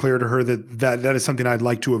made it clear to her that is something I'd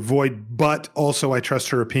like to avoid, but also I trust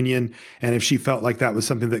her opinion. And if she felt like that was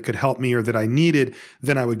something that could help me or that I needed,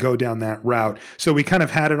 then I would go down that route. So we kind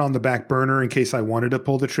of had it on the back burner in case I wanted to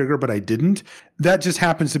pull the trigger, but I didn't. That just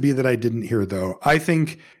happens to be that I didn't here though. I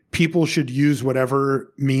think people should use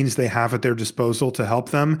whatever means they have at their disposal to help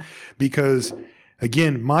them because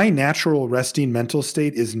again, my natural resting mental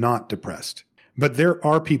state is not depressed, but there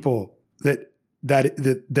are people that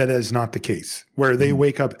is not the case, where they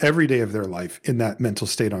wake up every day of their life in that mental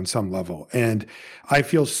state on some level. And I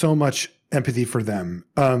feel so much empathy for them.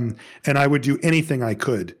 And I would do anything I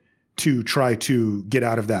could to try to get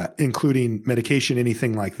out of that, including medication,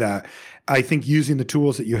 anything like that. I think using the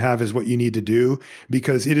tools that you have is what you need to do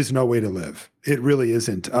because it is no way to live. It really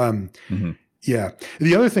isn't. Yeah.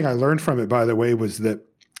 The other thing I learned from it, by the way, was that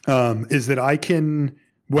is that I can,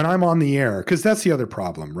 when I'm on the air, because that's the other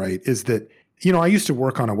problem, right? Is that, I used to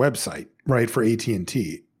work on a website, right, for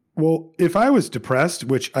AT&T. Well, if I was depressed,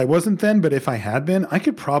 which I wasn't then, but if I had been, I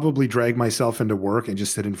could probably drag myself into work and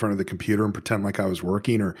just sit in front of the computer and pretend like I was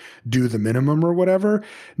working or do the minimum or whatever.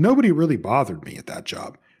 Nobody really bothered me at that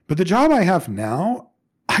job. But the job I have now,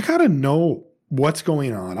 I got to know what's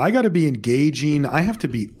going on. I got to be engaging. I have to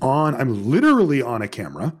be on. I'm literally on a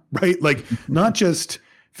camera, right? Like not just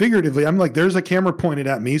figuratively. I'm like, there's a camera pointed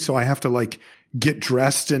at me. So I have to like get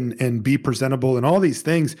dressed and be presentable and all these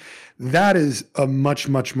things. That is a much,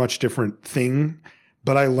 much, much different thing.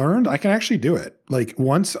 But I learned I can actually do it. Like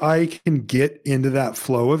once I can get into that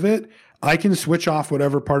flow of it, I can switch off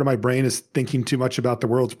whatever part of my brain is thinking too much about the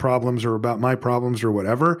world's problems or about my problems or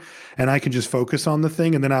whatever. And I can just focus on the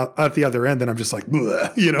thing. And then at the other end, then I'm just like,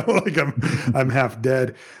 like I'm half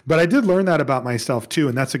dead. But I did learn that about myself too.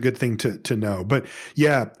 And that's a good thing to know. But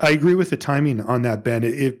yeah, I agree with the timing on that,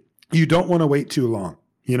 Ben. You don't want to wait too long.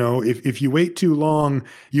 If you wait too long,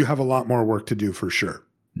 you have a lot more work to do for sure.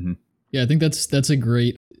 Mm-hmm. Yeah, I think that's a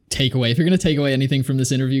great takeaway. If you're going to take away anything from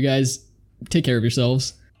this interview, guys, take care of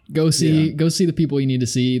yourselves. Go see the people you need to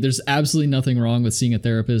see. There's absolutely nothing wrong with seeing a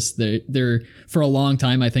therapist. There for a long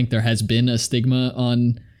time, I think there has been a stigma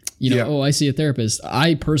on, oh, I see a therapist.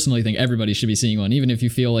 I personally think everybody should be seeing one, even if you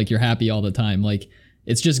feel like you're happy all the time. Like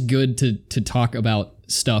it's just good to talk about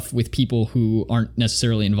stuff with people who aren't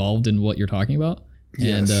necessarily involved in what you're talking about.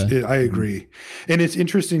 Yes, I agree. And it's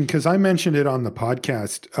interesting because I mentioned it on the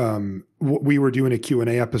podcast. We were doing a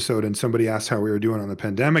Q&A episode and somebody asked how we were doing on the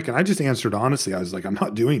pandemic. And I just answered honestly. I was like, I'm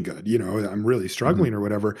not doing good. I'm really struggling or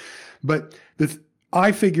whatever. But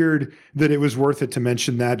I figured that it was worth it to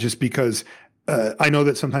mention that just because I know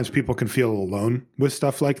that sometimes people can feel alone with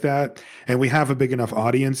stuff like that. And we have a big enough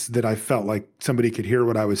audience that I felt like somebody could hear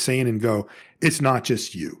what I was saying and go, it's not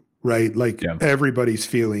just you. Right? Like everybody's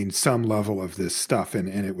feeling some level of this stuff and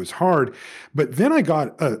it was hard. But then I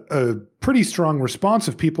got a pretty strong response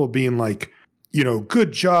of people being like,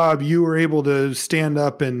 good job. You were able to stand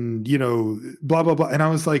up and, blah, blah, blah. And I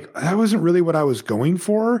was like, that wasn't really what I was going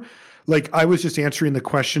for. Like I was just answering the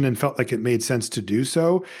question and felt like it made sense to do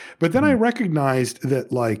so. But then I recognized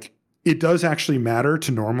that like, it does actually matter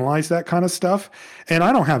to normalize that kind of stuff. And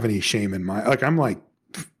I don't have any shame in I'm like,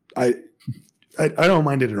 I don't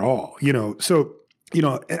mind it at all, so,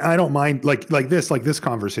 I don't mind like this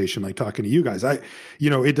conversation, like talking to you guys. I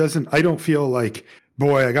don't feel like,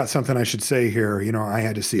 boy, I got something I should say here. I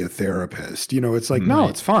had to see a therapist, it's like, no,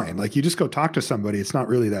 it's fine. Like you just go talk to somebody. It's not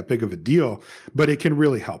really that big of a deal, but it can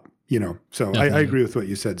really help, so I agree with what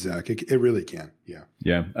you said, Zach. It really can. Yeah.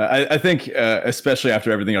 Yeah. I think, especially after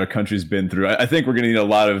everything our country's been through, I think we're going to need a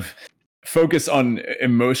lot of focus on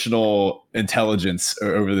emotional intelligence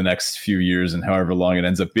over the next few years and however long it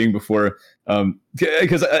ends up being before,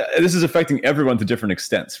 because this is affecting everyone to different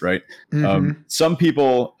extents, right? Mm-hmm. Some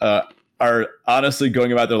people are honestly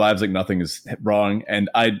going about their lives like nothing is wrong, and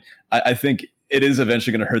I think it is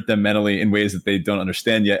eventually going to hurt them mentally in ways that they don't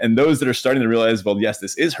understand yet. And those that are starting to realize, well, yes,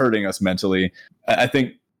 this is hurting us mentally, I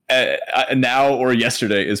think now or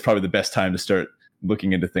yesterday is probably the best time to start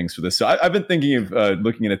looking into things for this. So I've been thinking of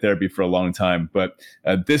looking into therapy for a long time, but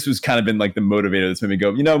this was kind of been like the motivator that's made me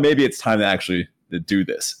go, maybe it's time to actually do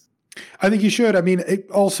this. I think you should. I mean,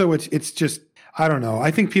 it's just, I don't know.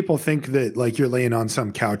 I think people think that like you're laying on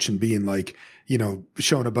some couch and being like,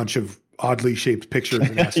 showing a bunch of oddly shaped pictures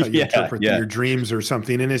and that's how you interpret your dreams or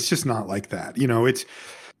something. And it's just not like that.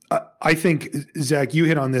 I think, Zach, you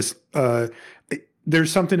hit on this.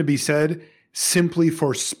 There's something to be said simply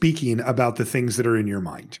for speaking about the things that are in your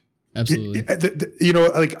mind. Absolutely.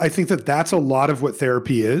 I think that's a lot of what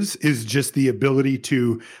therapy is just the ability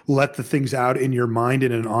to let the things out in your mind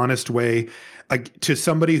in an honest way, to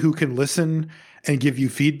somebody who can listen and give you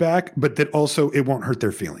feedback, but that also it won't hurt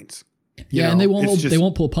their feelings. And they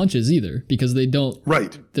won't pull punches either because they don't.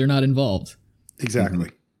 Right. They're not involved. Exactly.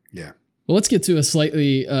 Mm-hmm. Yeah. Well, let's get to a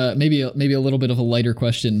slightly, maybe a little bit of a lighter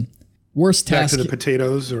question. Worst task. Back to the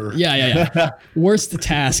potatoes or. Yeah. Worst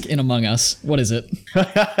task in Among Us. What is it?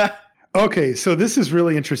 Okay. So this is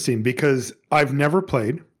really interesting because I've never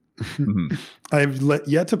played. Mm-hmm. I've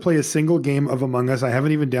yet to play a single game of Among Us. I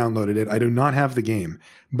haven't even downloaded it. I do not have the game,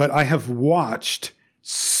 but I have watched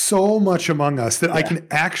so much Among Us that I can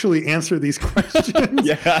actually answer these questions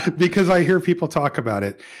because I hear people talk about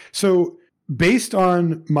it. So based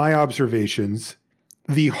on my observations,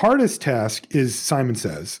 the hardest task is Simon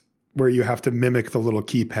Says, where you have to mimic the little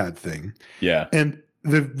keypad thing. Yeah. And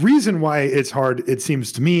the reason why it's hard, it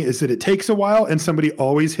seems to me, is that it takes a while and somebody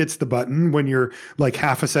always hits the button when you're like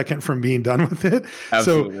half a second from being done with it.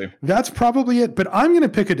 Absolutely. So that's probably it. But I'm going to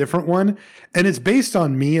pick a different one, and it's based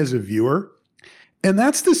on me as a viewer. And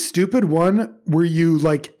that's the stupid one where you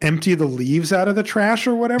like empty the leaves out of the trash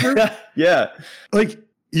or whatever. Yeah. Like,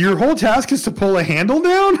 your whole task is to pull a handle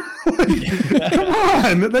down? Like, come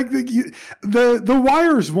on. Like the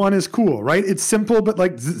wires one is cool, right? It's simple, but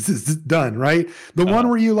like done, right? The one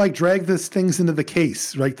where you like drag these things into the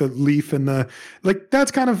case, right? The leaf and the, like, that's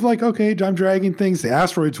kind of like, okay, I'm dragging things. The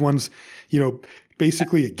asteroids one's,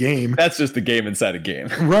 basically a game. That's just the game inside a game.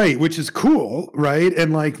 Right, which is cool, right?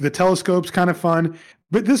 And like the telescope's kind of fun.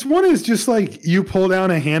 But this one is just like you pull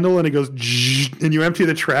down a handle and it goes and you empty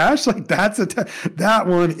the trash. Like that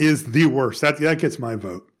one is the worst. That gets my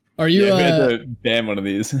vote. Are you we had to ban one of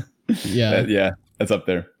these? Yeah. That's up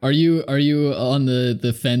there. Are you on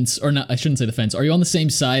the fence, or not? I shouldn't say the fence. Are you on the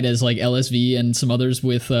same side as like LSV and some others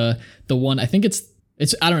with the one? I think it's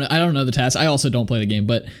I don't know the task. I also don't play the game,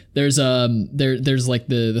 but there's there's like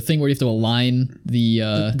the thing where you have to align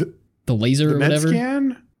the laser or whatever.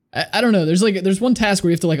 Scan? I don't know. There's one task where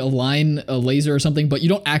you have to like align a laser or something, but you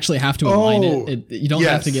don't actually have to align it. You don't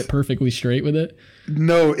have to get perfectly straight with it.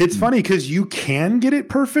 No, it's funny because you can get it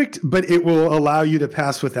perfect, but it will allow you to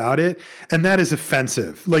pass without it. And that is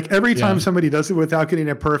offensive. Like every time somebody does it without getting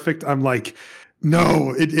it perfect, I'm like,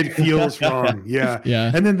 no, it feels wrong. Yeah.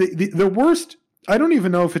 Yeah. And then the worst, I don't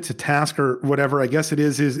even know if it's a task or whatever. I guess it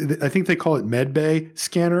is I think they call it MedBay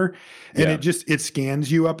scanner, and it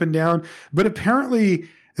scans you up and down. But apparently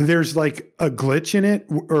there's like a glitch in it,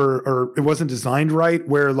 or it wasn't designed right,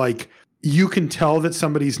 where like you can tell that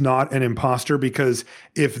somebody's not an imposter, because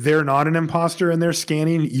if they're not an imposter and they're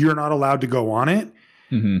scanning, you're not allowed to go on it.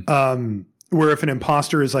 Mm-hmm. Where if an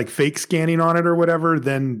imposter is like fake scanning on it or whatever,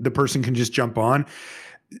 then the person can just jump on.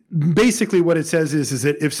 Basically what it says is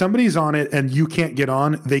that if somebody's on it and you can't get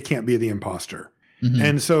on, they can't be the imposter. Mm-hmm.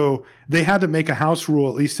 And so they had to make a house rule,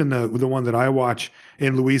 at least in the one that I watch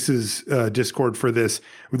in Luis's Discord for this,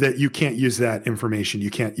 that you can't use that information.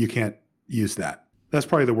 You can't use that. That's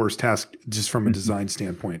probably the worst task just from a design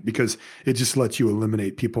standpoint, because it just lets you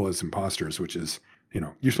eliminate people as imposters, which is,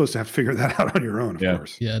 you're supposed to have to figure that out on your own, of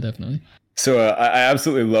course. Yeah, definitely. So I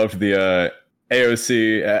absolutely loved the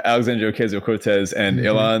AOC, Alexandria Ocasio-Cortez, and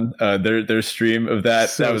Elon, their stream of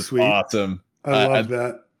that. So that was sweet. Awesome. I love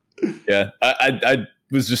that. Yeah, I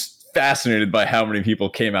was just fascinated by how many people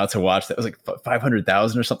came out to watch that. It was like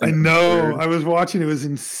 500,000 or something. I know. I was watching. It was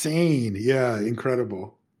insane. Yeah,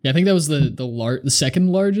 incredible. Yeah, I think that was the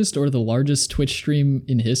second largest or the largest Twitch stream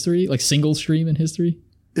in history, like single stream in history.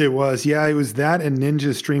 It was. Yeah, it was that, and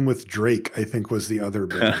Ninja stream with Drake, I think, was the other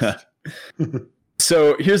biggest.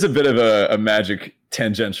 So here's a bit of a Magic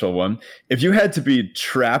tangential one. If you had to be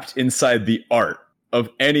trapped inside the art of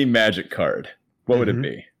any Magic card, what would it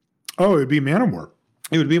be? Oh, it would be Manowar.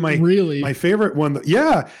 It would be my favorite one.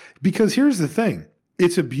 Yeah, because here's the thing.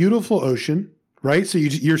 It's a beautiful ocean, right? So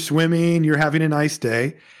you're swimming, you're having a nice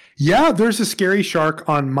day. Yeah, there's a scary shark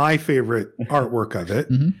on my favorite artwork of it.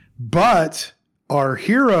 Mm-hmm. But our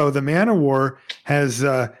hero, the Manowar, has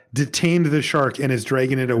detained the shark and is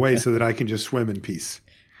dragging it away so that I can just swim in peace.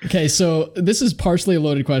 Okay, so this is partially a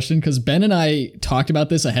loaded question because Ben and I talked about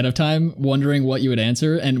this ahead of time, wondering what you would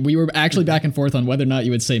answer, and we were actually back and forth on whether or not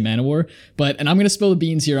you would say Manowar. And I'm going to spill the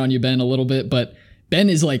beans here on you, Ben, a little bit, but Ben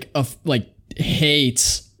is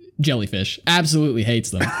hates jellyfish, absolutely hates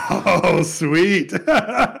them. Oh, sweet.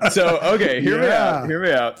 So, okay, hear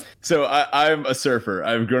me out. So I'm a surfer.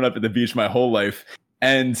 I've grown up at the beach my whole life,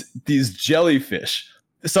 and these jellyfish,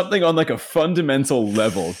 something on like a fundamental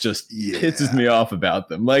level just pisses me off about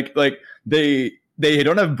them. Like they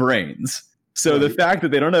don't have brains. So the fact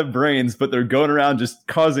that they don't have brains, but they're going around just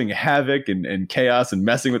causing havoc and chaos and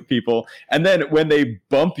messing with people. And then when they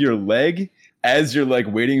bump your leg as you're like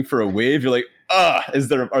waiting for a wave, you're like, are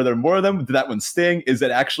there more of them? Did that one sting? Is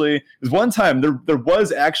that actually, there's one time there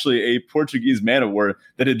was actually a Portuguese man-of-war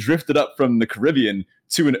that had drifted up from the Caribbean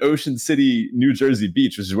to an Ocean City, New Jersey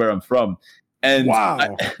beach, which is where I'm from. And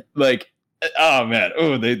wow. They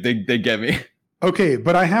get me. Okay,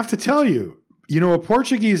 but I have to tell you, a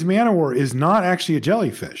Portuguese man-of-war is not actually a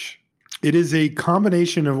jellyfish. It is a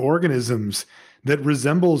combination of organisms that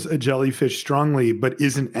resembles a jellyfish strongly, but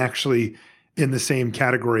isn't actually in the same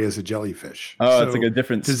category as a jellyfish. Oh, it's like a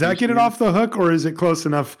different species. Does that get it off the hook, or is it close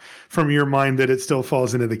enough from your mind that it still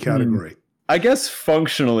falls into the category? I guess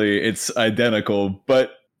functionally it's identical,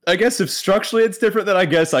 but I guess if structurally it's different, then I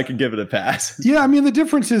guess I could give it a pass. Yeah, I mean, the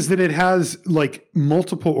difference is that it has like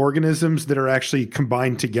multiple organisms that are actually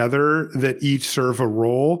combined together that each serve a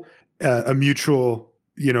role, a mutual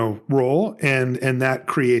role, and that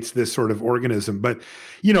creates this sort of organism. But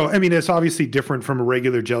I mean, it's obviously different from a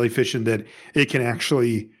regular jellyfish in that it can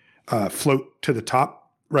actually float to the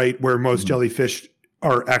top, right? Where most jellyfish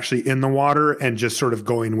are actually in the water and just sort of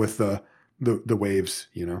going with the waves,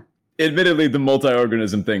 Admittedly, the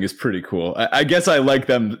multi-organism thing is pretty cool. I guess I like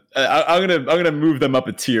them. I'm gonna move them up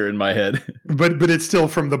a tier in my head. But it's still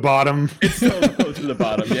from the bottom. It's still close to the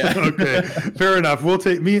bottom. Yeah. Okay. Fair enough. We'll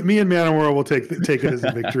take me and Manowar will take it as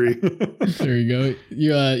a victory. There you go.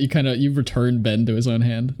 You returned Ben to his own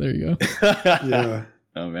hand. There you go. Yeah.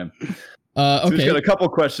 Oh man. Okay. So we've got a couple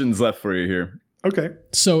questions left for you here. Okay.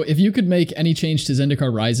 So if you could make any change to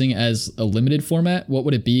Zendikar Rising as a limited format, what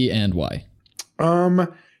would it be and why?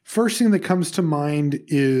 First thing that comes to mind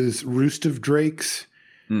is Roost of Drakes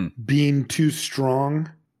being too strong.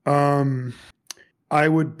 I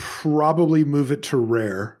would probably move it to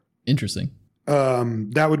rare. Interesting.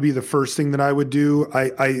 That would be the first thing that I would do.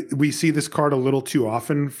 We see this card a little too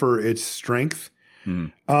often for its strength.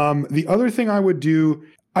 The other thing I would do,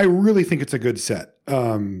 I really think it's a good set.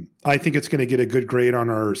 I think it's going to get a good grade on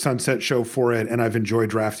our Sunset show for it, and I've enjoyed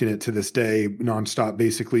drafting it to this day nonstop,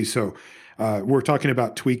 basically. So we're talking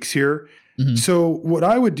about tweaks here. So what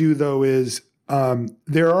I would do, though, is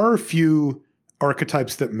there are a few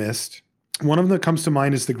archetypes that missed. One of them that comes to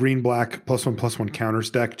mind is the green-black +1/+1 counters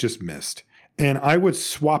deck just missed. And I would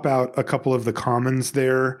swap out a couple of the commons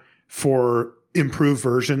there for improved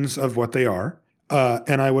versions of what they are.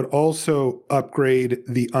 And I would also upgrade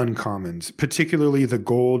the uncommons, particularly the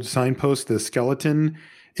gold signpost. The skeleton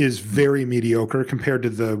is very mediocre compared to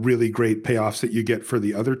the really great payoffs that you get for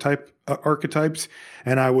the other type archetypes.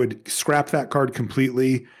 And I would scrap that card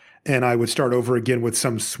completely, and I would start over again with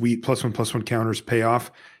some sweet +1/+1 counters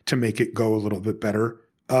payoff to make it go a little bit better.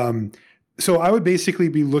 So I would basically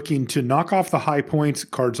be looking to knock off the high points,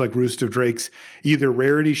 cards like Roost of Drakes, either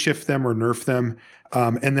rarity shift them or nerf them.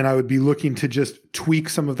 And then I would be looking to just tweak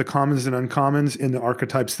some of the commons and uncommons in the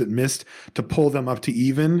archetypes that missed to pull them up to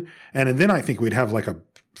even. And then I think we'd have like a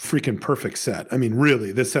freaking perfect set. I mean,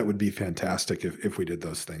 really, this set would be fantastic if we did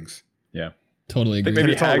those things. Yeah. Totally agree. And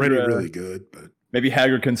it's already really good, but maybe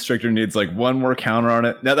Hagra Constrictor needs like one more counter on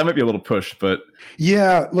it. Now that might be a little push, but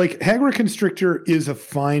yeah, like Hagra Constrictor is a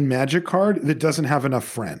fine magic card that doesn't have enough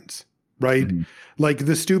friends, right? Like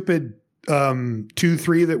the stupid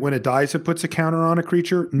 2/3 that when it dies it puts a counter on a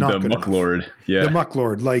creature. Not the good Muck enough. Lord. Yeah. The Muck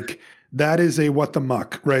Lord. Like that is a what the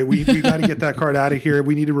muck, right? We got to get that card out of here.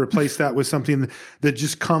 We need to replace that with something that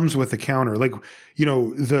just comes with a counter. Like, the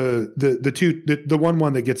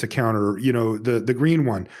 1/1 that gets a counter, the green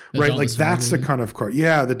one, right? Like that's the kind of card.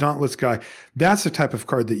 Yeah, the Dauntless guy. That's the type of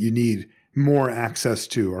card that you need more access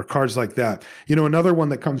to, or cards like that. Another one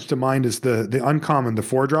that comes to mind is the uncommon, the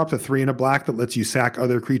 4-drop, the 3 and a black that lets you sack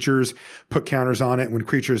other creatures, put counters on it. When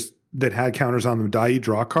creatures that had counters on them die, you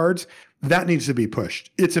draw cards. That needs to be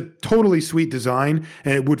pushed. It's a totally sweet design,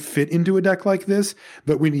 and it would fit into a deck like this,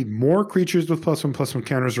 but we need more creatures with +1/+1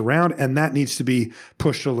 counters around, and that needs to be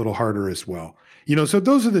pushed a little harder as well. So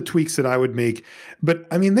those are the tweaks that I would make. But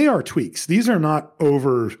I mean, they are tweaks. These are not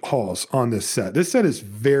overhauls on this set. This set is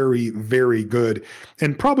very, very good,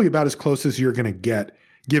 and probably about as close as you're going to get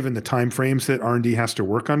given the time frames that R&D has to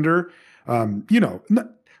work under.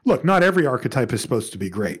 Look, not every archetype is supposed to be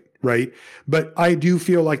great, right? But I do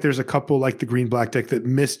feel like there's a couple like the green-black deck that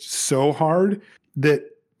missed so hard that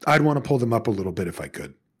I'd want to pull them up a little bit if I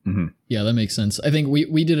could. Yeah, that makes sense. I think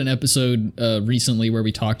we did an episode recently where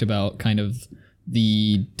we talked about kind of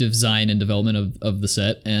the design and development of the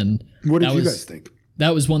set. And what did you guys think?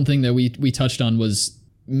 That was one thing that we touched on, was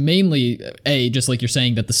mainly just like you're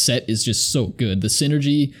saying, that the set is just so good. The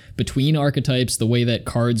synergy between archetypes, the way that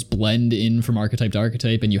cards blend in from archetype to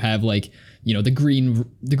archetype, and you have like, the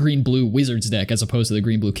green blue wizards deck as opposed to the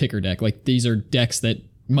green blue kicker deck. Like these are decks that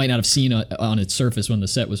you might not have seen on its surface when the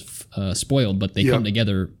set was spoiled, but they come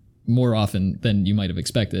together more often than you might have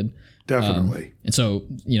expected. Definitely. And so,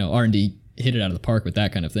 R&D hit it out of the park with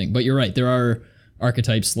that kind of thing. But you're right, there are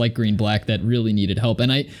archetypes like green black that really needed help.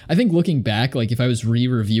 And I think looking back, like if I was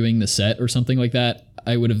re-reviewing the set or something like that,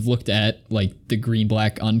 I would have looked at like the green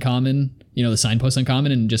black uncommon, the signpost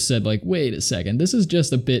uncommon, and just said like, wait a second, this is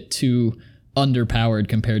just a bit too underpowered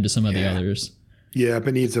compared to some of the others. Yeah,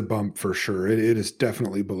 but needs a bump for sure. It is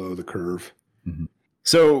definitely below the curve.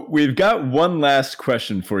 So we've got one last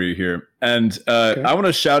question for you here. And I want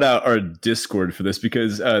to shout out our Discord for this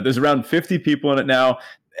because there's around 50 people in it now.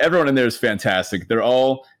 Everyone in there is fantastic. They're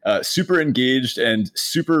all super engaged and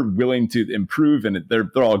super willing to improve, and they're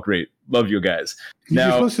all great. Love you guys.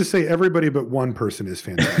 You're supposed to say everybody but one person is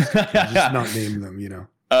fantastic. Just not name them,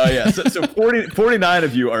 So 49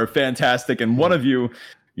 of you are fantastic, and one of you,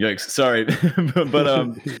 yikes, sorry.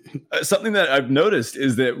 But something that I've noticed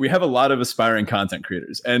is that we have a lot of aspiring content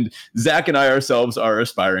creators, and Zach and I ourselves are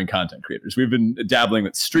aspiring content creators. We've been dabbling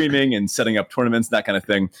with streaming and setting up tournaments, that kind of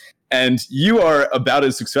thing. And you are about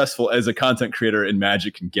as successful as a content creator in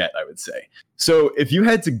Magic can get, I would say. So if you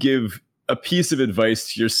had to give a piece of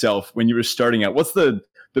advice to yourself when you were starting out, what's the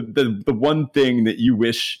one thing that you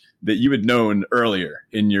wish that you had known earlier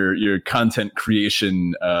in your content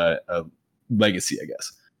creation legacy, I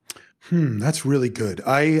guess? That's really good.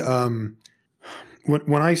 When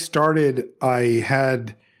I started, I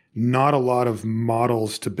had not a lot of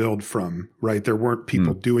models to build from, right? There weren't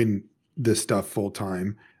people doing this stuff full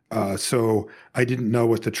time. So I didn't know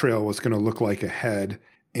what the trail was going to look like ahead.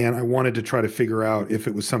 And I wanted to try to figure out if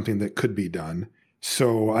it was something that could be done.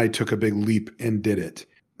 So I took a big leap and did it.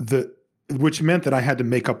 Which meant that I had to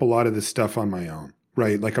make up a lot of this stuff on my own,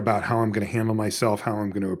 right? Like about how I'm going to handle myself, how I'm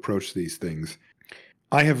going to approach these things.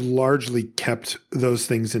 I have largely kept those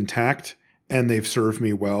things intact, and they've served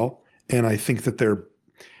me well. And I think that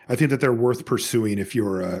they're worth pursuing if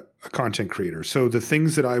you're a content creator. So the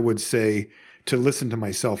things that I would say to listen to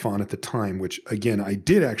myself on at the time, which again, I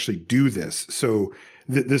did actually do this. So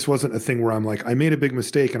this wasn't a thing where I'm like, I made a big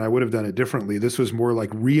mistake and I would have done it differently. This was more like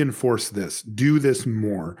reinforce this, do this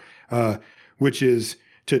more, which is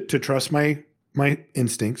to trust my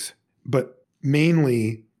instincts, but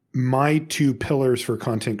mainly my two pillars for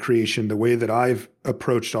content creation, the way that I've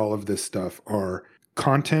approached all of this stuff are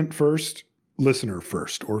content first, listener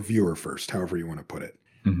first, or viewer first, however you want to put it.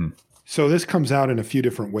 Mm-hmm. So this comes out in a few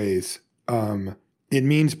different ways. It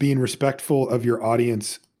means being respectful of your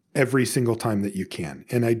audience every single time that you can.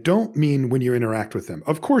 And I don't mean when you interact with them.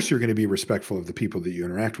 Of course, you're going to be respectful of the people that you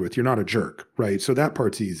interact with. You're not a jerk, right? So that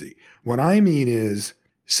part's easy. What I mean is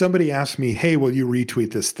somebody asked me, hey, will you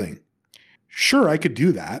retweet this thing? Sure, I could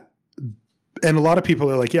do that. And a lot of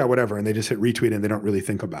people are like, yeah, whatever. And they just hit retweet and they don't really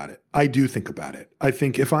think about it. I do think about it. I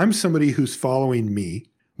think if I'm somebody who's following me,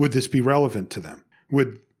 would this be relevant to them?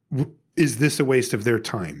 Is this a waste of their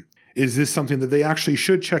time? Is this something that they actually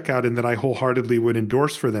should check out and that I wholeheartedly would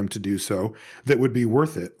endorse for them to do so that would be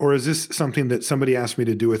worth it? Or is this something that somebody asked me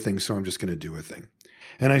to do a thing, so I'm just going to do a thing?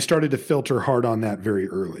 And I started to filter hard on that very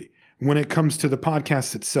early. When it comes to the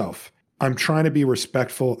podcast itself, I'm trying to be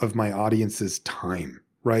respectful of my audience's time,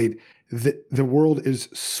 right? The world is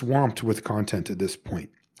swamped with content at this point.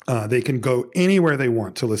 They can go anywhere they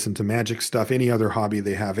want to listen to Magic stuff, any other hobby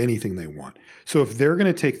they have, anything they want. So if they're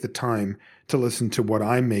going to take the time to listen to what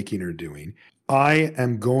I'm making or doing, I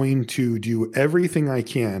am going to do everything I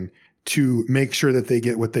can to make sure that they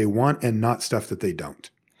get what they want and not stuff that they don't.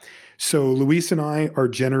 So Luis and I are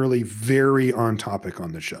generally very on topic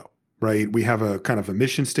on the show, right? We have a kind of a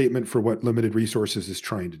mission statement for what Limited Resources is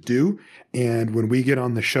trying to do. And when we get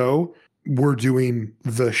on the show, we're doing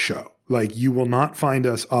the show. Like, you will not find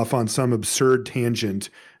us off on some absurd tangent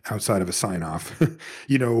outside of a sign off,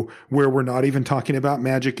 where we're not even talking about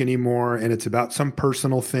Magic anymore and it's about some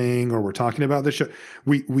personal thing, or we're talking about the show.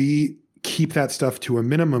 We keep that stuff to a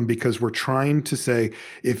minimum because we're trying to say,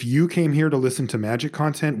 if you came here to listen to Magic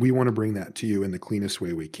content, we want to bring that to you in the cleanest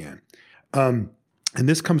way we can. And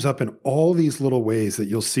this comes up in all these little ways that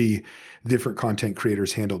you'll see different content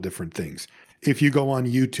creators handle different things. If you go on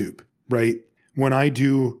YouTube, right? When I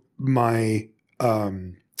do my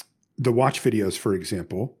the watch videos, for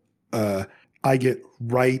example, I get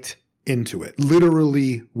right into it,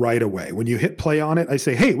 literally right away. When you hit play on it, I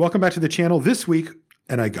say, hey, welcome back to the channel this week,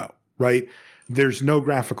 and I go, right? There's no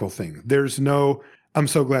graphical thing. There's no, I'm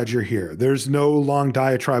so glad you're here. There's no long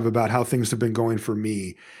diatribe about how things have been going for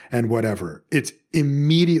me and whatever. It's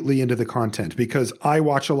immediately into the content because I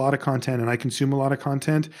watch a lot of content and I consume a lot of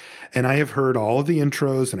content, and I have heard all of the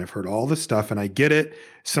intros and I've heard all the stuff and I get it.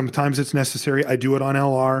 Sometimes it's necessary. I do it on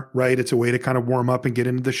LR, right? It's a way to kind of warm up and get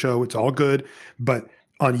into the show. It's all good. But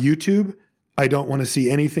on YouTube, I don't want to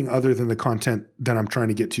see anything other than the content that I'm trying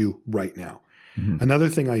to get to right now. Mm-hmm. Another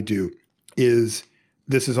thing I do is,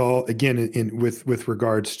 this is all, again, with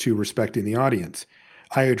regards to respecting the audience.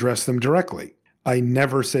 I address them directly. I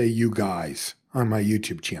never say you guys on my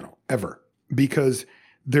YouTube channel, ever, because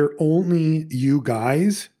they're only you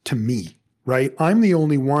guys to me, right? I'm the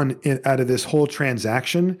only one out of this whole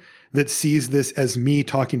transaction that sees this as me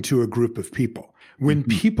talking to a group of people. When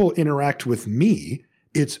people interact with me,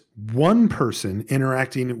 it's one person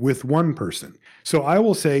interacting with one person. So I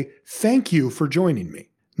will say, thank you for joining me.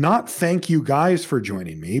 Not thank you guys for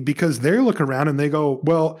joining me, because they look around and they go,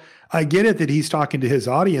 well, I get it that he's talking to his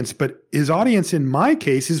audience, but his audience in my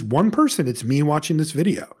case is one person. It's me watching this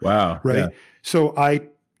video. Wow. Right. Yeah. So I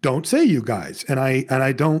don't say you guys. And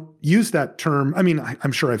I don't use that term. I mean,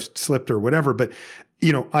 I'm sure I've slipped or whatever, but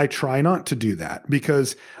I try not to do that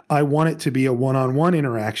because I want it to be a one-on-one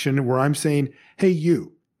interaction where I'm saying, hey,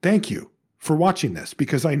 you, thank you for watching this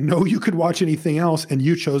because I know you could watch anything else and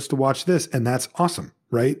you chose to watch this and that's awesome,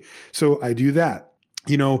 right? So I do that.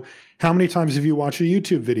 How many times have you watched a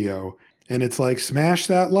YouTube video and it's like, smash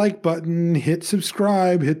that like button, hit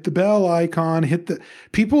subscribe, hit the bell icon,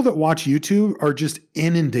 people that watch YouTube are just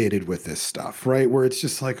inundated with this stuff, right? Where it's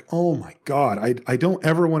just like, oh my God, I don't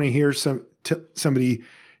ever want to hear somebody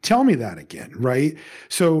tell me that again, right?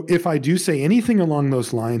 So if I do say anything along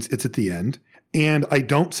those lines, it's at the end. And I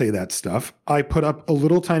don't say that stuff. I put up a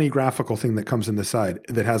little tiny graphical thing that comes in the side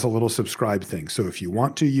that has a little subscribe thing. So if you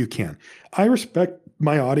want to, you can. I respect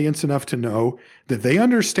my audience enough to know that they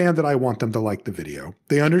understand that I want them to like the video.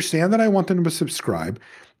 They understand that I want them to subscribe,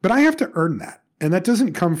 but I have to earn that. And that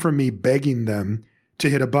doesn't come from me begging them to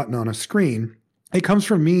hit a button on a screen. It comes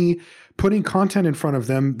from me putting content in front of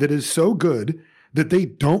them that is so good that they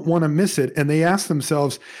don't want to miss it. And they ask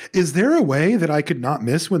themselves, is there a way that I could not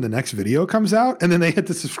miss when the next video comes out? And then they hit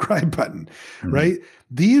the subscribe button, right?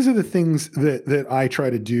 These are the things that I try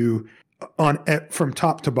to do from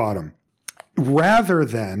top to bottom, rather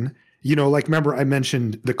than, remember I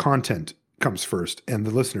mentioned the content comes first and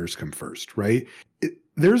the listeners come first, right?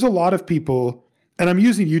 There's a lot of people, and I'm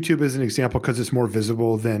using YouTube as an example because it's more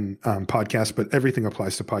visible than podcasts, but everything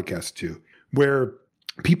applies to podcasts too, where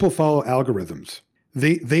people follow algorithms.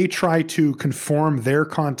 They try to conform their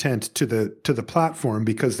content to the platform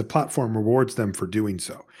because the platform rewards them for doing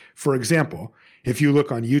so. For example, if you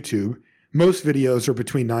look on YouTube, most videos are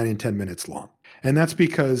between 9 and 10 minutes long. And that's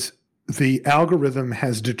because the algorithm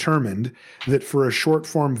has determined that for a short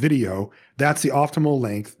form video, that's the optimal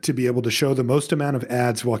length to be able to show the most amount of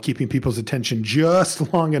ads while keeping people's attention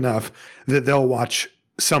just long enough that they'll watch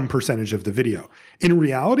some percentage of the video. In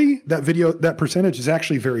reality, that percentage is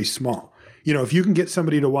actually very small. If you can get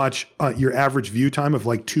somebody to watch your average view time of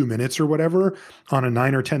like 2 minutes or whatever on a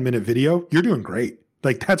 9 or 10 minute video, you're doing great.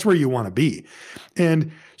 Like that's where you want to be.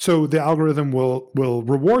 And so the algorithm will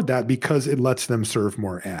reward that because it lets them serve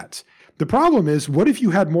more ads. The problem is, what if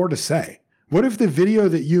you had more to say? What if the video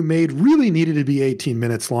that you made really needed to be 18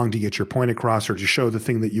 minutes long to get your point across or to show the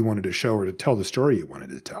thing that you wanted to show or to tell the story you wanted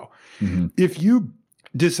to tell? Mm-hmm. If you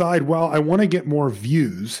decide, well, I want to get more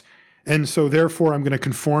views, and so therefore I'm going to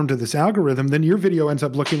conform to this algorithm, then your video ends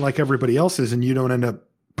up looking like everybody else's and you don't end up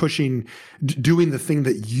doing the thing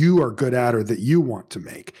that you are good at or that you want to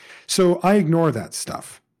make. So I ignore that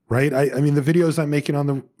stuff, right? I mean, the videos I'm making on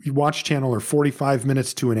the Watch channel are 45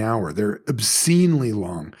 minutes to an hour. They're obscenely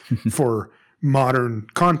long for modern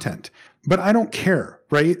content, but I don't care,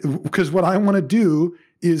 right? Because what I want to do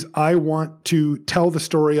is I want to tell the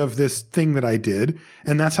story of this thing that I did,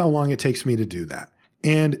 and that's how long it takes me to do that.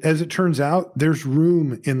 And as it turns out, there's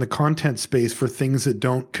room in the content space for things that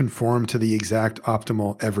don't conform to the exact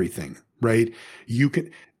optimal everything, right?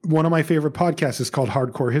 One of my favorite podcasts is called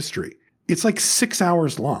Hardcore History. It's like 6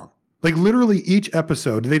 hours long. Like literally each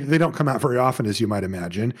episode, they don't come out very often, as you might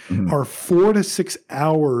imagine, are 4 to 6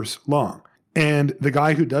 hours long. And the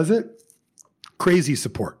guy who does it, crazy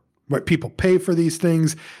support. Right? People pay for these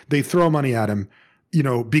things. They throw money at him,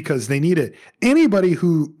 because they need it. Anybody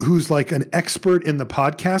who's like an expert in the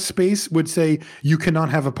podcast space would say you cannot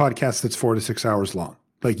have a podcast that's 4 to 6 hours long.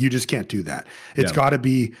 Like you just can't do that. It's got to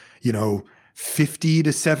be, 50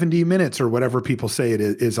 to 70 minutes or whatever people say it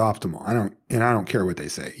is optimal. I don't care what they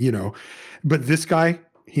say, but this guy,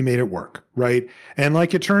 he made it work, right? And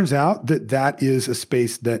like it turns out that is a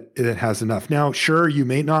space that has enough. Now, sure, you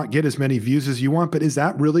may not get as many views as you want, but is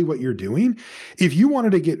that really what you're doing? If you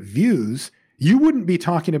wanted to get views, you wouldn't be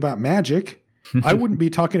talking about magic. I wouldn't be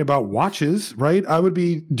talking about watches, right? I would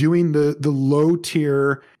be doing the low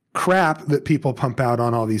tier crap that people pump out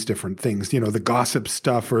on all these different things, the gossip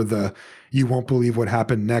stuff or the you won't believe what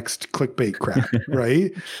happened next clickbait crap,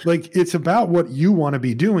 right? Like it's about what you want to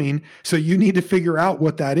be doing. So you need to figure out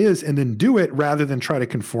what that is and then do it rather than try to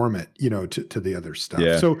conform it, to the other stuff.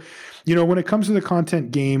 Yeah. So, when it comes to the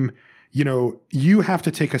content game, you have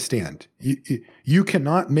to take a stand. You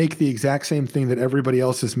cannot make the exact same thing that everybody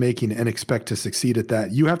else is making and expect to succeed at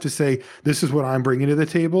that. You have to say, this is what I'm bringing to the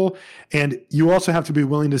table. And you also have to be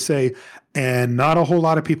willing to say, and not a whole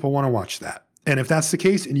lot of people want to watch that. And if that's the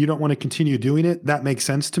case and you don't want to continue doing it, that makes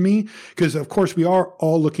sense to me. Because of course we are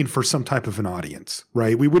all looking for some type of an audience,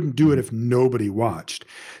 right? We wouldn't do it if nobody watched.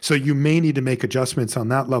 So you may need to make adjustments on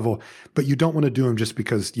that level, but you don't want to do them just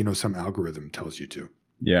because, some algorithm tells you to.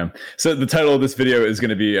 Yeah. So the title of this video is going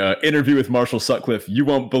to be Interview with Marshall Sutcliffe. You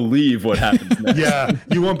won't believe what happens next. Yeah.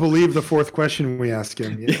 You won't believe the fourth question we ask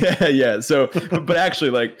him. Yeah. So, but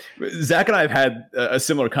actually, like, Zach and I have had a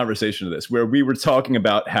similar conversation to this, where we were talking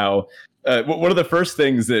about how one of the first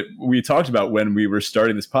things that we talked about when we were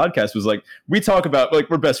starting this podcast was like, we talk about, like,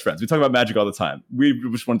 we're best friends. We talk about Magic all the time. We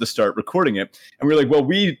just wanted to start recording it. And we were like, well,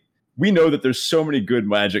 we know that there's so many good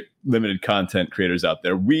Magic limited content creators out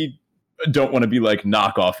there. We don't want to be like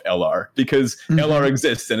knockoff LR, because LR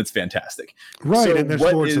exists and it's fantastic. Right. So and there's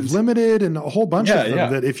Lords of Limited and a whole bunch of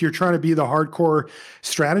them that if you're trying to be the hardcore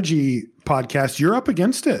strategy podcast, you're up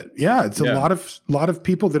against it. Yeah. It's a lot of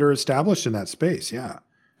people that are established in that space. Yeah.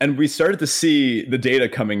 And we started to see the data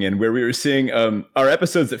coming in where we were seeing our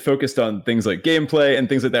episodes that focused on things like gameplay and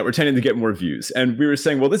things like that were tending to get more views. And we were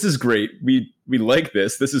saying, well, this is great. We like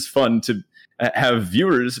this. This is fun to have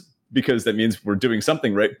viewers, because that means we're doing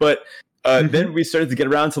something right. But then we started to get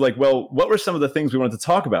around to like, well, what were some of the things we wanted to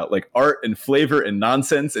talk about? Like art and flavor and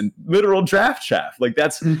nonsense and literal draft chaff. Like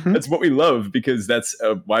that's what we love, because that's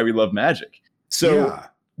why we love Magic. So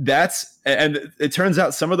and it turns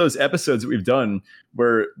out some of those episodes that we've done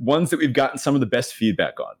were ones that we've gotten some of the best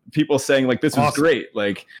feedback on. People saying like, this was great.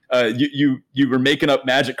 Like you were making up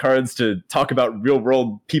Magic cards to talk about real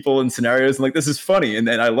world people and scenarios. And like, this is funny. And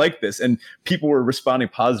I like this. And people were responding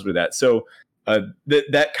positively to that. So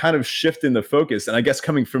that kind of shift in the focus, and I guess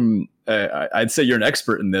coming from, I'd say you're an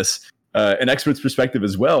expert in this, an expert's perspective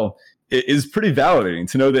as well, is pretty validating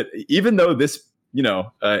to know that even though this,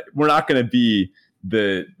 we're not going to be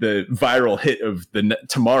the viral hit of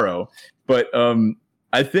tomorrow, but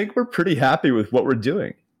I think we're pretty happy with what we're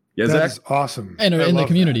doing. Yeah, that's awesome. And the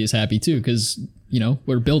community is happy too, because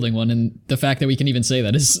we're building one, and the fact that we can even say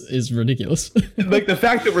that is ridiculous. Like the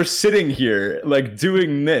fact that we're sitting here, like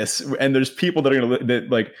doing this, and there's people that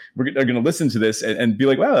are gonna listen to this and be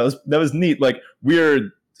like, wow, that was neat. Like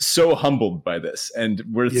we're so humbled by this, and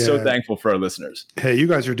we're so thankful for our listeners. Hey, you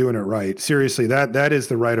guys are doing it right. Seriously, that is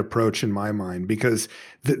the right approach in my mind, because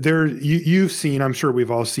you've seen, I'm sure we've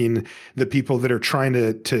all seen the people that are trying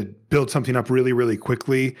to build something up really, really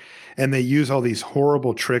quickly, and they use all these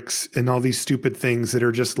horrible tricks and all these stupid things that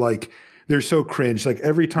are just like, they're so cringe. Like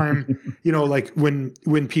every time, like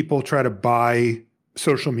when people try to buy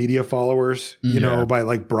social media followers, by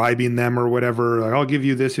like bribing them or whatever, like I'll give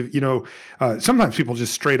you this, if sometimes people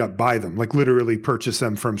just straight up buy them, like literally purchase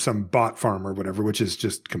them from some bot farm or whatever, which is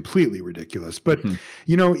just completely ridiculous. But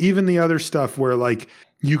even the other stuff where like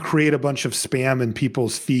you create a bunch of spam in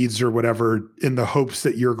people's feeds or whatever in the hopes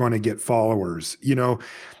that you're going to get followers,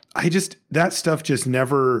 that stuff just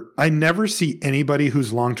I never see anybody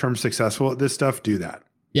who's long-term successful at this stuff do that.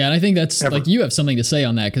 Yeah, and I think that's like, you have something to say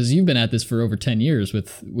on that, because you've been at this for over 10 years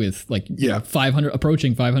with like 500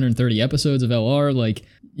 approaching 530 episodes of LR. Like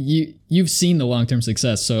you've seen the long-term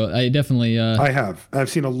success. So I definitely I've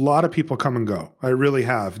seen a lot of people come and go. I really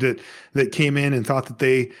have, that came in and thought that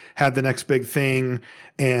they had the next big thing,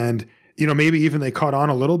 and maybe even they caught on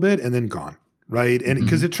a little bit and then gone, right? And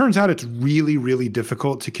because it turns out it's really, really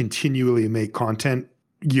difficult to continually make content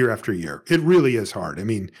year after year. It really is hard. I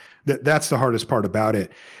mean, that's the hardest part about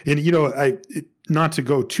it. And, not to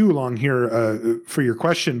go too long here for your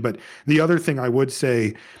question, but the other thing I would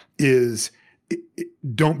say is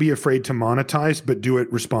don't be afraid to monetize, but do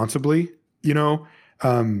it responsibly.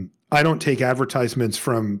 I don't take advertisements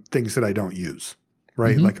from things that I don't use,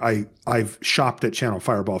 right? Like I've shopped at Channel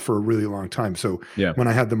Fireball for a really long time. So when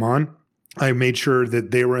I had them on, I made sure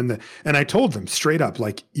that they were and I told them straight up,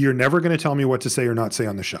 like, you're never going to tell me what to say or not say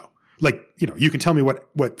on the show. Like, you can tell me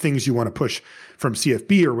what things you want to push from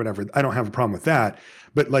CFB or whatever. I don't have a problem with that.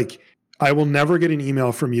 But like, I will never get an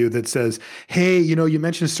email from you that says, hey, you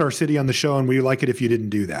mentioned Star City on the show and we like it if you didn't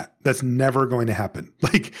do that. That's never going to happen.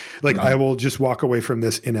 Like I will just walk away from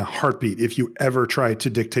this in a heartbeat if you ever try to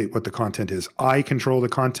dictate what the content is. I control the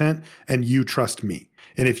content and you trust me.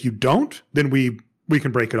 And if you don't, then we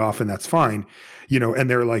can break it off and that's fine. And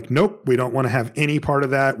they're like, nope, we don't want to have any part of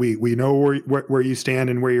that. We know where you stand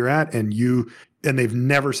and where you're at, and they've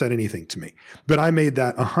never said anything to me. But I made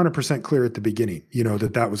that 100% clear at the beginning,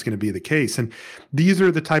 that was going to be the case. And these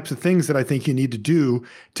are the types of things that I think you need to do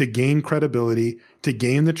to gain credibility, to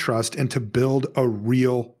gain the trust, and to build a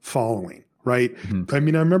real following, right? I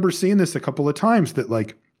mean, I remember seeing this a couple of times, that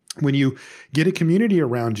like when you get a community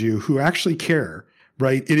around you who actually care,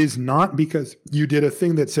 right? It is not because you did a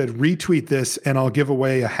thing that said, retweet this and I'll give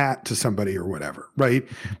away a hat to somebody or whatever, right?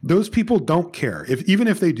 Those people don't care. Even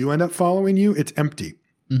if they do end up following you, it's empty.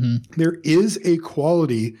 There is a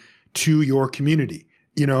quality to your community,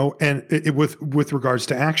 and with regards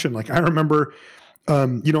to action. Like I remember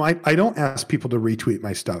I don't ask people to retweet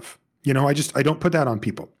my stuff. I don't put that on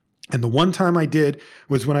people. And the one time I did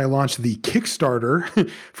was when I launched the Kickstarter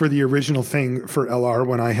for the original thing for LR,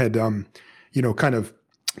 when I had, kind of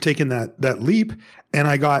taken that leap, and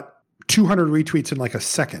I got 200 retweets in like a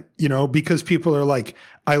second, because people are like,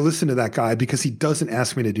 I listen to that guy because he doesn't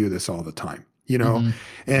ask me to do this all the time,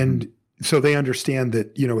 and so they understand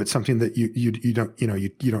that, it's something that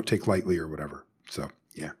you don't take lightly or whatever. So,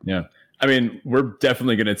 yeah. Yeah. I mean, we're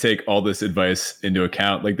definitely going to take all this advice into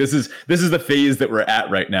account. Like this is the phase that we're at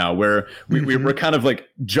right now, where we're kind of like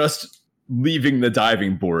just leaving the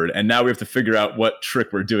diving board, and now we have to figure out what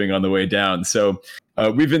trick we're doing on the way down. So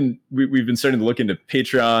we've been starting to look into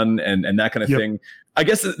Patreon and that kind of thing. I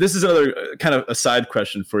guess this is another kind of a side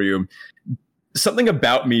question for you. Something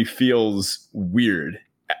about me feels weird,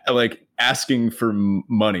 like asking for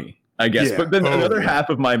money, I guess. Yeah. But then another half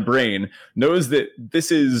of my brain knows that this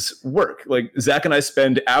is work. Like Zach and I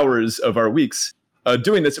spend hours of our weeks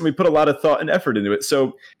doing this, and we put a lot of thought and effort into it.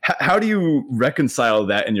 So how do you reconcile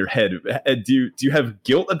that in your head? Do you have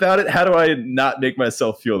guilt about it? How do I not make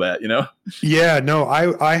myself feel that, Yeah, no,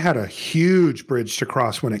 I had a huge bridge to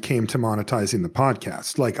cross when it came to monetizing the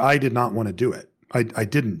podcast. Like I did not want to do it. I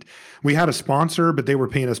didn't. We had a sponsor, but they were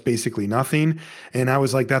paying us basically nothing. And I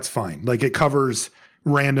was like, that's fine. Like it covers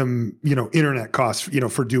random, internet costs,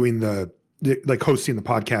 for doing like hosting the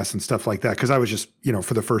podcast and stuff like that. Cause I was just,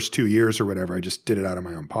 for the first 2 years or whatever, I just did it out of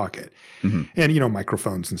my own pocket and,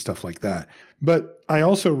 microphones and stuff like that. But I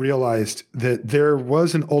also realized that there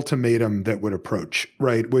was an ultimatum that would approach,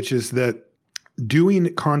 right? Which is that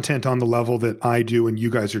doing content on the level that I do and you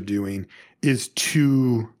guys are doing is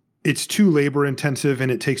too labor intensive,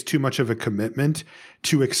 and it takes too much of a commitment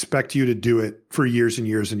to expect you to do it for years and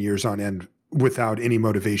years and years on end without any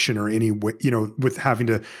motivation or any, with having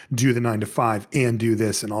to do the 9 to 5 and do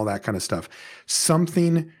this and all that kind of stuff.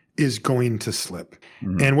 Something is going to slip.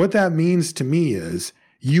 And what that means to me is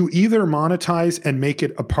you either monetize and make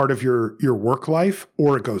it a part of your work life,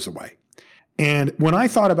 or it goes away. And when I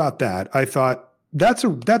thought about that, I thought that's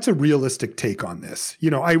a realistic take on this.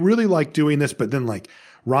 I really like doing this, but then like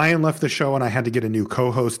Ryan left the show and I had to get a new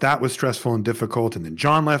co-host. That was stressful and difficult. And then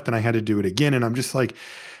John left and I had to do it again. And I'm just like,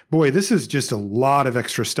 boy, this is just a lot of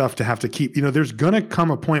extra stuff to have to keep. There's going to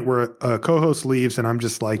come a point where a co-host leaves and I'm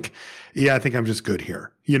just like, yeah, I think I'm just good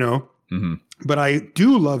here, But I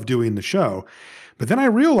do love doing the show. But then I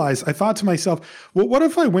realized, I thought to myself, well, what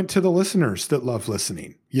if I went to the listeners that love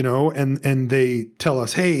listening, and they tell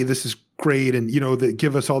us, hey, this is great. And, that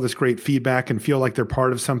give us all this great feedback and feel like they're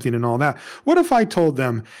part of something and all that. What if I told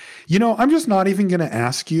them, I'm just not even going to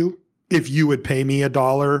ask you if you would pay me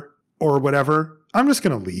 $1 or whatever. I'm just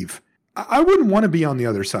going to leave. I wouldn't want to be on the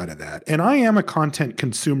other side of that. And I am a content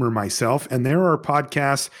consumer myself. And there are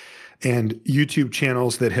podcasts and YouTube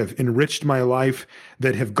channels that have enriched my life,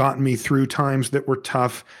 that have gotten me through times that were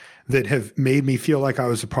tough, that have made me feel like I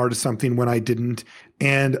was a part of something when I didn't.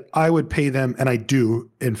 And I would pay them, and I do,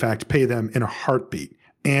 in fact, pay them in a heartbeat.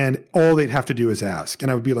 And all they'd have to do is ask.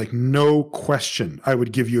 And I would be like, no question, I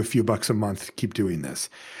would give you a few bucks a month to keep doing this,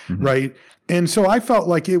 right? And so I felt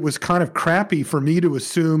like it was kind of crappy for me to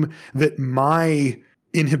assume that my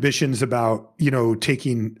inhibitions about,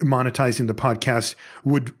 monetizing the podcast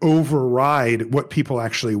would override what people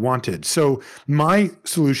actually wanted. So my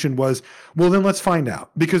solution was, well, then let's find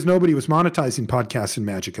out, because nobody was monetizing podcasts and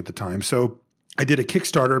Magic at the time. So I did a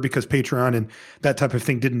Kickstarter because Patreon and that type of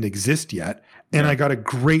thing didn't exist yet. And I got a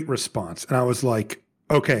great response. And I was like,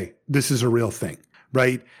 okay, this is a real thing,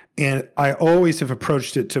 right? And I always have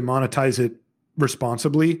approached it to monetize it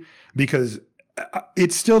responsibly, because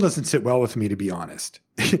it still doesn't sit well with me, to be honest.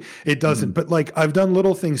 It doesn't. But like, I've done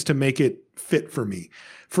little things to make it fit for me.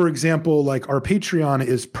 For example, like our Patreon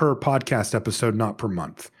is per podcast episode, not per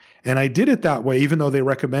month. And I did it that way, even though they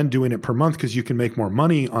recommend doing it per month because you can make more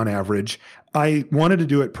money on average. I wanted to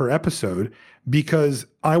do it per episode because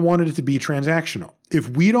I wanted it to be transactional. If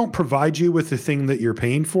we don't provide you with the thing that you're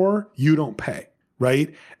paying for, you don't pay,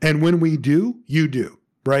 right? And when we do, you do,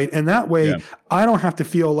 right? And that way, I don't have to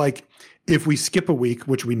feel like if we skip a week,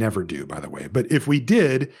 which we never do, by the way, but if we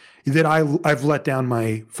did, that I've let down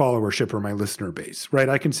my followership or my listener base, right?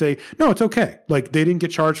 I can say, no, it's okay. Like they didn't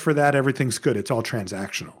get charged for that. Everything's good. It's all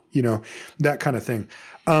transactional, that kind of thing.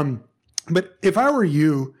 But if I were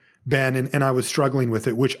you, Ben, and I was struggling with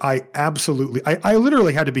it, which I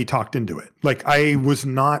literally had to be talked into it. Like I was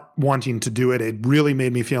not wanting to do it. It really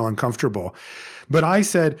made me feel uncomfortable. But I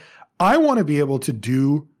said, I want to be able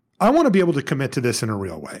to commit to this in a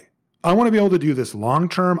real way. I want to be able to do this long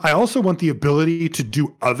term. I also want the ability to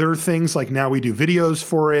do other things. Like now we do videos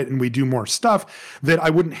for it and we do more stuff that I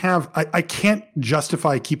wouldn't have. I can't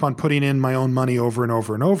justify keep on putting in my own money over and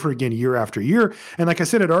over and over again, year after year. And like I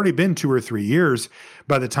said, it had already been 2 or 3 years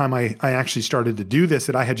by the time I actually started to do this,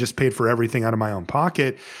 that I had just paid for everything out of my own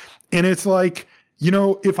pocket. And it's like,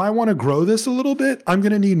 if I want to grow this a little bit, I'm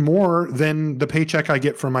going to need more than the paycheck I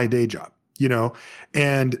get from my day job,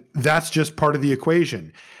 and that's just part of the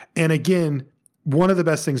equation. And again, one of the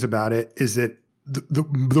best things about it is that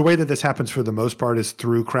the way that this happens for the most part is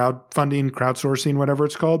through crowdfunding, crowdsourcing, whatever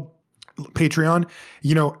it's called, Patreon,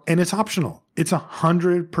 and it's optional. It's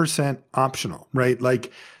 100% optional, right?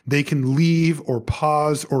 Like they can leave or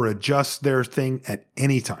pause or adjust their thing at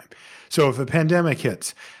any time. So if a pandemic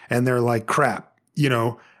hits and they're like, crap,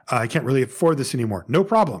 I can't really afford this anymore. No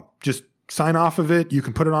problem. Just sign off of it. You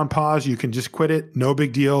can put it on pause. You can just quit it. No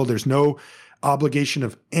big deal. There's no obligation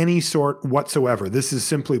of any sort whatsoever. This is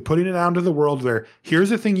simply putting it out into the world where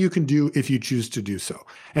here's a thing you can do if you choose to do so.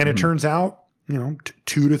 And it turns out, 2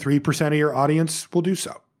 to 3% of your audience will do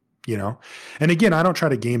so, And again, I don't try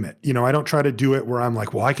to game it. I don't try to do it where I'm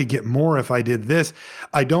like, well, I could get more if I did this.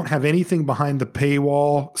 I don't have anything behind the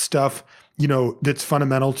paywall stuff, that's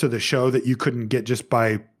fundamental to the show that you couldn't get just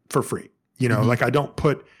for free. Like I don't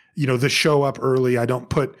put, the show up early. I don't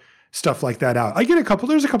put stuff like that out.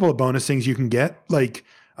 There's a couple of bonus things you can get. Like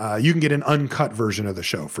you can get an uncut version of the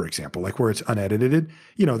show, for example, like where it's unedited,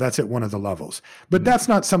 that's at one of the levels. But that's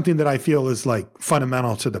not something that I feel is like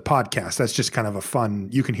fundamental to the podcast. That's just kind of a fun,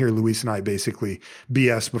 you can hear Luis and I basically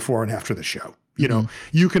BS before and after the show.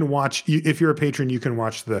 You can watch, if you're a patron, you can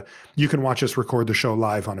watch us record the show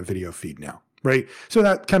live on a video feed now, right? So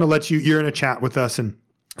that kind of lets you're in a chat with us and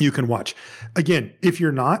you can watch. Again, if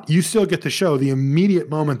you're not, you still get the show the immediate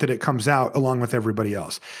moment that it comes out along with everybody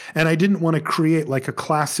else. And I didn't want to create like a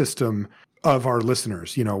class system of our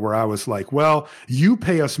listeners, where I was like, well, you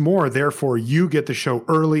pay us more, therefore you get the show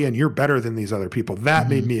early and you're better than these other people. That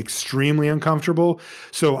made me extremely uncomfortable.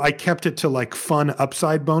 So I kept it to like fun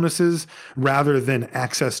upside bonuses rather than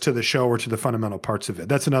access to the show or to the fundamental parts of it.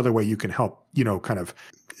 That's another way you can help, kind of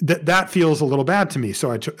that feels a little bad to me. So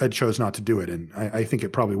I chose not to do it. And I think it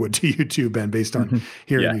probably would to you too, Ben, based on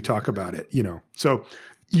hearing you talk about it, so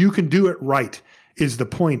you can do it right is the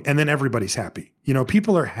point. And then everybody's happy.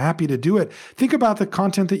 People are happy to do it. Think about the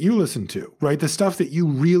content that you listen to, right? The stuff that you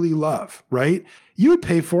really love, right? You would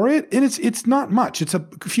pay for it. And it's not much. It's a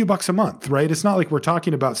few bucks a month, right? It's not like we're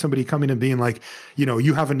talking about somebody coming and being like,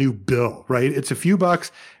 you have a new bill, right? It's a few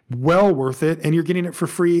bucks, well worth it. And you're getting it for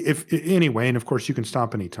free anyway. And of course you can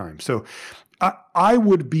stop anytime. So I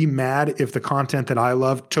would be mad if the content that I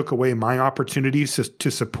love took away my opportunities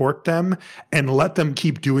to support them and let them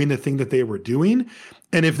keep doing the thing that they were doing.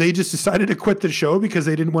 And if they just decided to quit the show because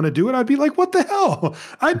they didn't want to do it, I'd be like, what the hell?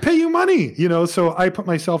 I'd pay you money, So I put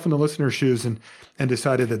myself in the listener's shoes and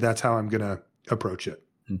decided that that's how I'm going to approach it.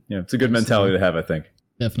 Yeah, it's a good mentality to have, I think.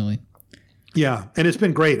 Definitely. Yeah, and it's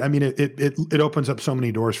been great. I mean, it opens up so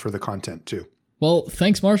many doors for the content too. Well,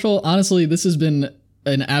 thanks, Marshall. Honestly, this has been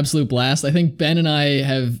an absolute blast. I think Ben and I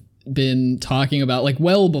have been talking about, like,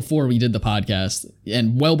 well before we did the podcast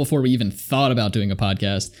and well before we even thought about doing a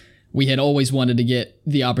podcast, we had always wanted to get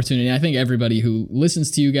the opportunity. I think everybody who listens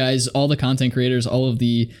to you guys, all the content creators, all of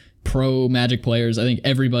the pro Magic players, I think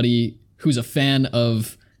everybody who's a fan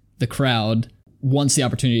of the crowd wants the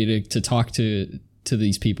opportunity to talk to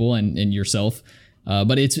these people and yourself.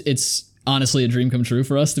 But it's honestly a dream come true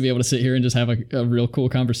for us to be able to sit here and just have a real cool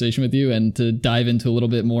conversation with you and to dive into a little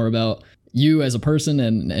bit more about you as a person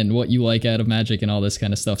and what you like out of Magic and all this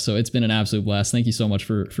kind of stuff. So it's been an absolute blast. Thank you so much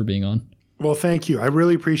for being on. Well, thank you. I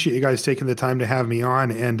really appreciate you guys taking the time to have me on.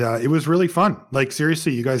 And it was really fun. Like,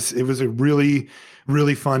 seriously, you guys, it was a really,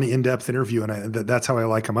 really fun, in-depth interview. And that's how I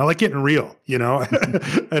like them. I like getting real,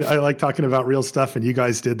 I like talking about real stuff. And you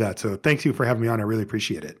guys did that. So thank you for having me on. I really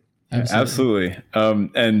appreciate it. Absolutely.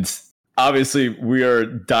 And obviously, we are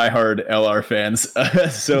diehard LR fans.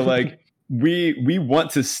 So like we want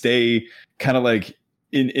to stay kind of like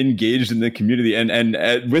engaged in the community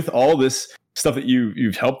and with all this stuff that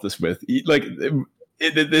you've helped us with, like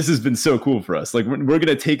this has been so cool for us. Like we're going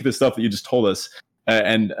to take the stuff that you just told us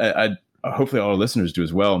and hopefully all our listeners do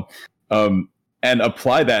as well. And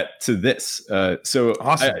apply that to this. So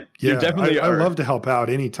awesome. I love to help out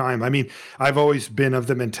anytime. I mean, I've always been of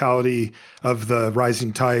the mentality of the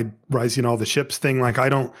rising tide, rising all the ships thing. Like I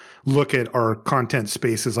don't look at our content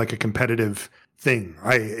space as like a competitive thing.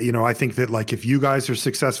 I think that like if you guys are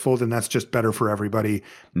successful, then that's just better for everybody.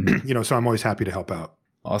 So I'm always happy to help out.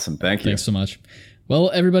 Awesome. Thank you. Thanks so much. Well,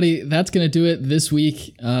 everybody, that's going to do it this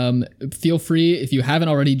week. Feel free, if you haven't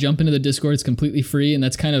already, jump into the Discord. It's completely free. And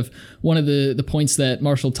that's kind of one of the points that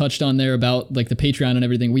Marshall touched on there about like the Patreon and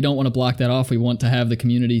everything. We don't want to block that off. We want to have the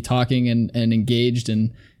community talking and engaged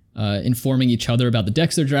and informing each other about the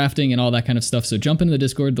decks they're drafting and all that kind of stuff. So jump into the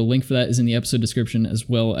Discord. The link for that is in the episode description as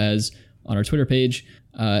well as on our Twitter page.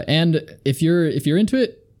 And if you're into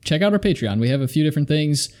it, check out our Patreon. We have a few different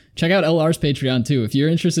things. Check out LR's Patreon too. If you're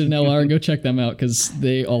interested in LR, go check them out because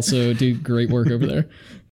they also do great work over there.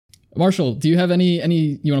 Marshall, do you have any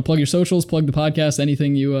you want to plug your socials, plug the podcast,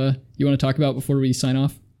 anything you want to talk about before we sign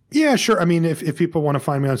off? Yeah, sure. I mean, if people want to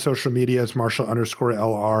find me on social media, it's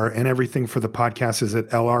Marshall_LR, and everything for the podcast is at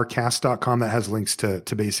lrcast.com. That has links to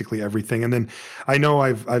basically everything. And then I know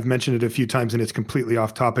I've mentioned it a few times and it's completely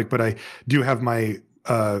off topic, but I do have my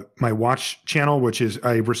watch channel, which is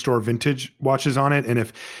I restore vintage watches on it. And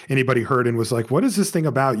if anybody heard and was like, what is this thing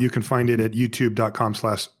about? You can find it at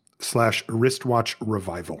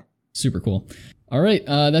youtube.com/wristwatchrevival. Super cool. All right.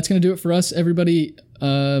 That's going to do it for us, everybody.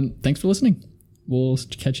 Thanks for listening. We'll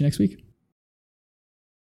catch you next week.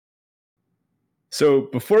 So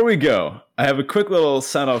before we go, I have a quick little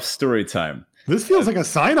sign-off story time. This feels like a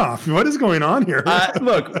sign-off. What is going on here?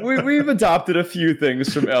 Look, we've adopted a few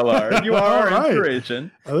things from LR. You are our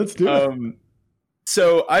inspiration. Let's do it.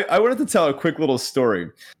 So I wanted to tell a quick little story.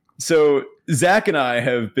 So Zach and I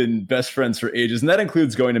have been best friends for ages, and that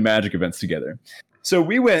includes going to Magic events together. So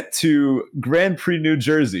we went to Grand Prix, New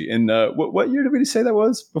Jersey in what year did we say that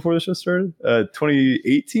was before the show started?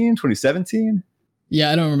 2018, 2017?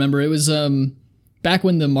 Yeah, I don't remember. It was back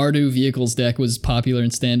when the Mardu Vehicles deck was popular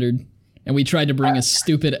and standard. And we tried to bring a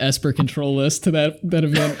stupid Esper control list to that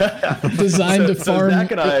event designed to farm. So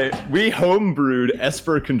Zach and I, we homebrewed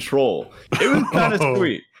Esper control. It was kind of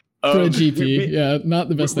sweet. For a GP, not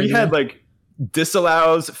the best thing. We had like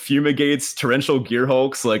disallows, fumigates, torrential gear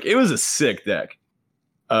hulks. Like it was a sick deck.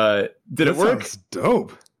 Did it work? Sounds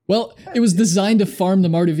dope. Well, it was designed to farm the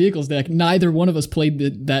Mardu Vehicles deck. Neither one of us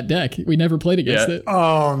played that deck. We never played against it.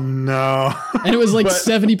 Oh, no. And it was like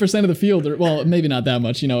 70% of the field. Well, maybe not that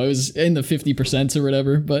much. It was in the 50% or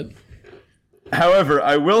whatever. But however,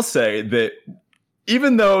 I will say that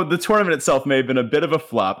even though the tournament itself may have been a bit of a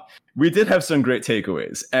flop, we did have some great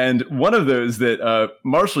takeaways. And one of those that,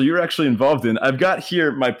 Marshall, you were actually involved in, I've got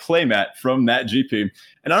here my playmat from that GP.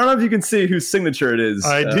 And I don't know if you can see whose signature it is.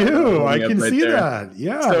 I do. I can see that.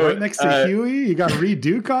 Yeah. So, right next to Huey. You got Reed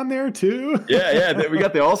Duke on there too. Yeah. We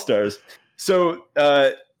got the All-Stars. So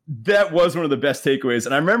that was one of the best takeaways.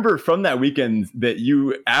 And I remember from that weekend that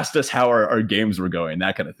you asked us how our games were going,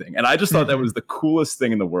 that kind of thing. And I just thought that was the coolest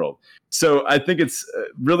thing in the world. So I think it's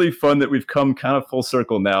really fun that we've come kind of full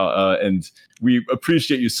circle now. And we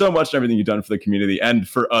appreciate you so much and everything you've done for the community and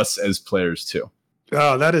for us as players too.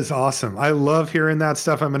 Oh, that is awesome. I love hearing that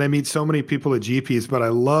stuff. I mean, I meet so many people at GPs, but I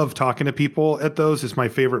love talking to people at those. It's my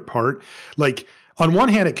favorite part. Like, on one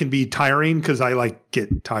hand, it can be tiring because I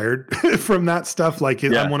get tired from that stuff.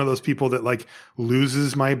 I'm one of those people that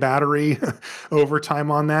loses my battery over time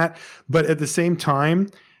on that. But at the same time,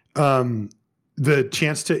 the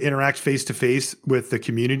chance to interact face to face with the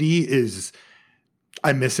community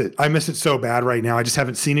I miss it. I miss it so bad right now. I just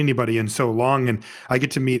haven't seen anybody in so long, and I get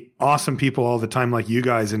to meet awesome people all the time like you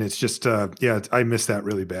guys. And it's just, I miss that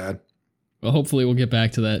really bad. Well, hopefully we'll get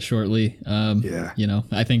back to that shortly.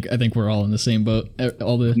 I think we're all in the same boat.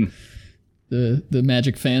 All the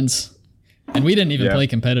Magic fans, and we didn't even play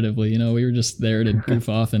competitively. We were just there to goof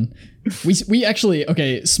off, and we actually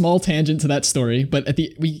small tangent to that story. But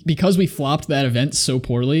because we flopped that event so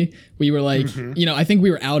poorly, we were like, I think we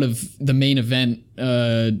were out of the main event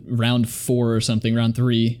round 4 or something, round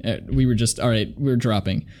 3. We were just all right. We're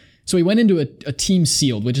dropping, so we went into a team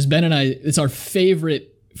sealed, which is Ben and I. It's our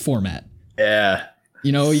favorite format. Yeah.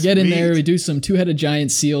 You get in there, we do some 2-headed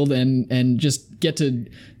giant sealed and just get to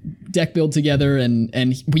deck build together.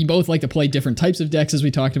 And we both like to play different types of decks as we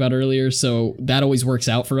talked about earlier. So that always works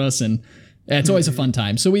out for us. And it's always a fun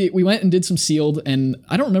time. So we went and did some sealed, and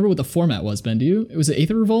I don't remember what the format was, Ben. Do you? It was an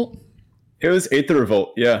Aether Revolt? It was Aether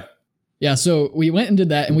Revolt. Yeah. Yeah. So we went and did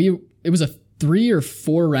that, and it was a 3 or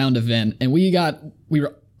 4 round event, and we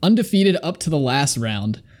were undefeated up to the last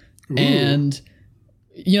round. Ooh. And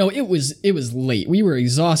it was late. We were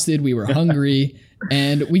exhausted. We were hungry.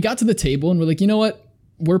 And we got to the table and we're like, you know what?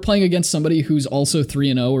 We're playing against somebody who's also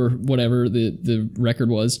 3-0 or whatever the record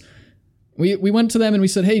was. We went to them and we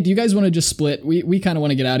said, hey, do you guys want to just split? We kind of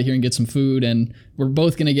want to get out of here and get some food. And we're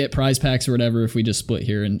both going to get prize packs or whatever if we just split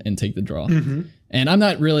here and take the draw. Mm-hmm. And I'm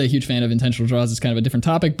not really a huge fan of intentional draws. It's kind of a different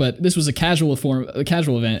topic, but this was a casual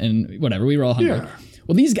event and whatever. We were all hungry. Yeah.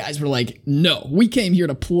 Well, these guys were like, no, we came here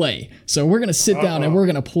to play. So we're going to sit down and we're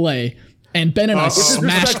going to play. And Ben and I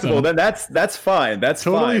smashed them. Then that's fine. That's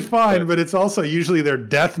totally fine, but it's also usually their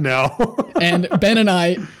death knell. And Ben and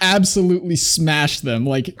I absolutely smashed them.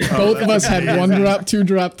 Like both of us had 1 drop, 2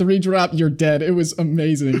 drop, 3 drop. You're dead. It was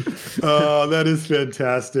amazing. Oh, that is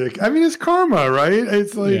fantastic. I mean, it's karma, right?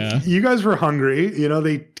 It's like you guys were hungry. You know,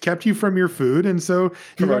 they kept you from your food, and so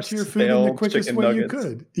you got to your food in the quickest way you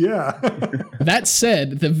could. Yeah. That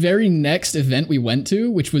said, the very next event we went to,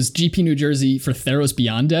 which was GP New Jersey for Theros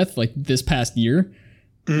Beyond Death, like this past year,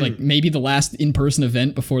 like maybe the last in-person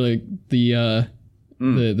event before the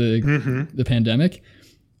pandemic,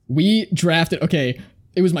 we drafted. Okay,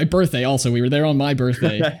 it was my birthday. Also, we were there on my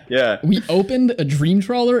birthday. Yeah. We opened a Dream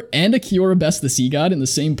Trawler and a Kiora Best the Sea God in the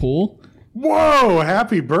same pool. Whoa!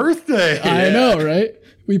 Happy birthday! I know, right?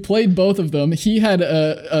 We played both of them. He had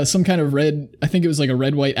some kind of red, I think it was like a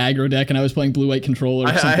red-white aggro deck, and I was playing blue-white controller.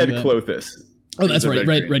 I had Klothys. Oh, that's right.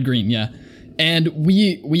 Red-green, yeah. And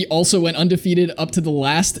we also went undefeated up to the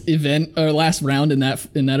last event, or last round in that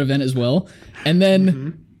event as well. And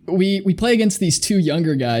then we play against these 2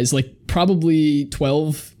 younger guys, like probably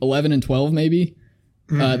 11 and 12 maybe.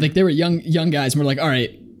 Like they were young guys, and we're like, all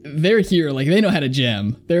right, they're here, like they know how to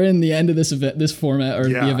jam. They're in the end of this event, this format or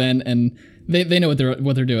the event, and they know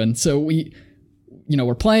what they're doing. So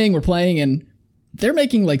we're playing, and they're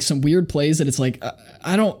making like some weird plays that it's like,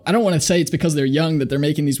 I don't want to say it's because they're young that they're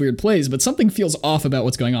making these weird plays, but something feels off about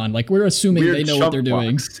what's going on. Like we're assuming weird they know what they're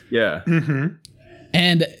doing. Yeah.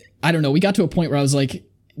 And I don't know. We got to a point where I was like,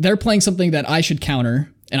 they're playing something that I should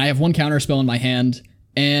counter, and I have 1 counter spell in my hand.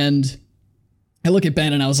 And I look at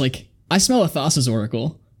Ben and I was like, I smell a Thassa's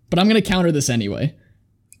Oracle, but I'm going to counter this anyway.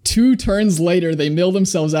 2 turns later, they mill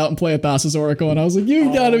themselves out and play a Thassa's Oracle, and I was like,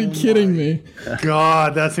 you've got to be kidding me.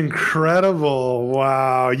 God, that's incredible.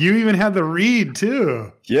 Wow. You even had the read,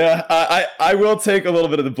 too. Yeah, I will take a little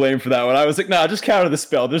bit of the blame for that one. I was like, nah, just counter the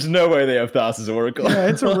spell. There's no way they have Thassa's Oracle. Yeah,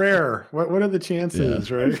 it's a rare. What are the chances,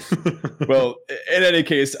 right? Well, in any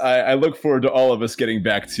case, I look forward to all of us getting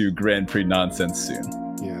back to Grand Prix nonsense soon.